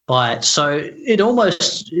by it. So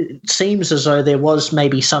it seems as though there was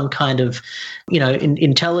maybe some kind of,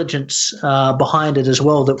 intelligence behind it as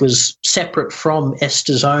well that was separate from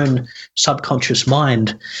Esther's own subconscious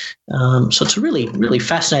mind. So it's a really, really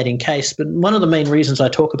fascinating case. But one of the main reasons I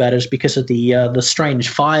talk about it is because of the strange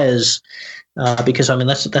fires. Because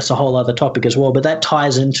that's a whole other topic as well, but that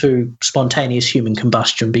ties into spontaneous human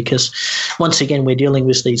combustion because once again we're dealing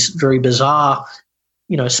with these very bizarre,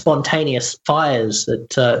 spontaneous fires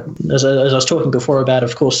that, as I was talking before about,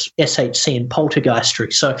 of course, SHC and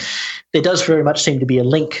poltergeistry. So there does very much seem to be a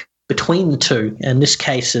link between the two, and this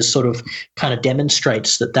case is sort of kind of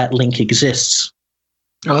demonstrates that link exists.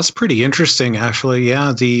 Oh, that's pretty interesting, actually.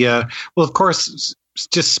 Yeah. Well, of course,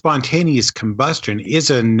 just spontaneous combustion is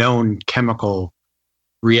a known chemical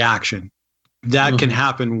reaction that can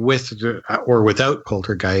happen with or without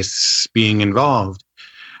poltergeists being involved.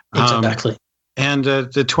 Exactly. And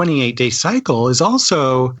the 28-day cycle is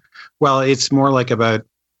also, well, it's more like about,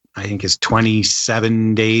 I think it's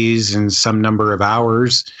 27 days and some number of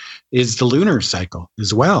hours is the lunar cycle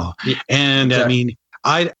as well. Yeah, and exactly.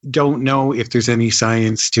 I don't know if there's any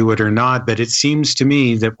science to it or not, but it seems to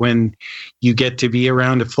me that when you get to be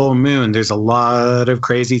around a full moon, there's a lot of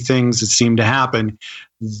crazy things that seem to happen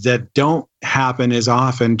that don't happen as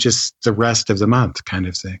often just the rest of the month kind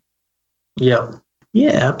of thing. Yep.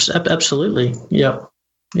 Yeah, absolutely. Yep.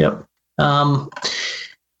 Yep.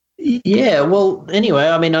 Yeah. Well, anyway,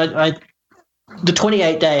 I mean, I the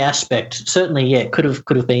 28-day aspect certainly, yeah, could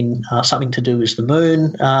have been something to do with the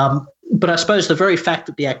moon. But I suppose the very fact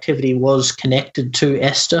that the activity was connected to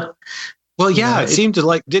Esther. Well, yeah, it seemed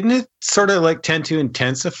to didn't it sort of tend to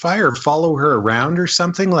intensify or follow her around or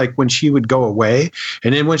something, like when she would go away,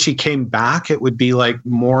 and then when she came back, it would be like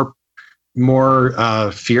more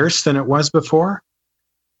fierce than it was before.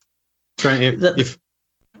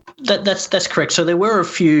 That's correct. So there were a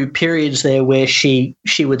few periods there where she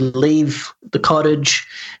would leave the cottage,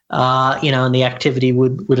 and the activity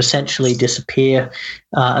would essentially disappear,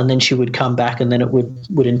 and then she would come back, and then it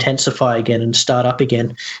would intensify again and start up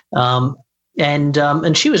again.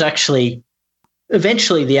 And she was actually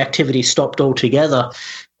eventually the activity stopped altogether,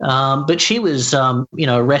 but she was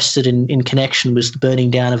arrested in connection with the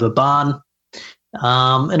burning down of a barn,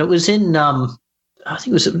 and it was in. I think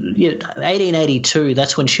it was 1882.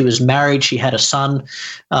 That's when she was married. She had a son.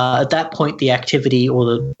 At that point, the activity or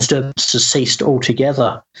the disturbances ceased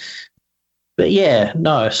altogether. But yeah,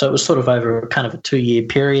 no. So it was sort of over kind of a 2-year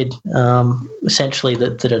period, essentially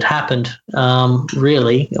that had happened.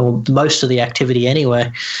 Really, or most of the activity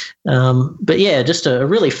anyway. But yeah, just a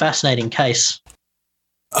really fascinating case.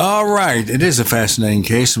 All right, it is a fascinating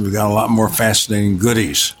case, and we've got a lot more fascinating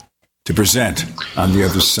goodies to present. On the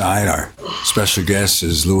other side, our special guest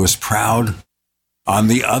is Lewis Proud. On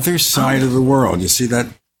the other side of the world, you see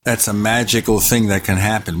that's a magical thing that can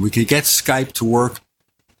happen. We could get Skype to work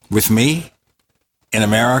with me in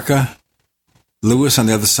America, Lewis on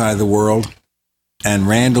the other side of the world, and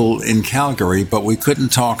Randall in Calgary, but we couldn't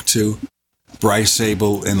talk to Bryce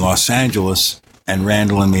Abel in Los Angeles and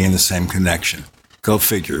Randall and me in the same connection. Go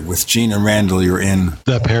figure. With Gene and Randall, you're in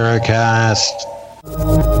the Paracast.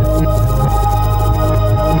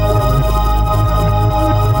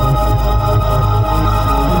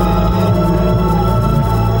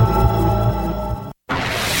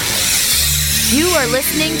 You are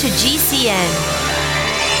listening to GCN.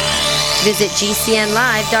 Visit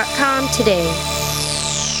GCNlive.com today.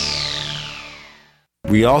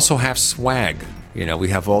 We also have swag. We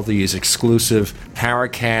have all these exclusive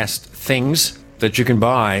Paracast things that you can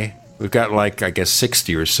buy. We've got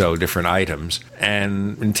 60 or so different items,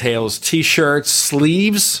 and entails T-shirts,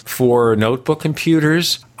 sleeves for notebook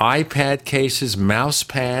computers, iPad cases, mouse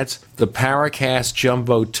pads, the Paracast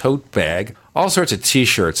Jumbo tote bag, all sorts of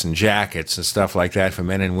T-shirts and jackets and stuff like that for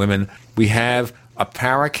men and women. We have a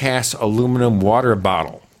Paracast aluminum water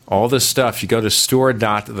bottle. All this stuff, you go to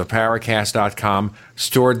store.theparacast.com,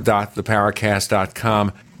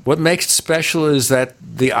 store.theparacast.com. What makes it special is that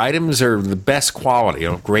the items are the best quality,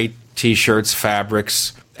 great T-shirts,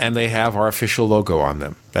 fabrics, and they have our official logo on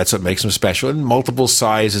them. That's what makes them special, in multiple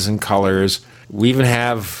sizes and colors. We even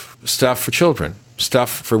have stuff for children, stuff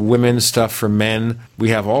for women, stuff for men. We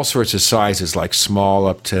have all sorts of sizes, like small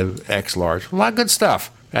up to X large. A lot of good stuff.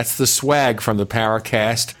 That's the swag from the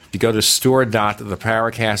Paracast. You go to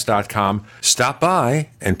store.theparacast.com, stop by,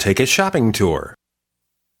 and take a shopping tour.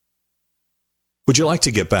 Would you like to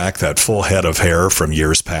get back that full head of hair from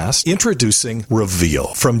years past? Introducing Reveal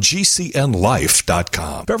from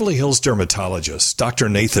GCNlife.com. Beverly Hills dermatologist Dr.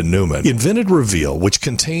 Nathan Newman invented Reveal, which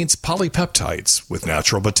contains polypeptides with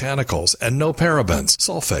natural botanicals and no parabens,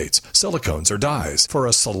 sulfates, silicones, or dyes for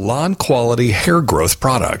a salon-quality hair growth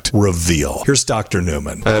product. Reveal. Here's Dr.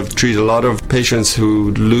 Newman. I've treated a lot of patients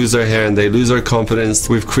who lose their hair and they lose their confidence.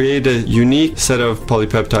 We've created a unique set of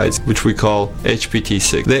polypeptides, which we call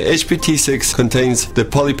HPT6. The HPT6 contains the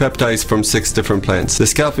polypeptides from 6 different plants. The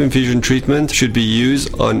scalp infusion treatment should be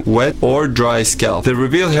used on wet or dry scalp. The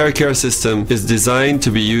Reveal hair care system is designed to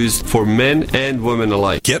be used for men and women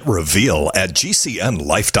alike. Get Reveal at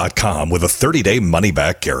GCNlife.com with a 30-day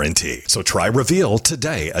money-back guarantee. So try Reveal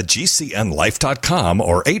today at GCNlife.com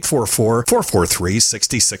or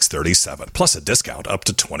 844-443-6637. Plus a discount up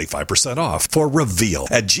to 25% off for Reveal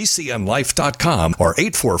at GCNlife.com or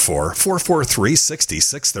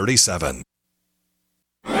 844-443-6637.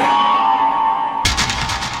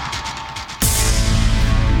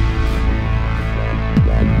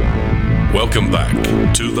 Welcome back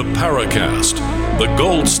to the Paracast, the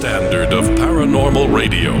gold standard of paranormal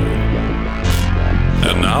radio.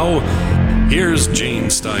 And now, here's Gene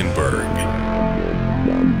Steinberg.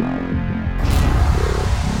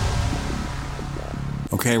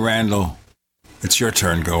 Okay, Randall, it's your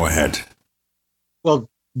turn. Go ahead. Well,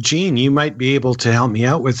 Gene, you might be able to help me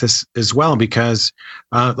out with this as well, because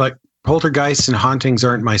like poltergeists and hauntings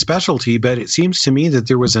aren't my specialty, but it seems to me that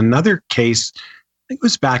there was another case, I think it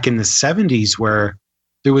was back in the 70s, where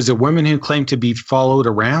there was a woman who claimed to be followed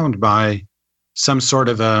around by some sort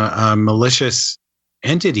of a malicious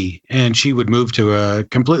entity, and she would move to a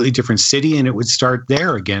completely different city and it would start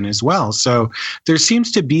there again as well. So there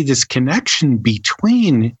seems to be this connection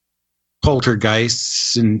between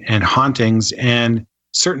poltergeists and hauntings and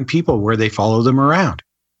certain people where they follow them around.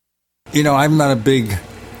 You know, I'm not a big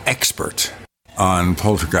expert on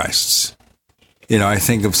poltergeists. You know, I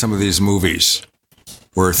think of some of these movies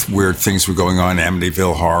where weird things were going on,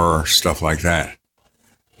 Amityville Horror, stuff like that,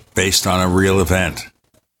 based on a real event.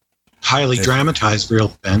 Highly dramatized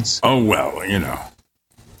real events. Oh, well, you know,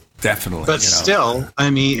 definitely. But still, I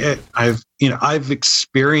mean, I've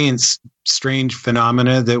experienced strange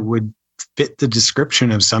phenomena that would fit the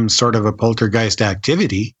description of some sort of a poltergeist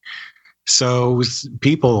activity. So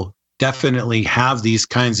people definitely have these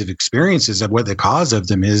kinds of experiences. Of what the cause of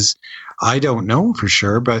them is, I don't know for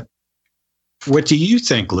sure. But what do you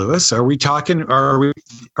think, Lewis? Are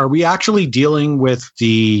we actually dealing with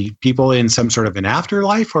the people in some sort of an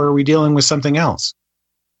afterlife, or are we dealing with something else?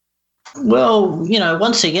 Well,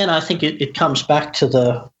 once again, I think it comes back to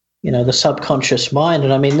the subconscious mind.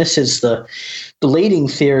 And I mean, this is the leading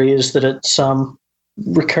theory, is that it's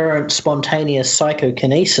recurrent spontaneous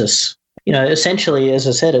psychokinesis. Essentially, as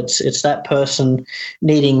I said, it's that person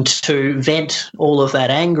needing to vent all of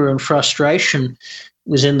that anger and frustration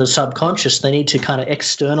within the subconscious. They need to kind of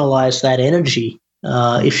externalize that energy,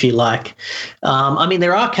 if you like. I mean,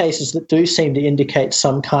 there are cases that do seem to indicate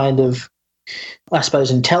some kind of, I suppose,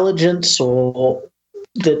 intelligence, or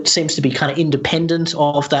that seems to be kind of independent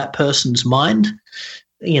of that person's mind.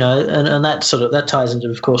 And that ties into,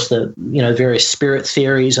 of course, the various spirit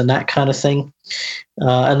theories and that kind of thing.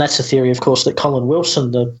 And that's a theory, of course, that Colin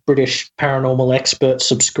Wilson, the British paranormal expert,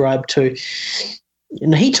 subscribed to.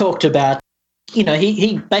 And he talked about,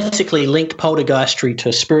 he basically linked poltergeistry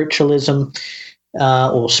to spiritualism,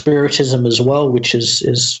 or spiritism as well, which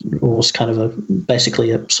was kind of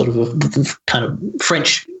basically a sort of a kind of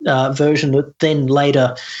French version that then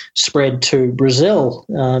later spread to Brazil,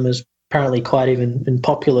 is apparently quite even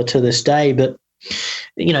popular to this day. But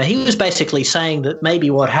he was basically saying that maybe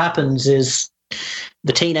what happens is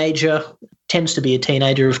the teenager tends to be a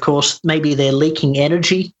teenager, of course. Maybe they're leaking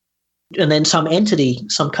energy, and then some entity,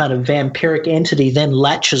 some kind of vampiric entity, then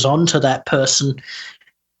latches onto that person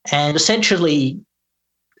and essentially,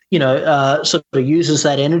 sort of uses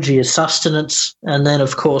that energy as sustenance, and then,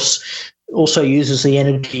 of course, also uses the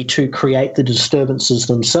energy to create the disturbances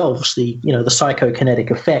themselves, the psychokinetic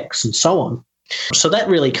effects and so on. So that's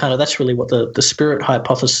really what the spirit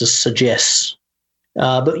hypothesis suggests.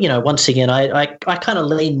 But once again, I kind of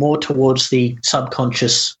lean more towards the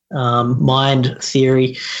subconscious mind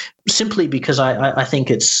theory, simply because I think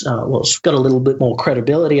it's got a little bit more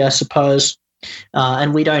credibility, I suppose,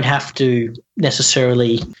 and we don't have to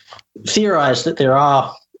necessarily theorize that there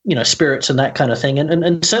are spirits and that kind of thing,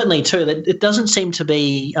 and certainly too that it doesn't seem to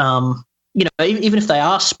be even if they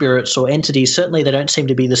are spirits or entities, certainly they don't seem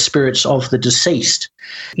to be the spirits of the deceased.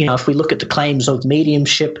 If we look at the claims of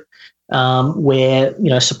mediumship, where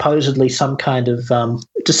supposedly some kind of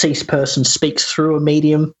deceased person speaks through a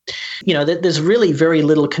medium, there's really very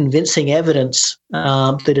little convincing evidence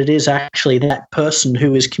that it is actually that person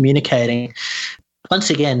who is communicating. Once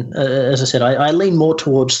again, as I said, I lean more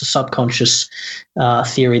towards the subconscious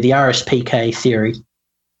theory, the RSPK theory.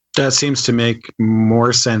 That seems to make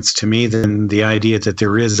more sense to me than the idea that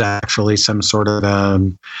there is actually some sort of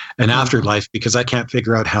an afterlife, because I can't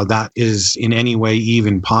figure out how that is in any way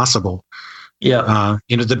even possible. Yeah.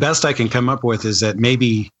 The best I can come up with is that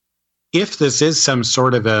maybe if this is some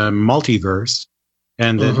sort of a multiverse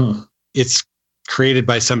and that it's created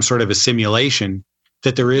by some sort of a simulation,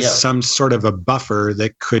 that there is some sort of a buffer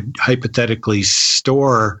that could hypothetically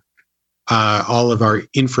store all of our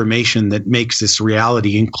information that makes this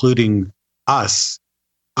reality, including us,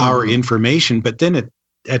 our information. But then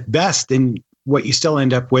at best, then what you still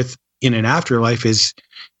end up with in an afterlife is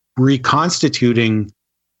reconstituting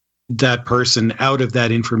that person out of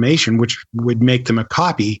that information, which would make them a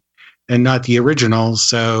copy and not the original.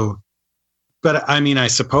 So, but I mean, I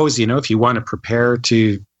suppose, if you want to prepare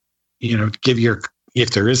to, give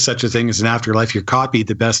if there is such a thing as an afterlife, your copy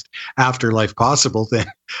the best afterlife possible, then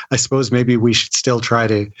I suppose maybe we should still try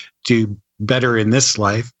to do better in this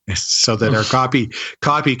life so that our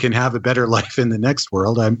copy can have a better life in the next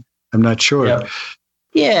world. I'm not sure.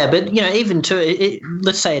 Yeah, but even to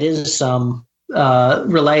let's say it is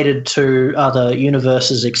related to other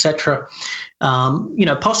universes, etc.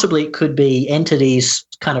 Possibly it could be entities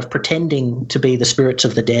kind of pretending to be the spirits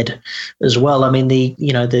of the dead as well. I mean,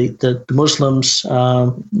 the Muslims,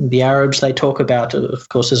 the Arabs, they talk about, of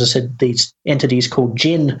course, as I said, these entities called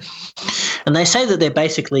jinn, and they say that they're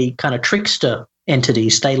basically kind of trickster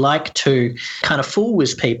entities. They like to kind of fool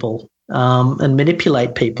with people and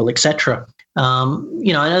manipulate people, etc.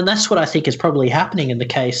 And that's what I think is probably happening in the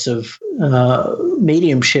case of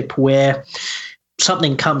mediumship, where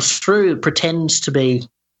something comes through, pretends to be,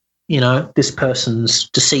 this person's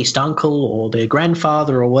deceased uncle or their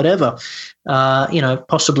grandfather or whatever.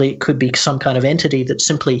 Possibly it could be some kind of entity that's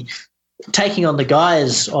simply taking on the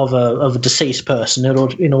guise of a deceased person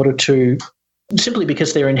in order to, simply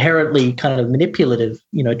because they're inherently kind of manipulative,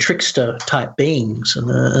 trickster type beings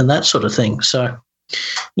and that sort of thing. So,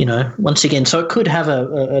 once again, so it could have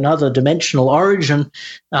another dimensional origin,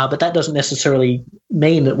 but that doesn't necessarily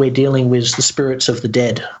mean that we're dealing with the spirits of the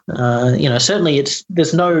dead. Certainly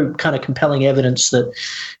there's no kind of compelling evidence that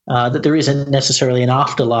there isn't necessarily an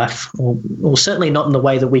afterlife, or certainly not in the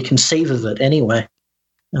way that we conceive of it anyway.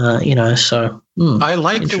 I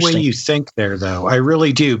like the way you think there, though. I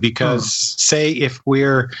really do, because say if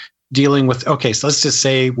we're dealing with, okay, so let's just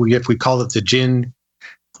say if we call it the jinn,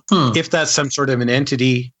 if that's some sort of an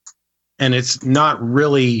entity and it's not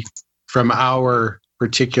really from our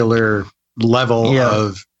particular level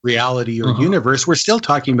of reality or universe, we're still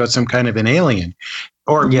talking about some kind of an alien.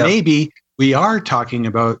 Or maybe we are talking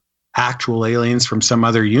about actual aliens from some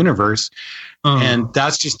other universe, and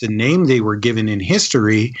that's just a name they were given in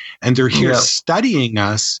history, and they're here studying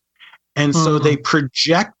us. And so they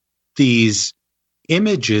project these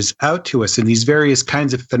images out to us in these various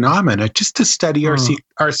kinds of phenomena just to study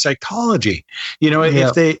our psychology.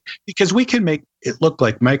 Because we can make it look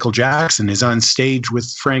like Michael Jackson is on stage with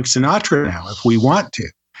Frank Sinatra now if we want to.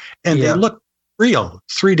 And they look real,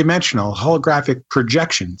 three-dimensional, holographic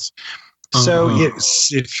projections. So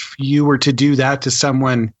if you were to do that to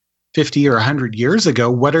someone 50 or 100 years ago,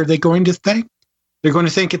 what are they going to think? They're going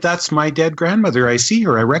to think that that's my dead grandmother. I see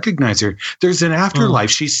her. I recognize her. There's an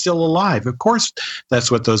afterlife. She's still alive. Of course,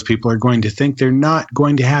 that's what those people are going to think. They're not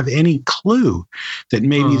going to have any clue that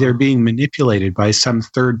maybe they're being manipulated by some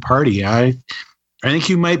third party. I think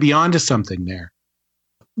you might be onto something there.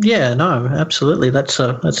 Yeah, no, absolutely. That's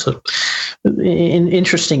an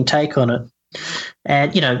interesting take on it.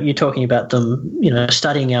 And, you're talking about them,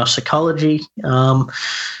 studying our psychology.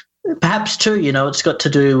 Perhaps, too, it's got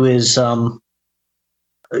to do with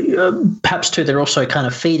perhaps too, they're also kind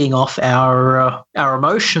of feeding off our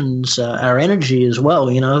emotions, our energy as well.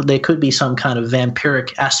 There could be some kind of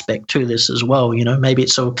vampiric aspect to this as well. Maybe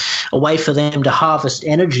it's a way for them to harvest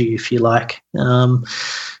energy, if you like.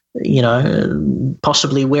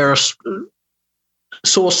 Possibly we're a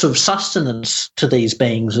source of sustenance to these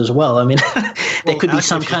beings as well. I mean, there could be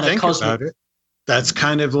some kind of cosmic. That's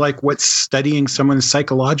kind of like what studying someone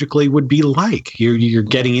psychologically would be like. You're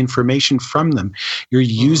getting information from them. You're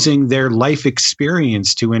using their life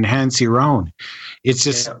experience to enhance your own. It's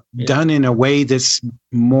just done in a way that's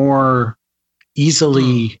more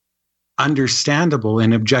easily understandable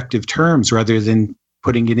in objective terms rather than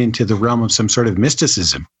putting it into the realm of some sort of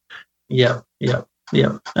mysticism. Yeah,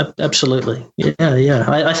 absolutely. Yeah.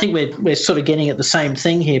 I think we're sort of getting at the same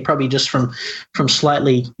thing here, probably just from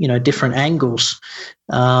slightly different angles.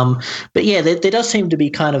 But yeah, there does seem to be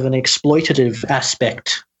kind of an exploitative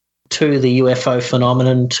aspect to the UFO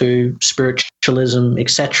phenomenon, to spiritualism,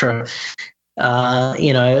 etc.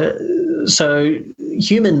 So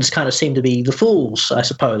humans kind of seem to be the fools, I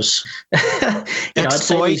suppose.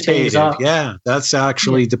 Exploitative, yeah. That's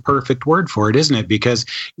actually the perfect word for it, isn't it? Because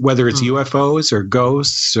whether it's UFOs or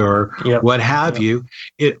ghosts or what have you,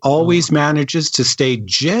 it always manages to stay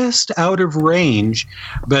just out of range,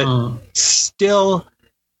 but still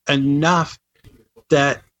enough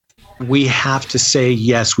that we have to say,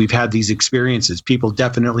 yes, we've had these experiences. People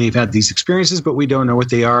definitely have had these experiences, but we don't know what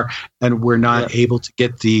they are, and we're not able to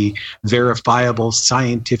get the verifiable,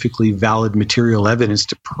 scientifically valid material evidence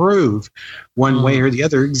to prove one way or the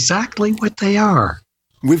other exactly what they are.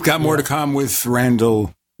 We've got more to come with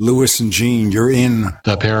Randall, Lewis, and Gene. You're in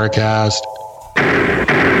the Paracast.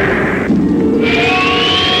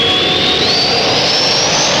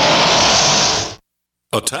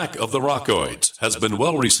 Attack of the Rockoids has been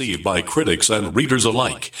well received by critics and readers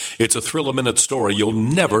alike. It's a thrill-a-minute story you'll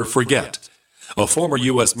never forget. A former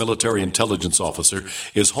U.S. military intelligence officer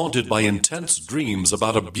is haunted by intense dreams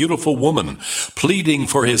about a beautiful woman pleading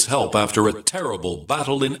for his help after a terrible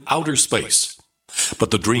battle in outer space.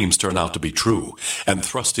 But the dreams turn out to be true and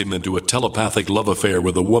thrust him into a telepathic love affair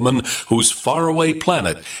with a woman whose faraway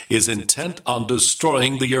planet is intent on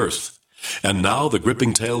destroying the Earth. And now the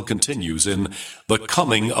gripping tale continues in The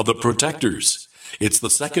Coming of the Protectors. It's the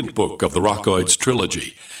second book of the Rockoids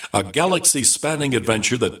trilogy, a galaxy-spanning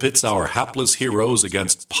adventure that pits our hapless heroes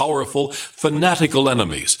against powerful, fanatical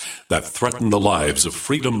enemies that threaten the lives of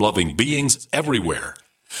freedom-loving beings everywhere.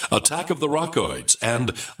 Attack of the Rockoids and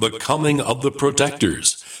The Coming of the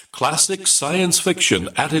Protectors. Classic science fiction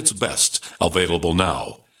at its best, available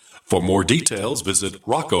now. For more details, visit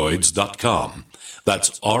rockoids.com.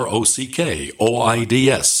 That's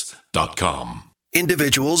ROCKOIDS.com.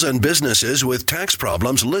 Individuals and businesses with tax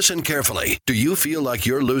problems, listen carefully. Do you feel like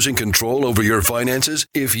you're losing control over your finances?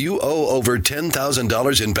 If you owe over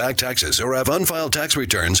 $10,000 in back taxes or have unfiled tax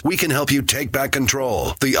returns, we can help you take back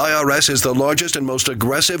control. The IRS is the largest and most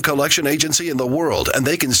aggressive collection agency in the world, and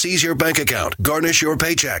they can seize your bank account, garnish your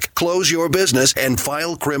paycheck, close your business, and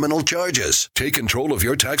file criminal charges. Take control of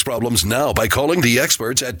your tax problems now by calling the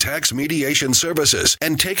experts at Tax Mediation Services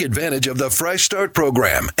and take advantage of the Fresh Start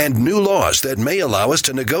program and new laws that may allow us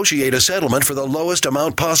to negotiate a settlement for the lowest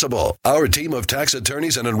amount possible. Our team of tax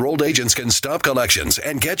attorneys and enrolled agents can stop collections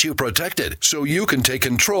and get you protected so you can take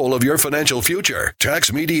control of your financial future.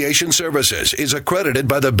 Tax Mediation Services is accredited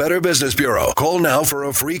by the Better Business Bureau. Call now for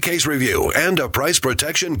a free case review and a price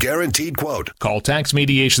protection guaranteed quote. Call Tax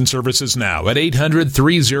Mediation Services now at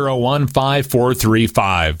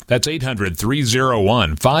 800-301-5435. That's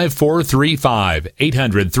 800-301-5435.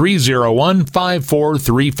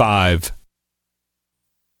 800-301-5435.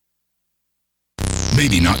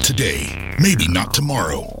 Maybe not today, maybe not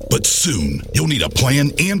tomorrow, but soon you'll need a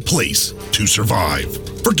plan and place to survive.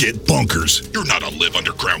 Forget bunkers. You're not a live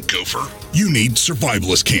underground gopher. You need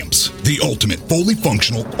survivalist camps, the ultimate fully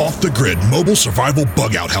functional, off-the-grid mobile survival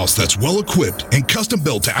bug-out house that's well-equipped and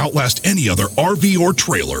custom-built to outlast any other RV or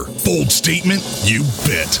trailer. Bold statement? You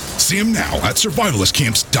bet. See them now at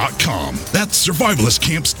survivalistcamps.com. That's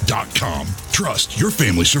survivalistcamps.com. Trust your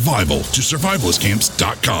family's survival to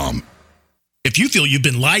survivalistcamps.com. If you feel you've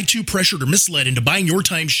been lied to, pressured, or misled into buying your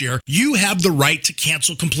timeshare, you have the right to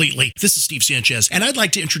cancel completely. This is Steve Sanchez, and I'd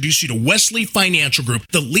like to introduce you to Whitley Financial Group,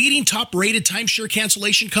 the leading top-rated timeshare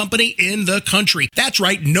cancellation company in the country. That's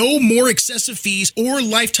right, no more excessive fees or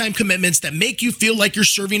lifetime commitments that make you feel like you're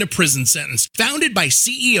serving a prison sentence. Founded by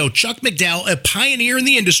CEO Chuck McDowell, a pioneer in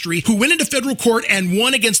the industry who went into federal court and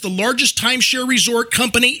won against the largest timeshare resort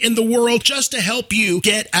company in the world just to help you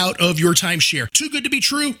get out of your timeshare. Too good to be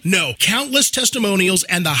true? No. Countless testimonials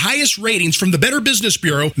and the highest ratings from the Better Business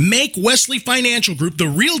Bureau make Whitley Financial Group the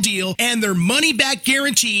real deal, and their money-back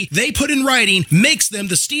guarantee they put in writing makes them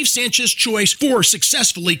the Steve Sanchez choice for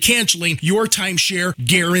successfully canceling your timeshare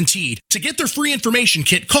guaranteed. To get their free information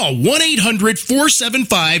kit, call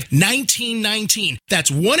 1-800-475-1919.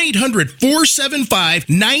 That's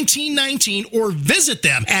 1-800-475-1919, or visit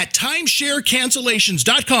them at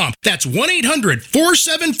timesharecancellations.com. That's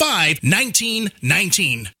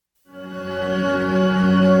 1-800-475-1919.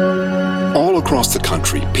 All across the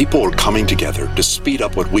country, people are coming together to speed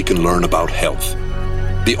up what we can learn about health.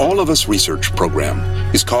 The All of Us Research Program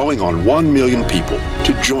is calling on 1 million people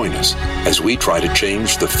to join us as we try to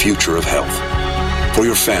change the future of health. For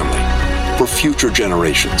your family, for future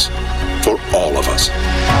generations, for all of us.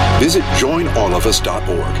 Visit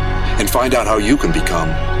joinallofus.org and find out how you can become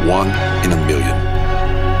 1 in a million.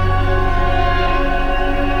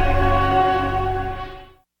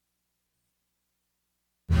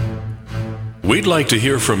 We'd like to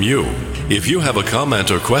hear from you. If you have a comment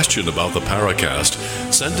or question about the Paracast,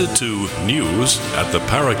 send it to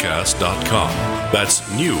news@theparacast.com. That's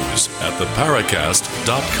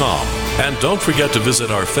news@theparacast.com. And don't forget to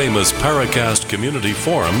visit our famous Paracast community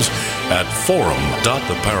forums at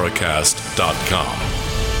forum.theparacast.com.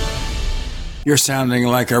 You're sounding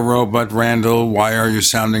like a robot, Randall. Why are you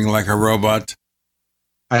sounding like a robot?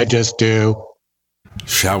 I just do.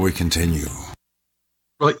 Shall we continue?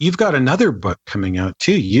 Well, you've got another book coming out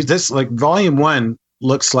too. This, like, volume 1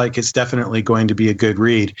 looks like it's definitely going to be a good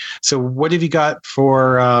read. So what have you got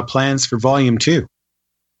for plans for volume 2?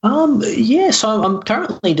 Yes, I'm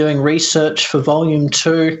currently doing research for volume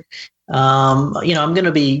 2. I'm going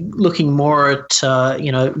to be looking more at,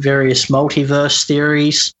 various multiverse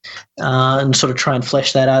theories and sort of try and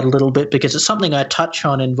flesh that out a little bit, because it's something I touch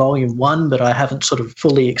on in volume 1, but I haven't sort of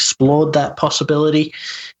fully explored that possibility.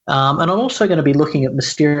 And I'm also going to be looking at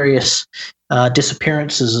mysterious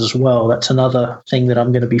disappearances as well. That's another thing that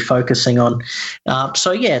I'm going to be focusing on.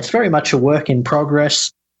 It's very much a work in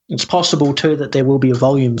progress. It's possible, too, that there will be a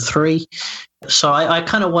volume 3. So I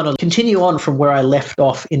kind of want to continue on from where I left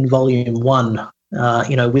off in volume 1.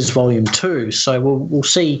 Wiz Volume 2. So we'll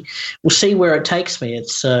see where it takes me.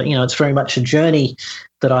 It's it's very much a journey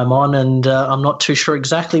that I'm on, and I'm not too sure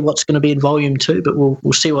exactly what's going to be in Volume 2, but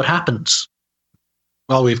we'll see what happens.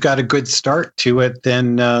 Well, we've got a good start to it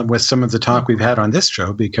then with some of the talk we've had on this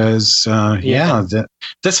show, because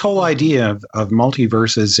this whole idea of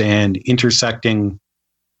multiverses and intersecting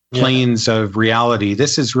planes of reality,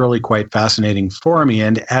 this is really quite fascinating for me.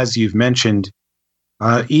 And as you've mentioned,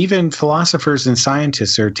 even philosophers and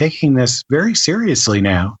scientists are taking this very seriously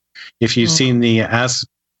now. If you've seen the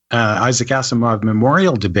Isaac Asimov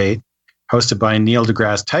Memorial Debate hosted by Neil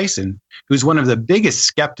deGrasse Tyson, who's one of the biggest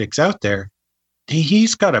skeptics out there,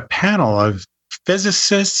 he's got a panel of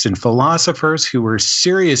physicists and philosophers who are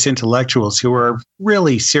serious intellectuals who are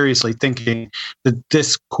really seriously thinking that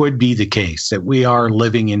this could be the case, that we are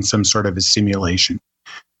living in some sort of a simulation.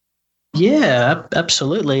 Yeah,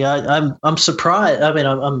 absolutely. I'm surprised. I mean,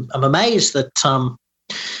 I'm amazed that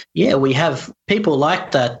we have people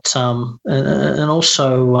like that, and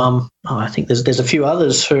also I think there's a few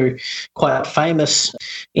others who quite famous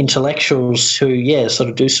intellectuals who sort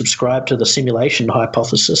of do subscribe to the simulation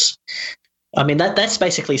hypothesis. I mean, that's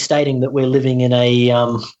basically stating that we're living in a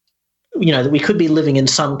that we could be living in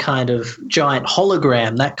some kind of giant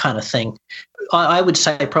hologram, that kind of thing. I would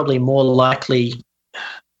say probably more likely.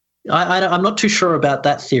 I'm not too sure about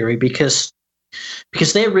that theory because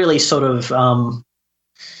they're really sort of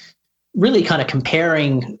really kind of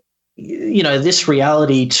comparing, this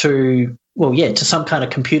reality to some kind of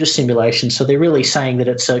computer simulation. So they're really saying that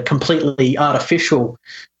it's a completely artificial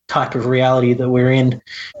type of reality that we're in.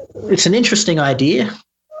 It's an interesting idea,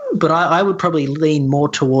 but I would probably lean more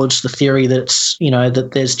towards the theory that's,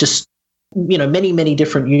 that there's just, many, many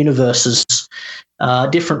different universes,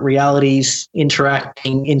 different realities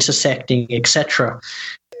interacting, intersecting, etc.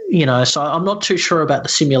 So I'm not too sure about the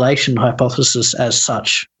simulation hypothesis as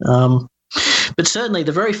such. But certainly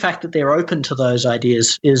the very fact that they're open to those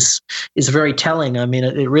ideas is very telling. I mean,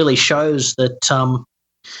 it really shows that,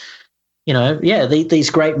 these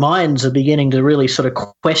great minds are beginning to really sort of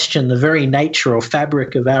question the very nature or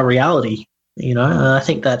fabric of our reality. And I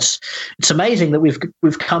think it's amazing that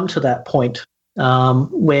we've come to that point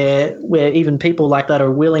where even people like that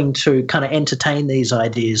are willing to kind of entertain these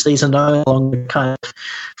ideas. These are no longer kind of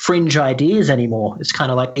fringe ideas anymore. It's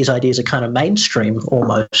kind of like these ideas are kind of mainstream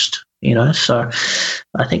almost. So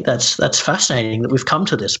I think that's fascinating that we've come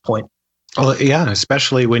to this point. Well, yeah,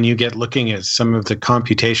 especially when you get looking at some of the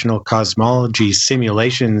computational cosmology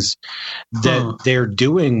simulations that they're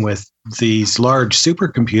doing with these large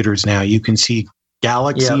supercomputers now. You can see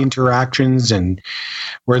galaxy interactions and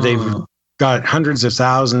where they've got hundreds of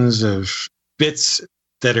thousands of bits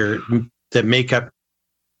that make up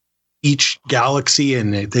each galaxy,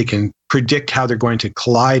 and they can predict how they're going to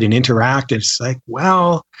collide and interact. It's like,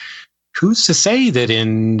 well, who's to say that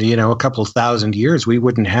in, a couple of thousand years, we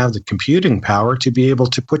wouldn't have the computing power to be able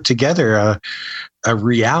to put together a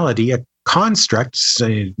reality, a construct,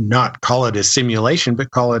 say, not call it a simulation,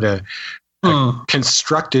 but call it a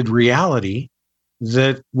constructed reality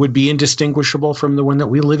that would be indistinguishable from the one that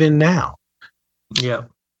we live in now. Yeah,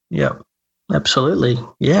 absolutely.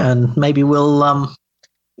 Yeah, and maybe we'll,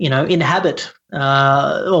 inhabit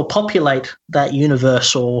or populate that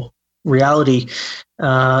universe or reality,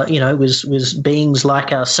 was beings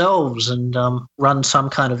like ourselves and run some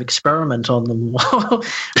kind of experiment on them or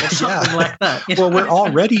something like that. Well, we're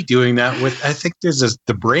already doing that with, I think there's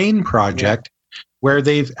the Brain Project where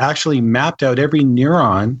they've actually mapped out every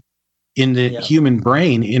neuron in the human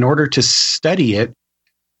brain in order to study it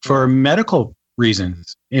for medical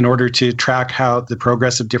reasons, in order to track how the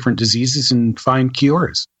progress of different diseases and find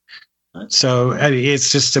cures. So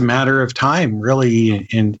it's just a matter of time, really,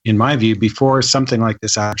 in my view, before something like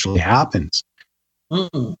this actually happens.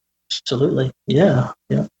 Absolutely. Yeah.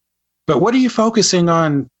 But what are you focusing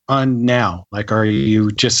on now? Like, are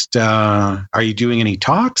you just, are you doing any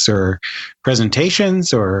talks or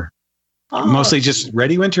presentations or mostly just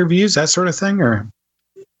radio interviews, that sort of thing? Or?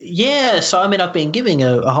 Yeah. So, I mean, I've been giving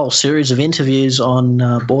a whole series of interviews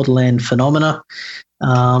on Borderland Phenomena.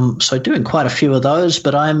 So doing quite a few of those,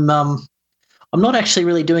 but I'm not actually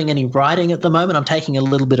really doing any writing at the moment. I'm taking a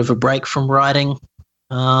little bit of a break from writing.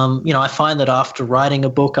 I find that after writing a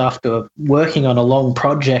book, after working on a long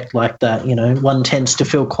project like that, one tends to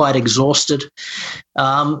feel quite exhausted.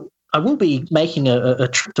 I will be making a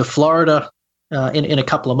trip to Florida in a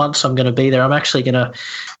couple of months. I'm going to be there. I'm actually going to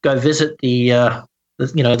go visit the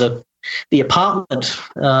apartment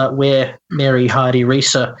where Mary Hardy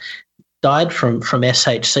Reeser died from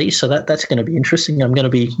SHC, so that's going to be interesting. I'm going to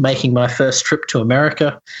be making my first trip to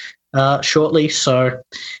America shortly, so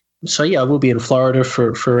I will be in Florida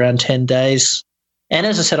for around 10 days. And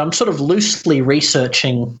as I said, I'm sort of loosely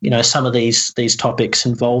researching, some of these topics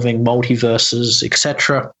involving multiverses,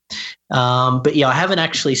 etc. But I haven't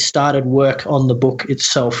actually started work on the book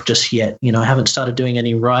itself just yet. I haven't started doing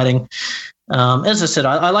any writing. As I said,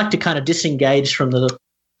 I like to kind of disengage from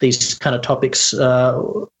these kind of topics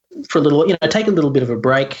for a little, take a little bit of a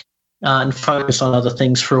break and focus on other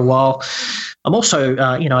things for a while. I'm also,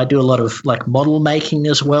 I do a lot of like model making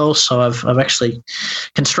as well. So I'm actually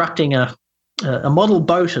constructing a model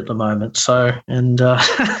boat at the moment. So, and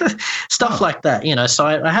stuff like that, so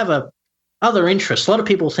I have other interests. A lot of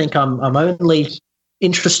people think I'm only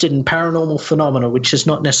interested in paranormal phenomena, which is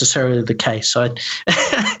not necessarily the case. So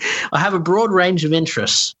I have a broad range of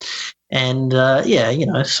interests. And,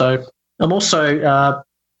 so I'm also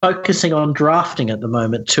focusing on drafting at the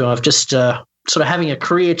moment too. I've just sort of having a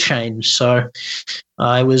career change. So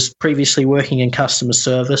I was previously working in customer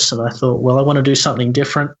service, and I thought, well, I want to do something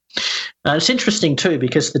different. It's interesting too,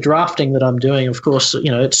 because the drafting that I'm doing, of course,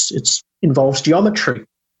 it's involves geometry,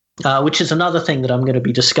 which is another thing that I'm going to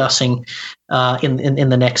be discussing in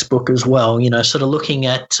the next book as well. Sort of looking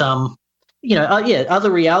at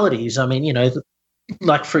other realities. I mean,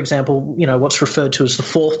 like for example, what's referred to as the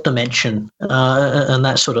fourth dimension and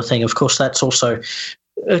that sort of thing. Of course, that's also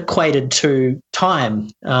equated to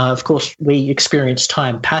time. Of course, we experience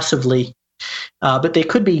time passively. But there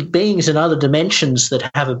could be beings in other dimensions that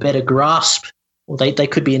have a better grasp, or they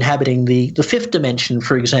could be inhabiting the fifth dimension,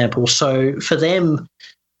 for example. So for them,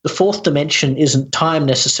 the fourth dimension isn't time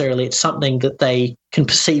necessarily. It's something that they can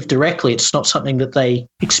perceive directly. It's not something that they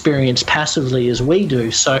experience passively as we do.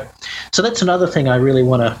 So that's another thing I really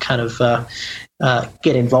want to kind of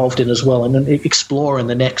get involved in as well and explore in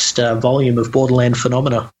the next volume of Borderland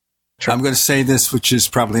Phenomena. I'm going to say this, which is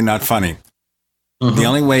probably not funny. Mm-hmm. The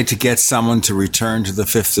only way to get someone to return to the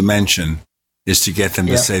fifth dimension is to get them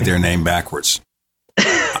to say their name backwards.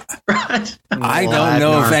 Right. I don't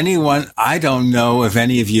know if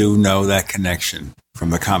any of you know that connection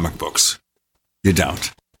from the comic books. You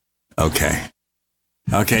don't. Okay.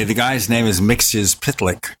 The guy's name is Mixius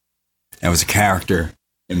Pitlick. That was a character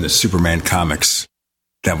in the Superman comics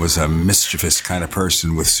that was a mischievous kind of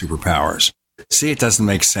person with superpowers. See, it doesn't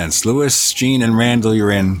make sense. Lewis, Gene, and Randall,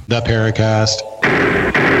 you're in the Paracast.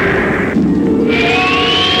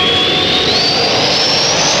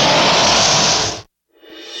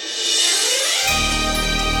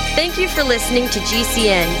 Thank you for listening to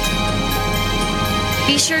GCN.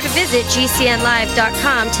 Be sure to visit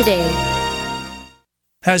GCNlive.com today.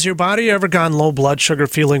 Has your body ever gone low blood sugar,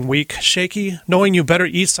 feeling weak, shaky, knowing you better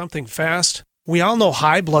eat something fast? We all know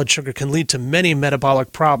high blood sugar can lead to many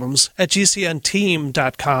metabolic problems. At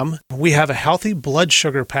GCNteam.com, we have a healthy blood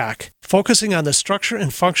sugar pack, focusing on the structure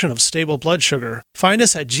and function of stable blood sugar. Find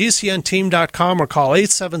us at GCNteam.com or call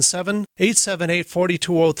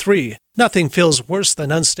 877-878-4203. Nothing feels worse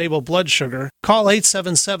than unstable blood sugar. Call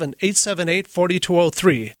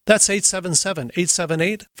 877-878-4203. That's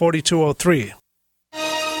 877-878-4203.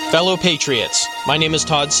 Fellow Patriots, my name is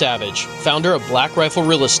Todd Savage, founder of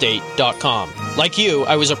BlackRifleRealEstate.com. Like you,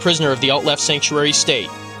 I was a prisoner of the alt-left sanctuary state,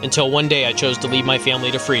 until one day I chose to lead my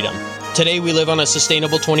family to freedom. Today we live on a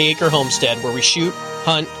sustainable 20-acre homestead where we shoot,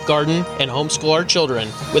 hunt, garden, and homeschool our children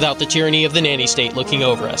without the tyranny of the nanny state looking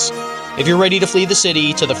over us. If you're ready to flee the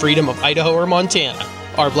city to the freedom of Idaho or Montana,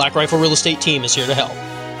 our Black Rifle Real Estate team is here to help.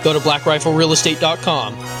 Go to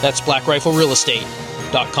BlackRifleRealEstate.com. That's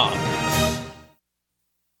BlackRifleRealEstate.com.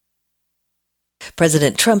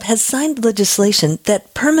 President Trump has signed legislation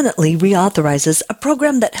that permanently reauthorizes a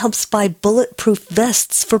program that helps buy bulletproof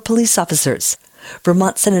vests for police officers.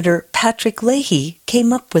 Vermont Senator Patrick Leahy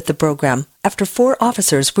came up with the program after 4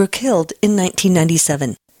 officers were killed in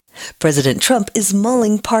 1997. President Trump is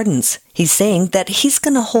mulling pardons. He's saying that he's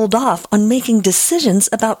going to hold off on making decisions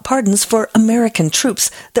about pardons for American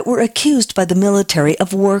troops that were accused by the military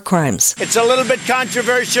of war crimes. It's a little bit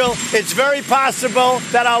controversial. It's very possible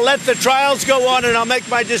that I'll let the trials go on and I'll make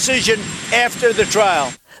my decision after the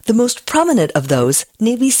trial. The most prominent of those,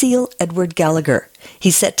 Navy SEAL Edward Gallagher.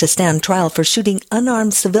 He's set to stand trial for shooting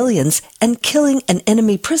unarmed civilians and killing an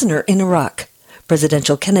enemy prisoner in Iraq.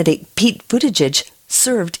 Presidential candidate Pete Buttigieg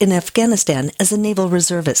served in Afghanistan as a naval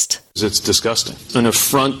reservist. It's disgusting. An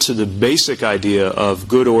affront to the basic idea of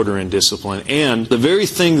good order and discipline and the very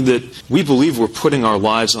thing that we believe we're putting our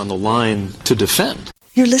lives on the line to defend.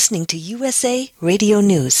 You're listening to USA Radio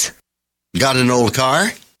News. Got an old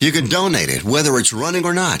car? You can donate it, whether it's running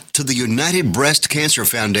or not, to the United Breast Cancer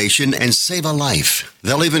Foundation and save a life.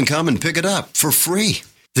 They'll even come and pick it up for free.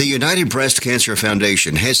 The United Breast Cancer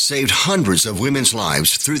Foundation has saved hundreds of women's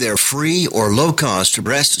lives through their free or low-cost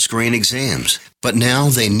breast screen exams. But now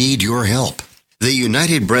they need your help. The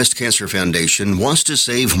United Breast Cancer Foundation wants to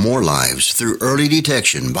save more lives through early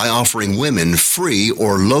detection by offering women free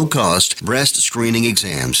or low-cost breast screening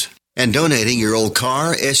exams. And donating your old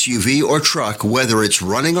car, SUV, or truck, whether it's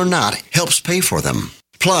running or not, helps pay for them.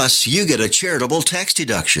 Plus, you get a charitable tax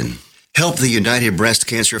deduction. Help the United Breast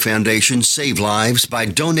Cancer Foundation save lives by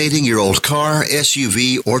donating your old car,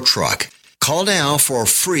 SUV, or truck. Call now for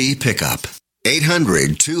free pickup.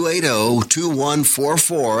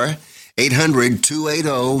 800-280-2144.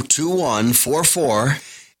 800-280-2144.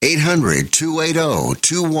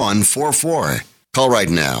 800-280-2144. Call right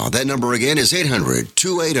now. That number again is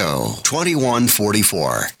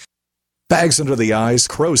 800-280-2144. Bags under the eyes,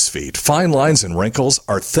 crow's feet, fine lines, and wrinkles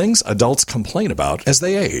are things adults complain about as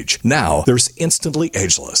they age. Now, there's Instantly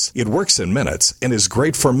Ageless. It works in minutes and is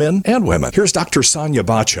great for men and women. Here's Dr. Sonia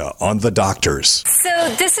Bacha on The Doctors.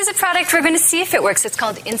 So this is a product we're going to see if it works. It's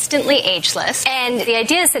called Instantly Ageless. And the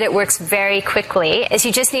idea is that it works very quickly, is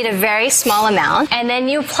you just need a very small amount, and then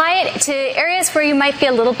you apply it to areas where you might be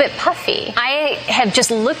a little bit puffy. I have just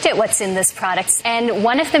looked at what's in this product, and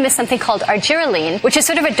one of them is something called argireline, which is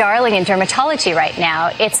sort of a darling in dermatology right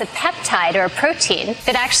now. It's a peptide or a protein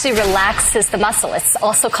that actually relaxes the muscle. It's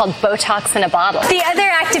also called Botox in a bottle. The other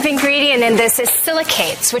active ingredient in this is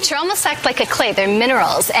silicates, which are almost act like a clay. They're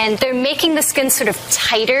minerals, and they're making the skin sort of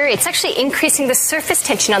tighter. It's actually increasing the surface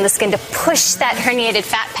tension on the skin to push that herniated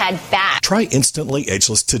fat pad back. Try Instantly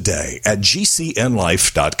Ageless today at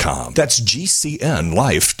GCNlife.com. That's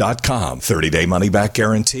GCNlife.com. 30-day money-back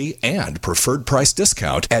guarantee and preferred price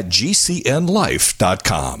discount at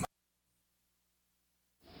GCNlife.com.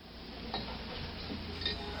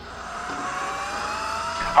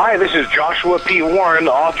 Hi, this is Joshua P. Warren,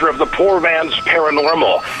 author of The Poor Man's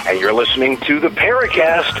Paranormal, and you're listening to the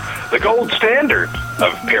Paracast, the gold standard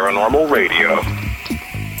of paranormal radio.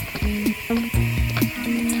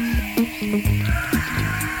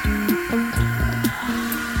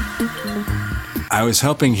 I was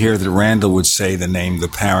hoping here that Randall would say the name the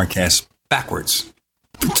Paracast backwards.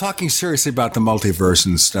 Talking seriously about the multiverse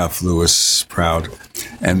and stuff, Lewis Proud,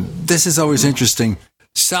 and this is always interesting.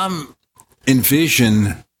 Some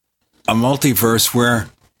envision a multiverse where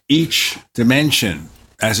each dimension,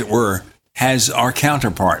 as it were, has our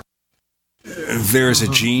counterpart. There's a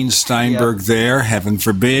Gene Steinberg there, heaven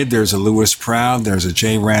forbid. There's a Lewis Proud. There's a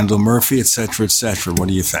J. Randall Murphy, et cetera, et cetera. What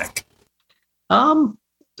do you think? I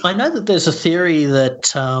know that there's a theory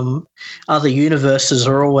that other universes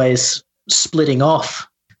are always splitting off,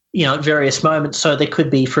 at various moments. So there could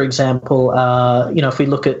be, for example, if we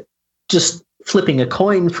look at just flipping a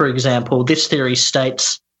coin, for example, this theory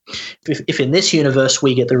states if in this universe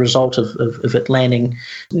we get the result of it landing,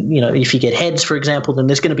 if you get heads, for example, then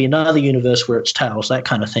there's going to be another universe where it's tails, that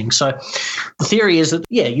kind of thing. So the theory is that,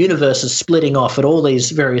 universes splitting off at all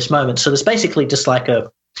these various moments. So there's basically just like an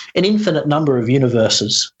infinite number of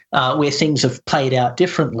universes where things have played out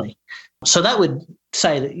differently. So that would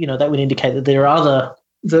say that, that would indicate that there are other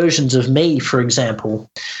versions of me, for example.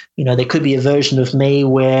 There could be a version of me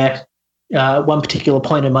where one particular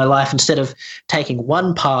point in my life, instead of taking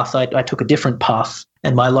one path, I took a different path,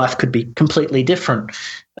 and my life could be completely different.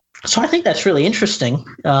 So I think that's really interesting.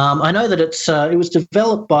 I know that it was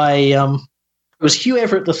developed by it was Hugh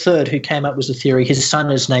Everett III who came up with the theory. His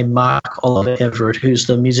son is named Mark Oliver Everett, who's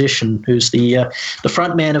the musician, who's the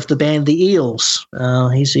front man of the band The Eels.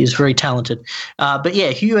 He's very talented. But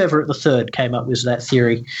yeah, Hugh Everett III came up with that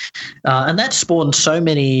theory, and that spawned so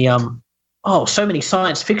many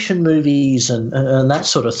science fiction movies and that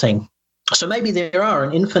sort of thing. So maybe there are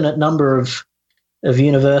an infinite number of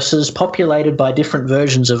universes populated by different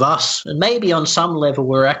versions of us, and maybe on some level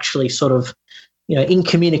we're actually sort of, in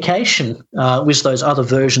communication with those other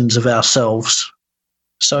versions of ourselves.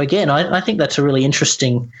 So again, I think that's a really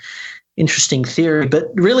interesting theory. But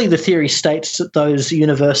really, the theory states that those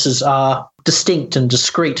universes are distinct and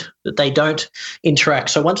discrete, that they don't interact.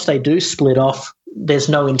 So once they do split off, there's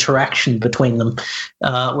no interaction between them.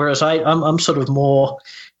 Whereas I'm sort of more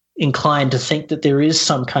inclined to think that there is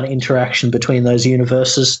some kind of interaction between those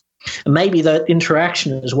universes. And maybe that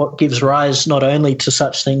interaction is what gives rise not only to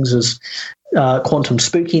such things as quantum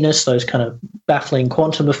spookiness, those kind of baffling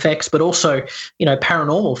quantum effects, but also,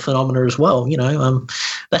 paranormal phenomena as well.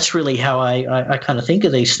 That's really how I kind of think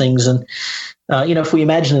of these things. And, if we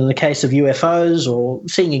imagine in the case of UFOs or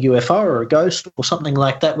seeing a UFO or a ghost or something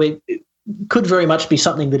like that, could very much be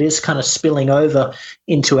something that is kind of spilling over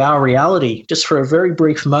into our reality. Just for a very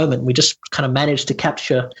brief moment, we just kind of managed to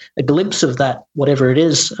capture a glimpse of that, whatever it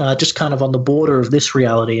is, just kind of on the border of this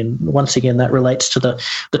reality. And once again, that relates to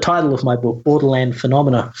the title of my book, Borderland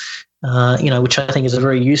Phenomena, which I think is a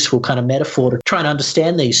very useful kind of metaphor to try and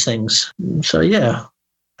understand these things. So, yeah.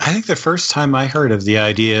 I think the first time I heard of the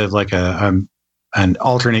idea of like an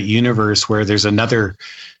alternate universe where there's another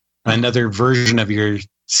version of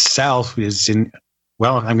yourself is in,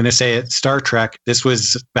 well, I'm going to say it, Star Trek. This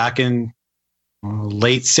was back in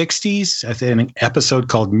late 60s, I think, an episode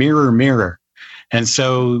called Mirror, Mirror. And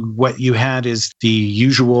so what you had is the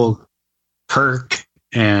usual Kirk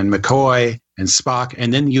and McCoy and Spock,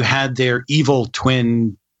 and then you had their evil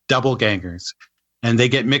twin doppelgangers, and they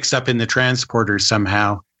get mixed up in the transporter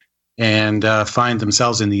somehow and find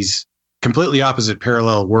themselves in these completely opposite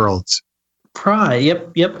parallel worlds. Right.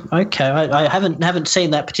 Yep. Okay. I haven't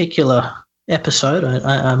seen that particular episode,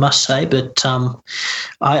 I must say, but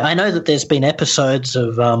I know that there's been episodes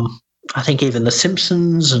of I think even The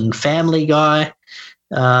Simpsons and Family Guy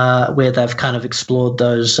where they've kind of explored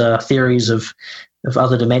those theories of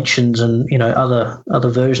other dimensions and other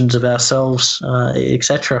versions of ourselves,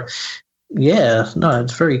 etc. Yeah. No,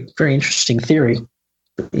 it's very, very interesting theory.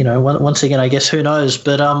 Once again, I guess who knows,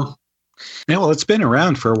 but yeah, well, it's been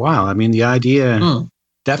around for a while. I mean, the idea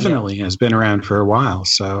definitely has been around for a while.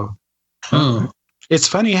 So it's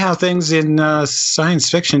funny how things in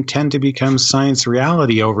science fiction tend to become science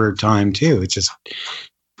reality over time, too.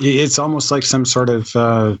 It's almost like some sort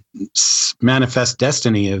of manifest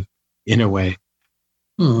destiny in a way.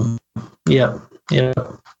 Yeah,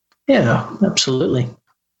 absolutely.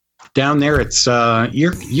 Down there, it's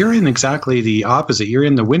you're in exactly the opposite. You're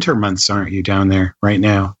in the winter months, aren't you, down there right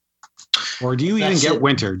now? Or do you even get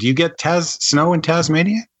winter? Do you get snow in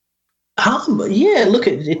Tasmania? Yeah, look,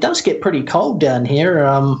 it does get pretty cold down here.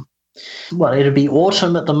 It'll be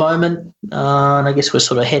autumn at the moment, and I guess we're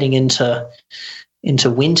sort of heading into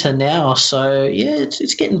winter now. So yeah,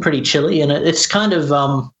 it's getting pretty chilly, and it's kind of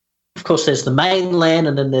course, there's the mainland,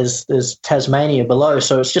 and then there's Tasmania below.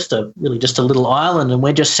 So it's just a little island, and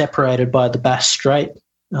we're just separated by the Bass Strait,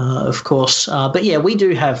 of course. But yeah, we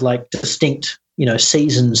do have like distinct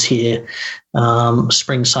seasons here,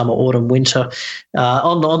 spring, summer, autumn, winter.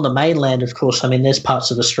 On the mainland, of course, I mean, there's parts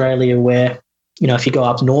of Australia where, if you go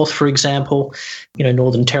up north, for example,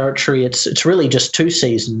 Northern Territory, it's really just two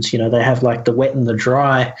seasons. They have like the wet and the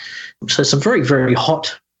dry. So some very, very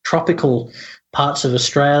hot tropical parts of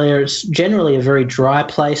Australia. It's generally a very dry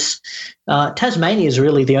place. Tasmania is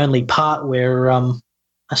really the only part where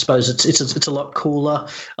I suppose it's a lot cooler,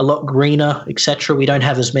 a lot greener, etc. We don't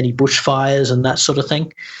have as many bushfires and that sort of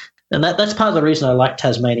thing. And that's part of the reason I like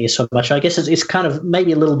Tasmania so much. I guess it's kind of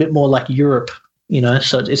maybe a little bit more like Europe,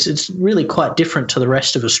 so it's really quite different to the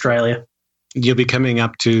rest of Australia. You'll be coming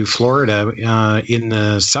up to Florida in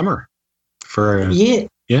the summer for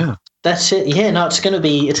yeah. That's it. Yeah, no, it's going to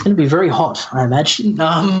be very hot, I imagine.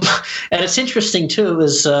 And it's interesting too. It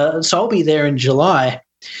was so I'll be there in July,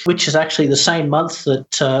 which is actually the same month that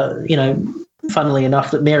funnily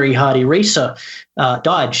enough, that Mary Hardy Reeser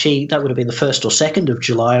died. That would have been the 1st or 2nd of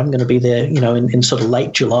July. I'm going to be there, in sort of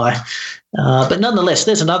late July. But nonetheless,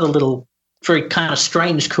 there's another little very kind of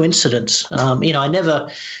strange coincidence. I never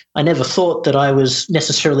thought that I was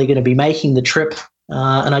necessarily going to be making the trip.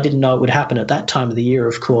 And I didn't know it would happen at that time of the year,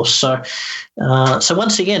 of course. So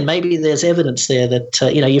once again, maybe there's evidence there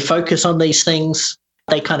that, you focus on these things,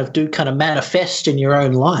 they kind of manifest in your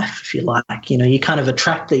own life, if you like. You kind of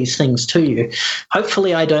attract these things to you.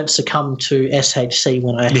 Hopefully I don't succumb to SHC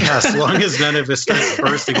when I... Yeah, as long as none of us start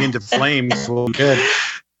bursting into flames, we'll be good.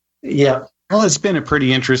 Yeah. Well, it's been a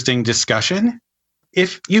pretty interesting discussion.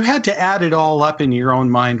 If you had to add it all up in your own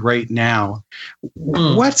mind right now,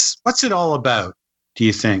 what's it all about? Do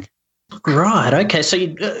you think? Right. Okay. So,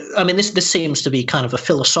 this seems to be kind of a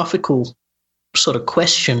philosophical sort of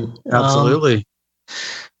question. Absolutely.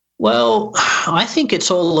 Well, I think it's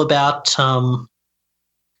all about,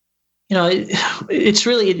 it's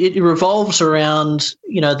really, it revolves around,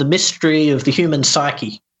 the mystery of the human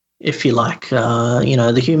psyche, if you like,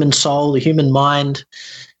 the human soul, the human mind.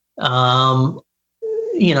 That's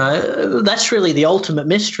really the ultimate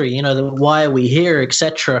mystery, why are we here,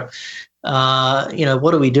 etc.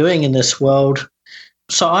 What are we doing in this world?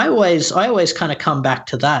 So I always kind of come back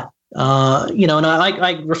to that, and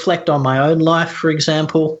I reflect on my own life, for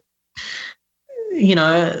example,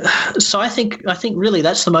 so I think really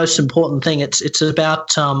that's the most important thing. It's about,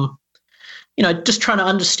 just trying to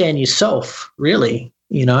understand yourself, really,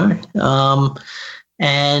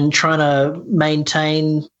 and trying to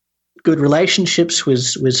maintain, good relationships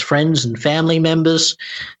with friends and family members.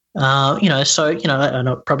 So, and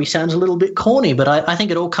it probably sounds a little bit corny, but I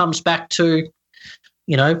think it all comes back to,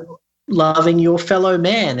 loving your fellow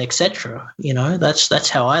man, etc. That's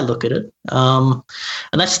how I look at it. And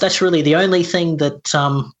that's really the only thing that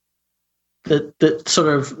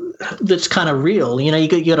that's kind of real.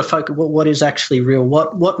 You got to focus what is actually real,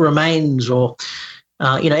 what remains, or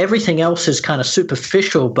everything else is kind of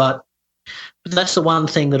superficial, but that's the one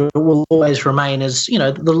thing that will always remain is,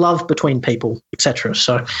 the love between people, etc.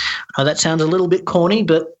 So that sounds a little bit corny,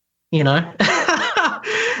 but,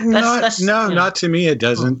 not to me. It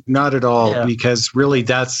doesn't, not at all, because really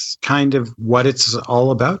that's kind of what it's all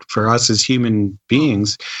about for us as human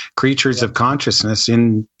beings, creatures of consciousness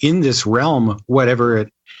in this realm,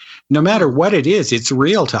 no matter what it is, it's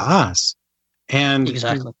real to us.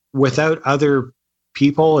 And without other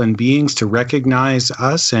people and beings to recognize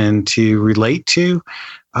us and to relate to,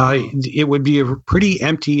 it would be a pretty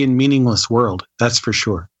empty and meaningless world. That's for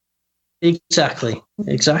sure. Exactly.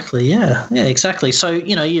 Yeah, exactly. So,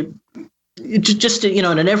 you just, in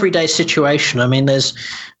an everyday situation, I mean, there's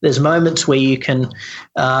moments where you can,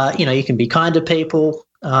 you can be kind to people,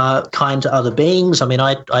 kind to other beings. I mean,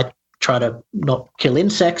 I try to not kill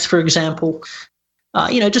insects, for example.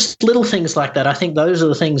 Just little things like that. I think those are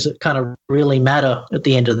the things that kind of really matter at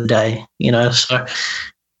the end of the day, so,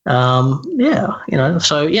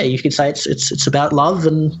 you could say it's about love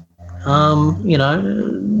and,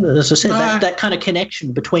 as I said, that kind of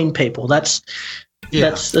connection between people, that's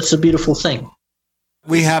a beautiful thing.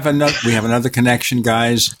 We have another connection,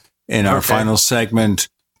 guys, in our final segment.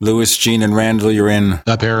 Lewis, Gene, and Randall, you're in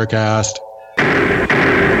the Paracast.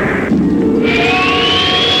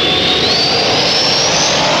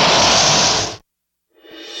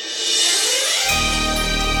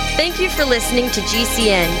 Thank you for listening to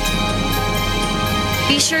GCN.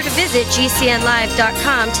 Be sure to visit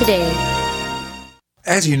GCNlive.com today.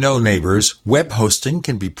 As you know, neighbors, web hosting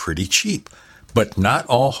can be pretty cheap, but not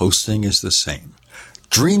all hosting is the same.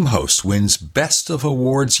 DreamHost wins Best of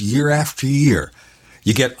Awards year after year.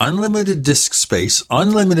 You get unlimited disk space,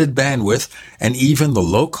 unlimited bandwidth, and even the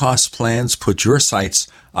low-cost plans put your sites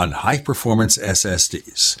on high-performance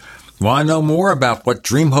SSDs. Want to know more about what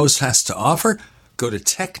DreamHost has to offer? Go to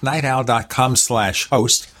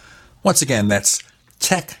technightowl.com/host. Once again, that's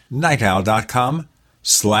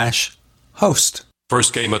technightowl.com/host.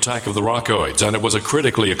 First came Attack of the Rockoids, and it was a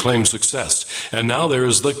critically acclaimed success. And now there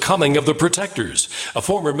is The Coming of the Protectors. A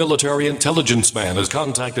former military intelligence man is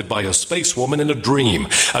contacted by a space woman in a dream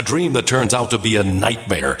that turns out to be a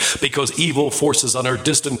nightmare because evil forces on her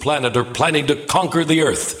distant planet are planning to conquer the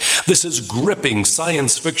Earth. This is gripping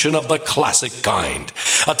science fiction of the classic kind.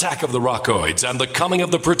 Attack of the Rockoids and The Coming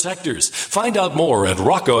of the Protectors. Find out more at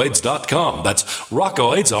rockoids.com. That's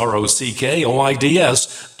Rockoids,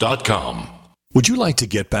 ROCKOIDS.com. Would you like to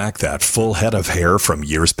get back that full head of hair from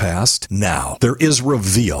years past? Now, there is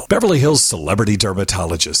Reveal. Beverly Hills celebrity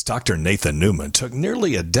dermatologist Dr. Nathan Newman took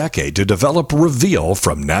nearly a decade to develop Reveal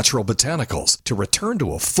from natural botanicals to return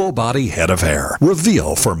to a full-body head of hair.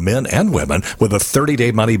 Reveal for men and women with a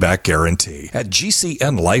 30-day money-back guarantee at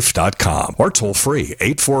GCNlife.com or toll-free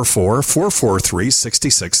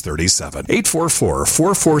 844-443-6637.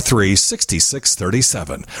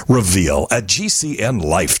 844-443-6637. Reveal at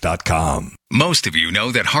GCNlife.com. Most of you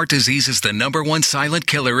know that heart disease is the #1 silent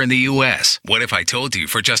killer in the U.S. What if I told you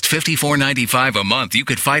for just $54.95 a month you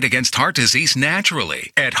could fight against heart disease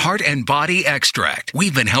naturally? At Heart and Body Extract,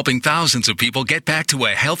 we've been helping thousands of people get back to a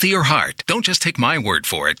healthier heart. Don't just take my word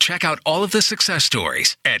for it. Check out all of the success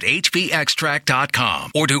stories at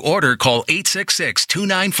hbextract.com or to order, call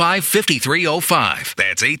 866-295-5305.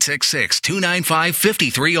 That's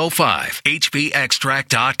 866-295-5305.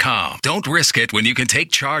 hbextract.com. Don't risk it when you can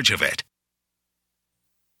take charge of it.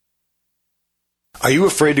 Are you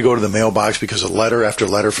afraid to go to the mailbox because of letter after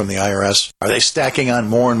letter from the IRS? Are they stacking on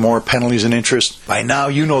more and more penalties and interest? By now,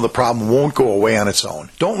 you know the problem won't go away on its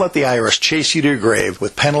own. Don't let the IRS chase you to your grave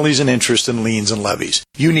with penalties and interest and liens and levies.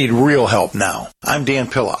 You need real help now. I'm Dan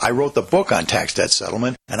Pilla. I wrote the book on tax debt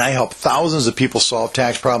settlement, and I help thousands of people solve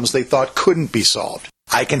tax problems they thought couldn't be solved.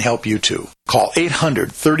 I can help you too. Call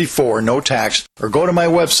 800-34-NO-TAX or go to my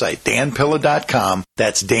website, danpilla.com.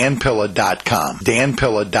 That's danpilla.com.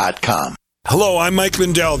 danpilla.com. Hello, I'm Mike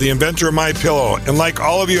Lindell, the inventor of MyPillow, and like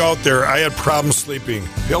all of you out there, I had problems sleeping.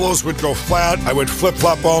 Pillows would go flat, I would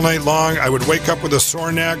flip-flop all night long, I would wake up with a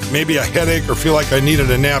sore neck, maybe a headache, or feel like I needed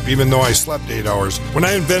a nap even though I slept 8 hours. When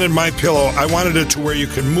I invented MyPillow, I wanted it to where you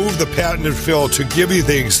can move the patented fill to give you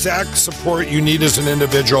the exact support you need as an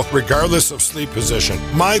individual, regardless of sleep position.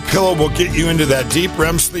 MyPillow will get you into that deep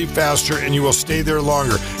REM sleep faster, and you will stay there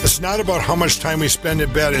longer. It's not about how much time we spend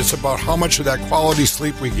in bed, it's about how much of that quality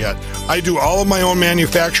sleep we get. I do all of my own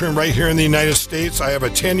manufacturing right here in the United States. I have a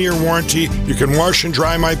 10-year warranty. You can wash and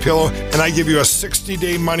dry my pillow, and I give you a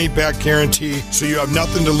 60-day money-back guarantee, so you have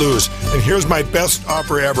nothing to lose. And here's my best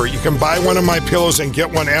offer ever. You can buy one of my pillows and get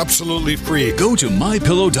one absolutely free. Go to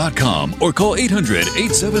mypillow.com or call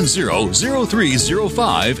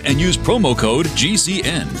 800-870-0305 and use promo code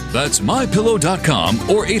GCN. That's mypillow.com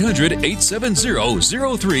or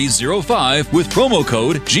 800-870-0305 with promo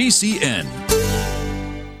code GCN.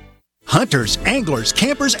 Hunters, anglers,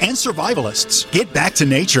 campers, and survivalists. Get back to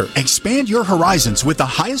nature. Expand your horizons with the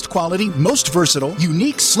highest quality, most versatile,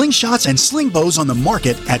 unique slingshots and sling bows on the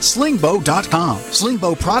market at slingbow.com.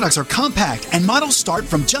 Slingbow products are compact and models start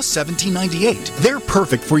from just $17.98. They're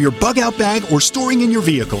perfect for your bug out bag or storing in your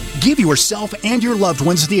vehicle. Give yourself and your loved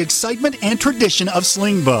ones the excitement and tradition of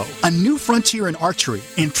Slingbow, a new frontier in archery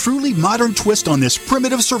and truly modern twist on this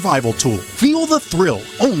primitive survival tool. Feel the thrill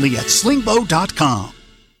only at slingbow.com.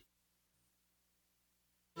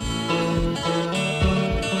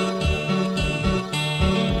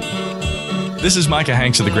 This is Micah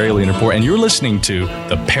Hanks of the Gray Alien Report, and you're listening to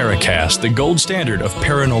the Paracast, the gold standard of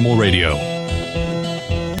paranormal radio.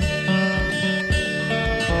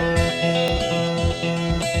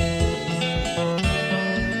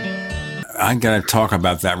 I'm going to talk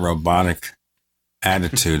about that robotic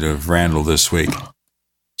attitude of Randall this week.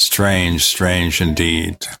 Strange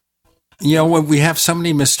indeed. You know, we have so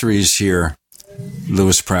many mysteries here,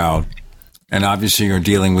 Lewis Proud. And obviously you're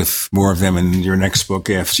dealing with more of them in your next book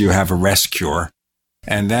after you have a rest cure.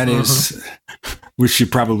 And that is, which you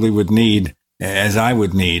probably would need, as I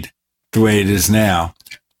would need, the way it is now.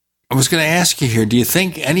 I was going to ask you here, do you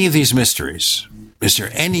think any of these mysteries, is there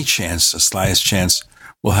any chance, the slightest chance,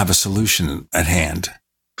 we'll have a solution at hand?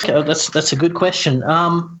 That's a good question.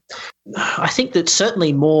 I think that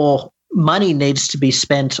certainly more money needs to be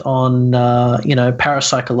spent on,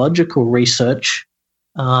 parapsychological research.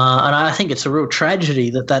 And I think it's a real tragedy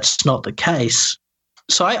that that's not the case.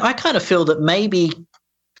 So I kind of feel that maybe,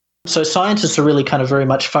 so scientists are really kind of very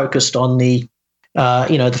much focused on the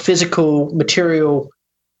physical, material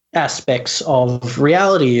aspects of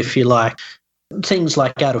reality, if you like. Things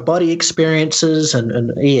like out-of-body experiences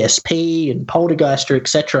and ESP and poltergeistry,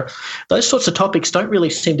 etc. Those sorts of topics don't really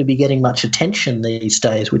seem to be getting much attention these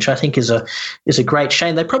days, which I think is a great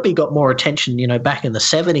shame. They probably got more attention, back in the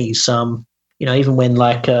 70s. Even when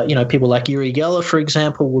people like Uri Geller, for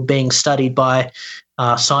example, were being studied by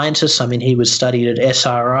scientists. I mean, he was studied at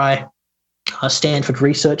SRI, Stanford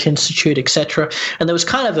Research Institute, etc. And there was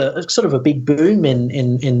kind of a sort of a big boom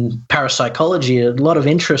in parapsychology, a lot of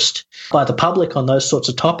interest by the public on those sorts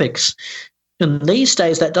of topics. And these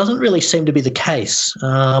days, that doesn't really seem to be the case.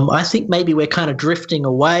 I think maybe we're kind of drifting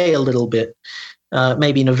away a little bit.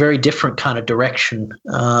 Maybe in a very different kind of direction,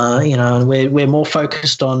 and we're more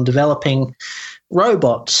focused on developing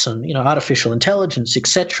robots and, artificial intelligence,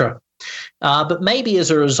 etc. But maybe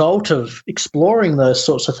as a result of exploring those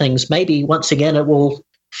sorts of things, maybe once again it will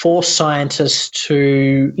force scientists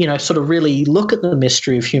to, sort of really look at the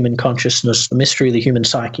mystery of human consciousness, the mystery of the human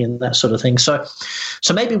psyche and that sort of thing. So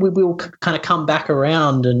maybe we will kind of come back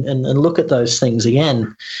around and look at those things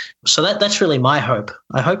again. So that's really my hope.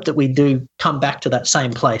 I hope that we do come back to that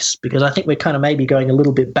same place, because I think we're kind of maybe going a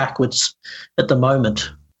little bit backwards at the moment.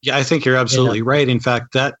 Yeah, I think you're absolutely right. In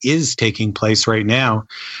fact, that is taking place right now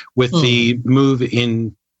with the move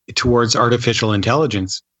in towards artificial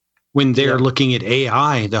intelligence. When they're looking at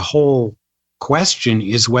AI, the whole question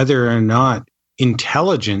is whether or not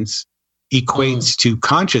intelligence equates to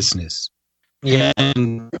consciousness. Yeah.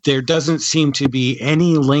 And there doesn't seem to be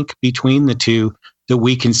any link between the two that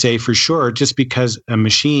we can say for sure. Just because a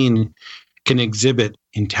machine can exhibit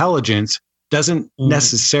intelligence doesn't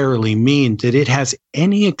necessarily mean that it has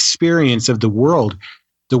any experience of the world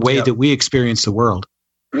the way that we experience the world.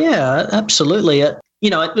 Yeah, absolutely.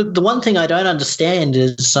 The one thing I don't understand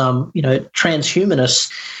is,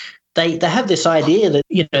 transhumanists, they have this idea that,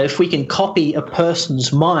 if we can copy a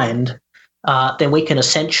person's mind, then we can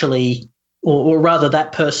essentially, or rather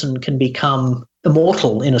that person can become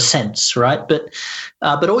immortal in a sense, right? But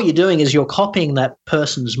all you're doing is you're copying that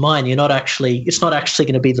person's mind. It's not actually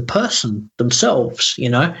going to be the person themselves,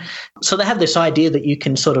 So they have this idea that you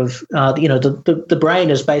can sort of, the brain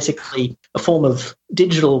is basically a form of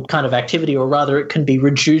digital kind of activity, or rather it can be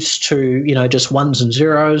reduced to, just ones and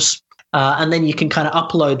zeros. And then you can kind of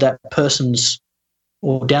upload that person's,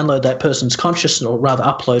 or download that person's consciousness, or rather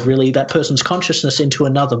upload really that person's consciousness into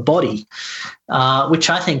another body, which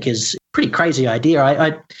I think is a pretty crazy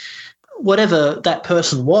idea. Whatever that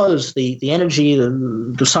person was, the energy,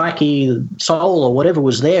 the psyche, the soul, or whatever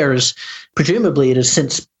was there, is presumably it has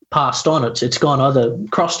since passed on. It's gone, either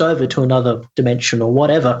crossed over to another dimension or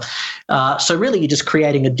whatever. So really you're just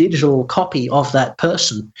creating a digital copy of that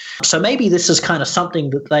person. So maybe this is kind of something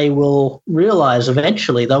that they will realize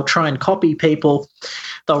eventually. They'll try and copy people.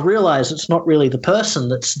 They'll realize it's not really the person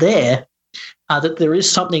that's there, that there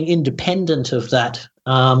is something independent of that,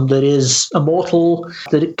 that is immortal,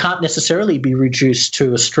 that it can't necessarily be reduced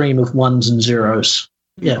to a stream of ones and zeros.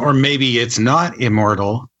 Yeah. Or maybe it's not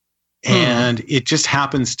immortal. And it just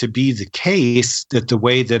happens to be the case that the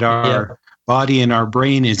way that our body and our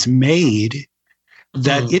brain is made,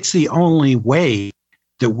 that it's the only way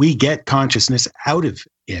that we get consciousness out of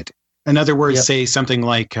it. In other words, say something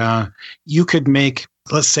like you could make,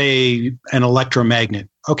 let's say, an electromagnet.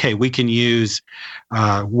 Okay, we can use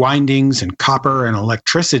windings and copper and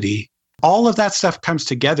electricity. All of that stuff comes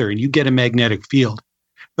together and you get a magnetic field.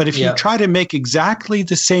 But if you try to make exactly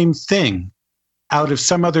the same thing out of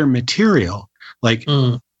some other material, like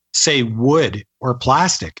say wood or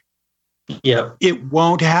plastic, it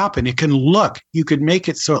won't happen. It can look, you could make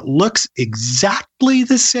it so it looks exactly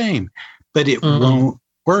the same, but it won't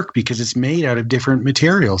work because it's made out of different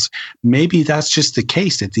materials. Maybe that's just the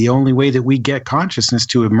case, that the only way that we get consciousness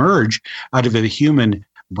to emerge out of a human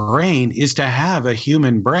brain is to have a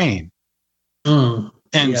human brain. And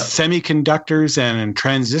semiconductors and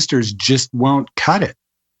transistors just won't cut it.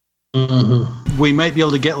 We might be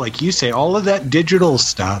able to get, like you say, all of that digital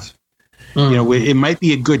stuff. It might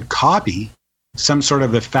be a good copy, some sort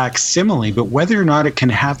of a facsimile, but whether or not it can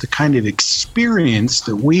have the kind of experience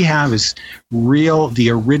that we have as the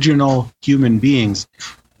original human beings,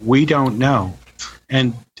 we don't know.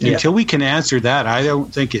 And until we can answer that, I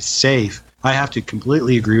don't think it's safe. I have to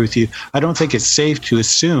completely agree with you. I don't think it's safe to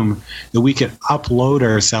assume that we can upload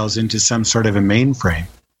ourselves into some sort of a mainframe.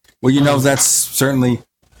 Well, that's certainly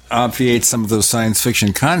obviates some of those science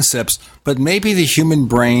fiction concepts, but maybe the human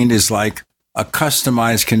brain is like a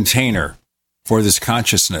customized container for this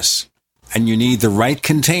consciousness. And you need the right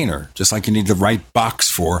container, just like you need the right box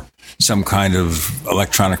for some kind of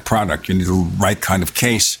electronic product. You need the right kind of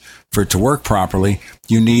case for it to work properly.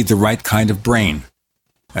 You need the right kind of brain.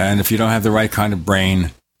 And if you don't have the right kind of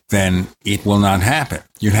brain, then it will not happen.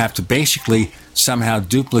 You have to basically somehow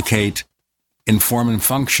duplicate in form and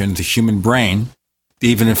function the human brain,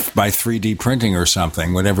 even if by 3D printing or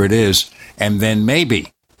something, whatever it is, and then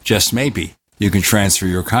maybe, just maybe, you can transfer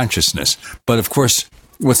your consciousness. But of course,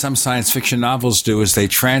 what some science fiction novels do is they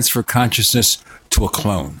transfer consciousness to a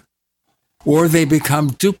clone, or they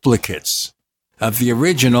become duplicates of the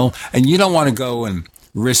original, and you don't want to go and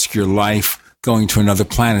risk your life going to another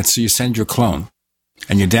planet, so you send your clone,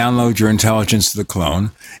 and you download your intelligence to the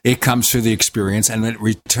clone. It comes through the experience, and it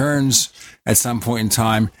returns at some point in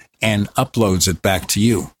time and uploads it back to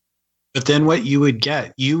you. But then what you would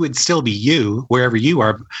get, you would still be you, wherever you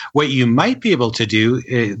are. What you might be able to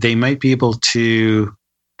do, they might be able to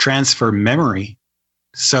transfer memory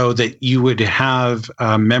so that you would have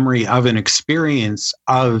a memory of an experience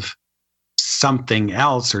of something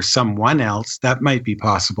else or someone else. That might be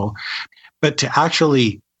possible. But to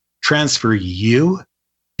actually transfer you,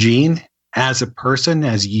 Gene, as a person,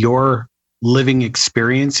 as your living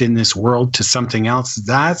experience in this world to something else,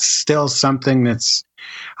 that's still something that's,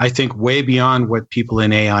 I think, way beyond what people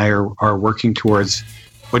in AI are working towards.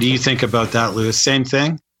 What do you think about that, Lewis? Same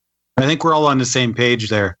thing? I think we're all on the same page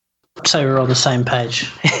there. So we're on the same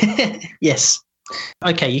page. Yes.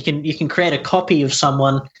 Okay, you can create a copy of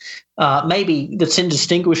someone, maybe that's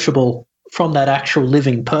indistinguishable from that actual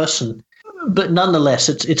living person, but nonetheless,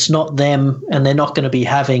 it's not them, and they're not going to be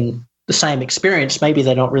having the same experience. Maybe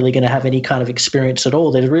they're not really going to have any kind of experience at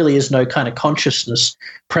all. There really is no kind of consciousness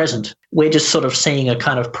present. We're just sort of seeing a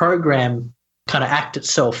kind of program kind of act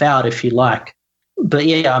itself out, if you like. But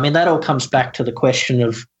yeah, I mean, that all comes back to the question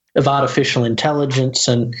of artificial intelligence.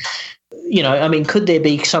 And, could there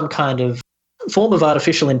be some kind of form of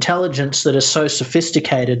artificial intelligence that is so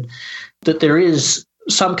sophisticated that there is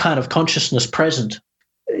some kind of consciousness present,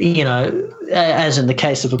 as in the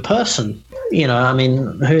case of a person?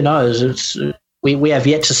 Who knows? we have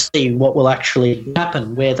yet to see what will actually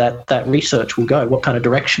happen, where that research will go, what kind of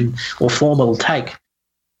direction or form it will take.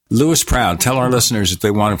 Lewis Proud, tell our listeners if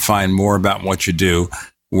they want to find more about what you do,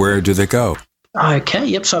 where do they go? Okay,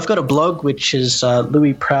 yep. So I've got a blog, which is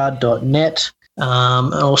louisproud.net.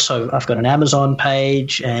 Also, I've got an Amazon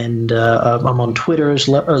page, and I'm on Twitter as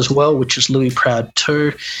well, which is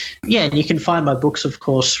louisproud2. Yeah, and you can find my books, of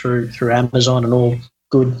course, through Amazon and all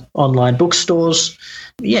good online bookstores.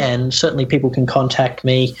 Yeah, and certainly people can contact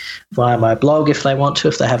me via my blog if they want to,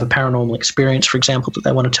 if they have a paranormal experience, for example, that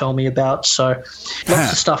they want to tell me about. So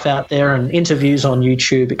lots of stuff out there, and interviews on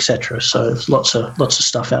YouTube, etc. So there's lots of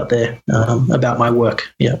stuff out there about my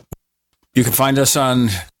work. Yeah. You can find us on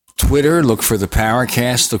Twitter. Look for the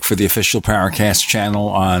Paracast. Look for the official Paracast channel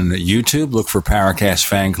on YouTube. Look for Paracast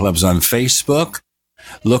fan clubs on Facebook.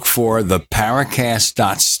 Look for the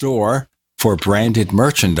Paracast.store for branded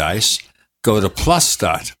merchandise. Go to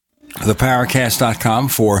plus.theparacast.com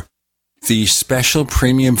for the special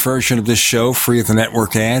premium version of this show, free of the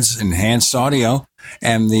network ads, enhanced audio,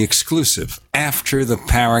 and the exclusive After the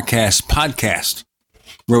Paracast podcast,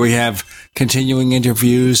 where we have continuing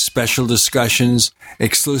interviews, special discussions,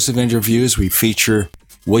 exclusive interviews. We feature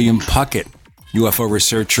William Puckett, UFO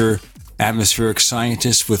researcher, atmospheric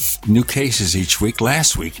scientist, with new cases each week.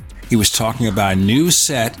 Last week, he was talking about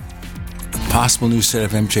a possible new set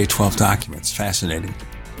of MJ-12 documents. Fascinating.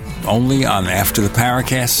 Only on After the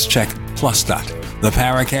Paracast. Check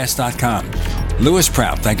plus.theparacast.com. Lewis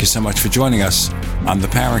Proud, thank you so much for joining us on the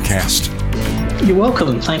Paracast. You're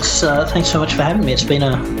welcome. Thanks so much for having me. It's been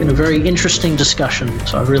a very interesting discussion,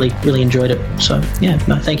 so I've really enjoyed it. So yeah,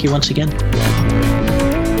 no, thank you once again.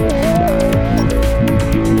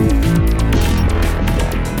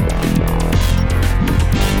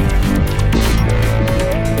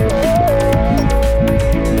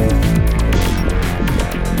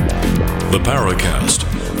 The Paracast,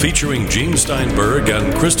 featuring Gene Steinberg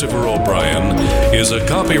and Christopher O'Brien, is a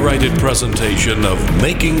copyrighted presentation of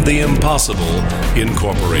Making the Impossible,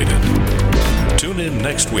 Incorporated. Tune in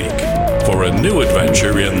next week for a new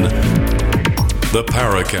adventure in The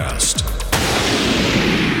Paracast.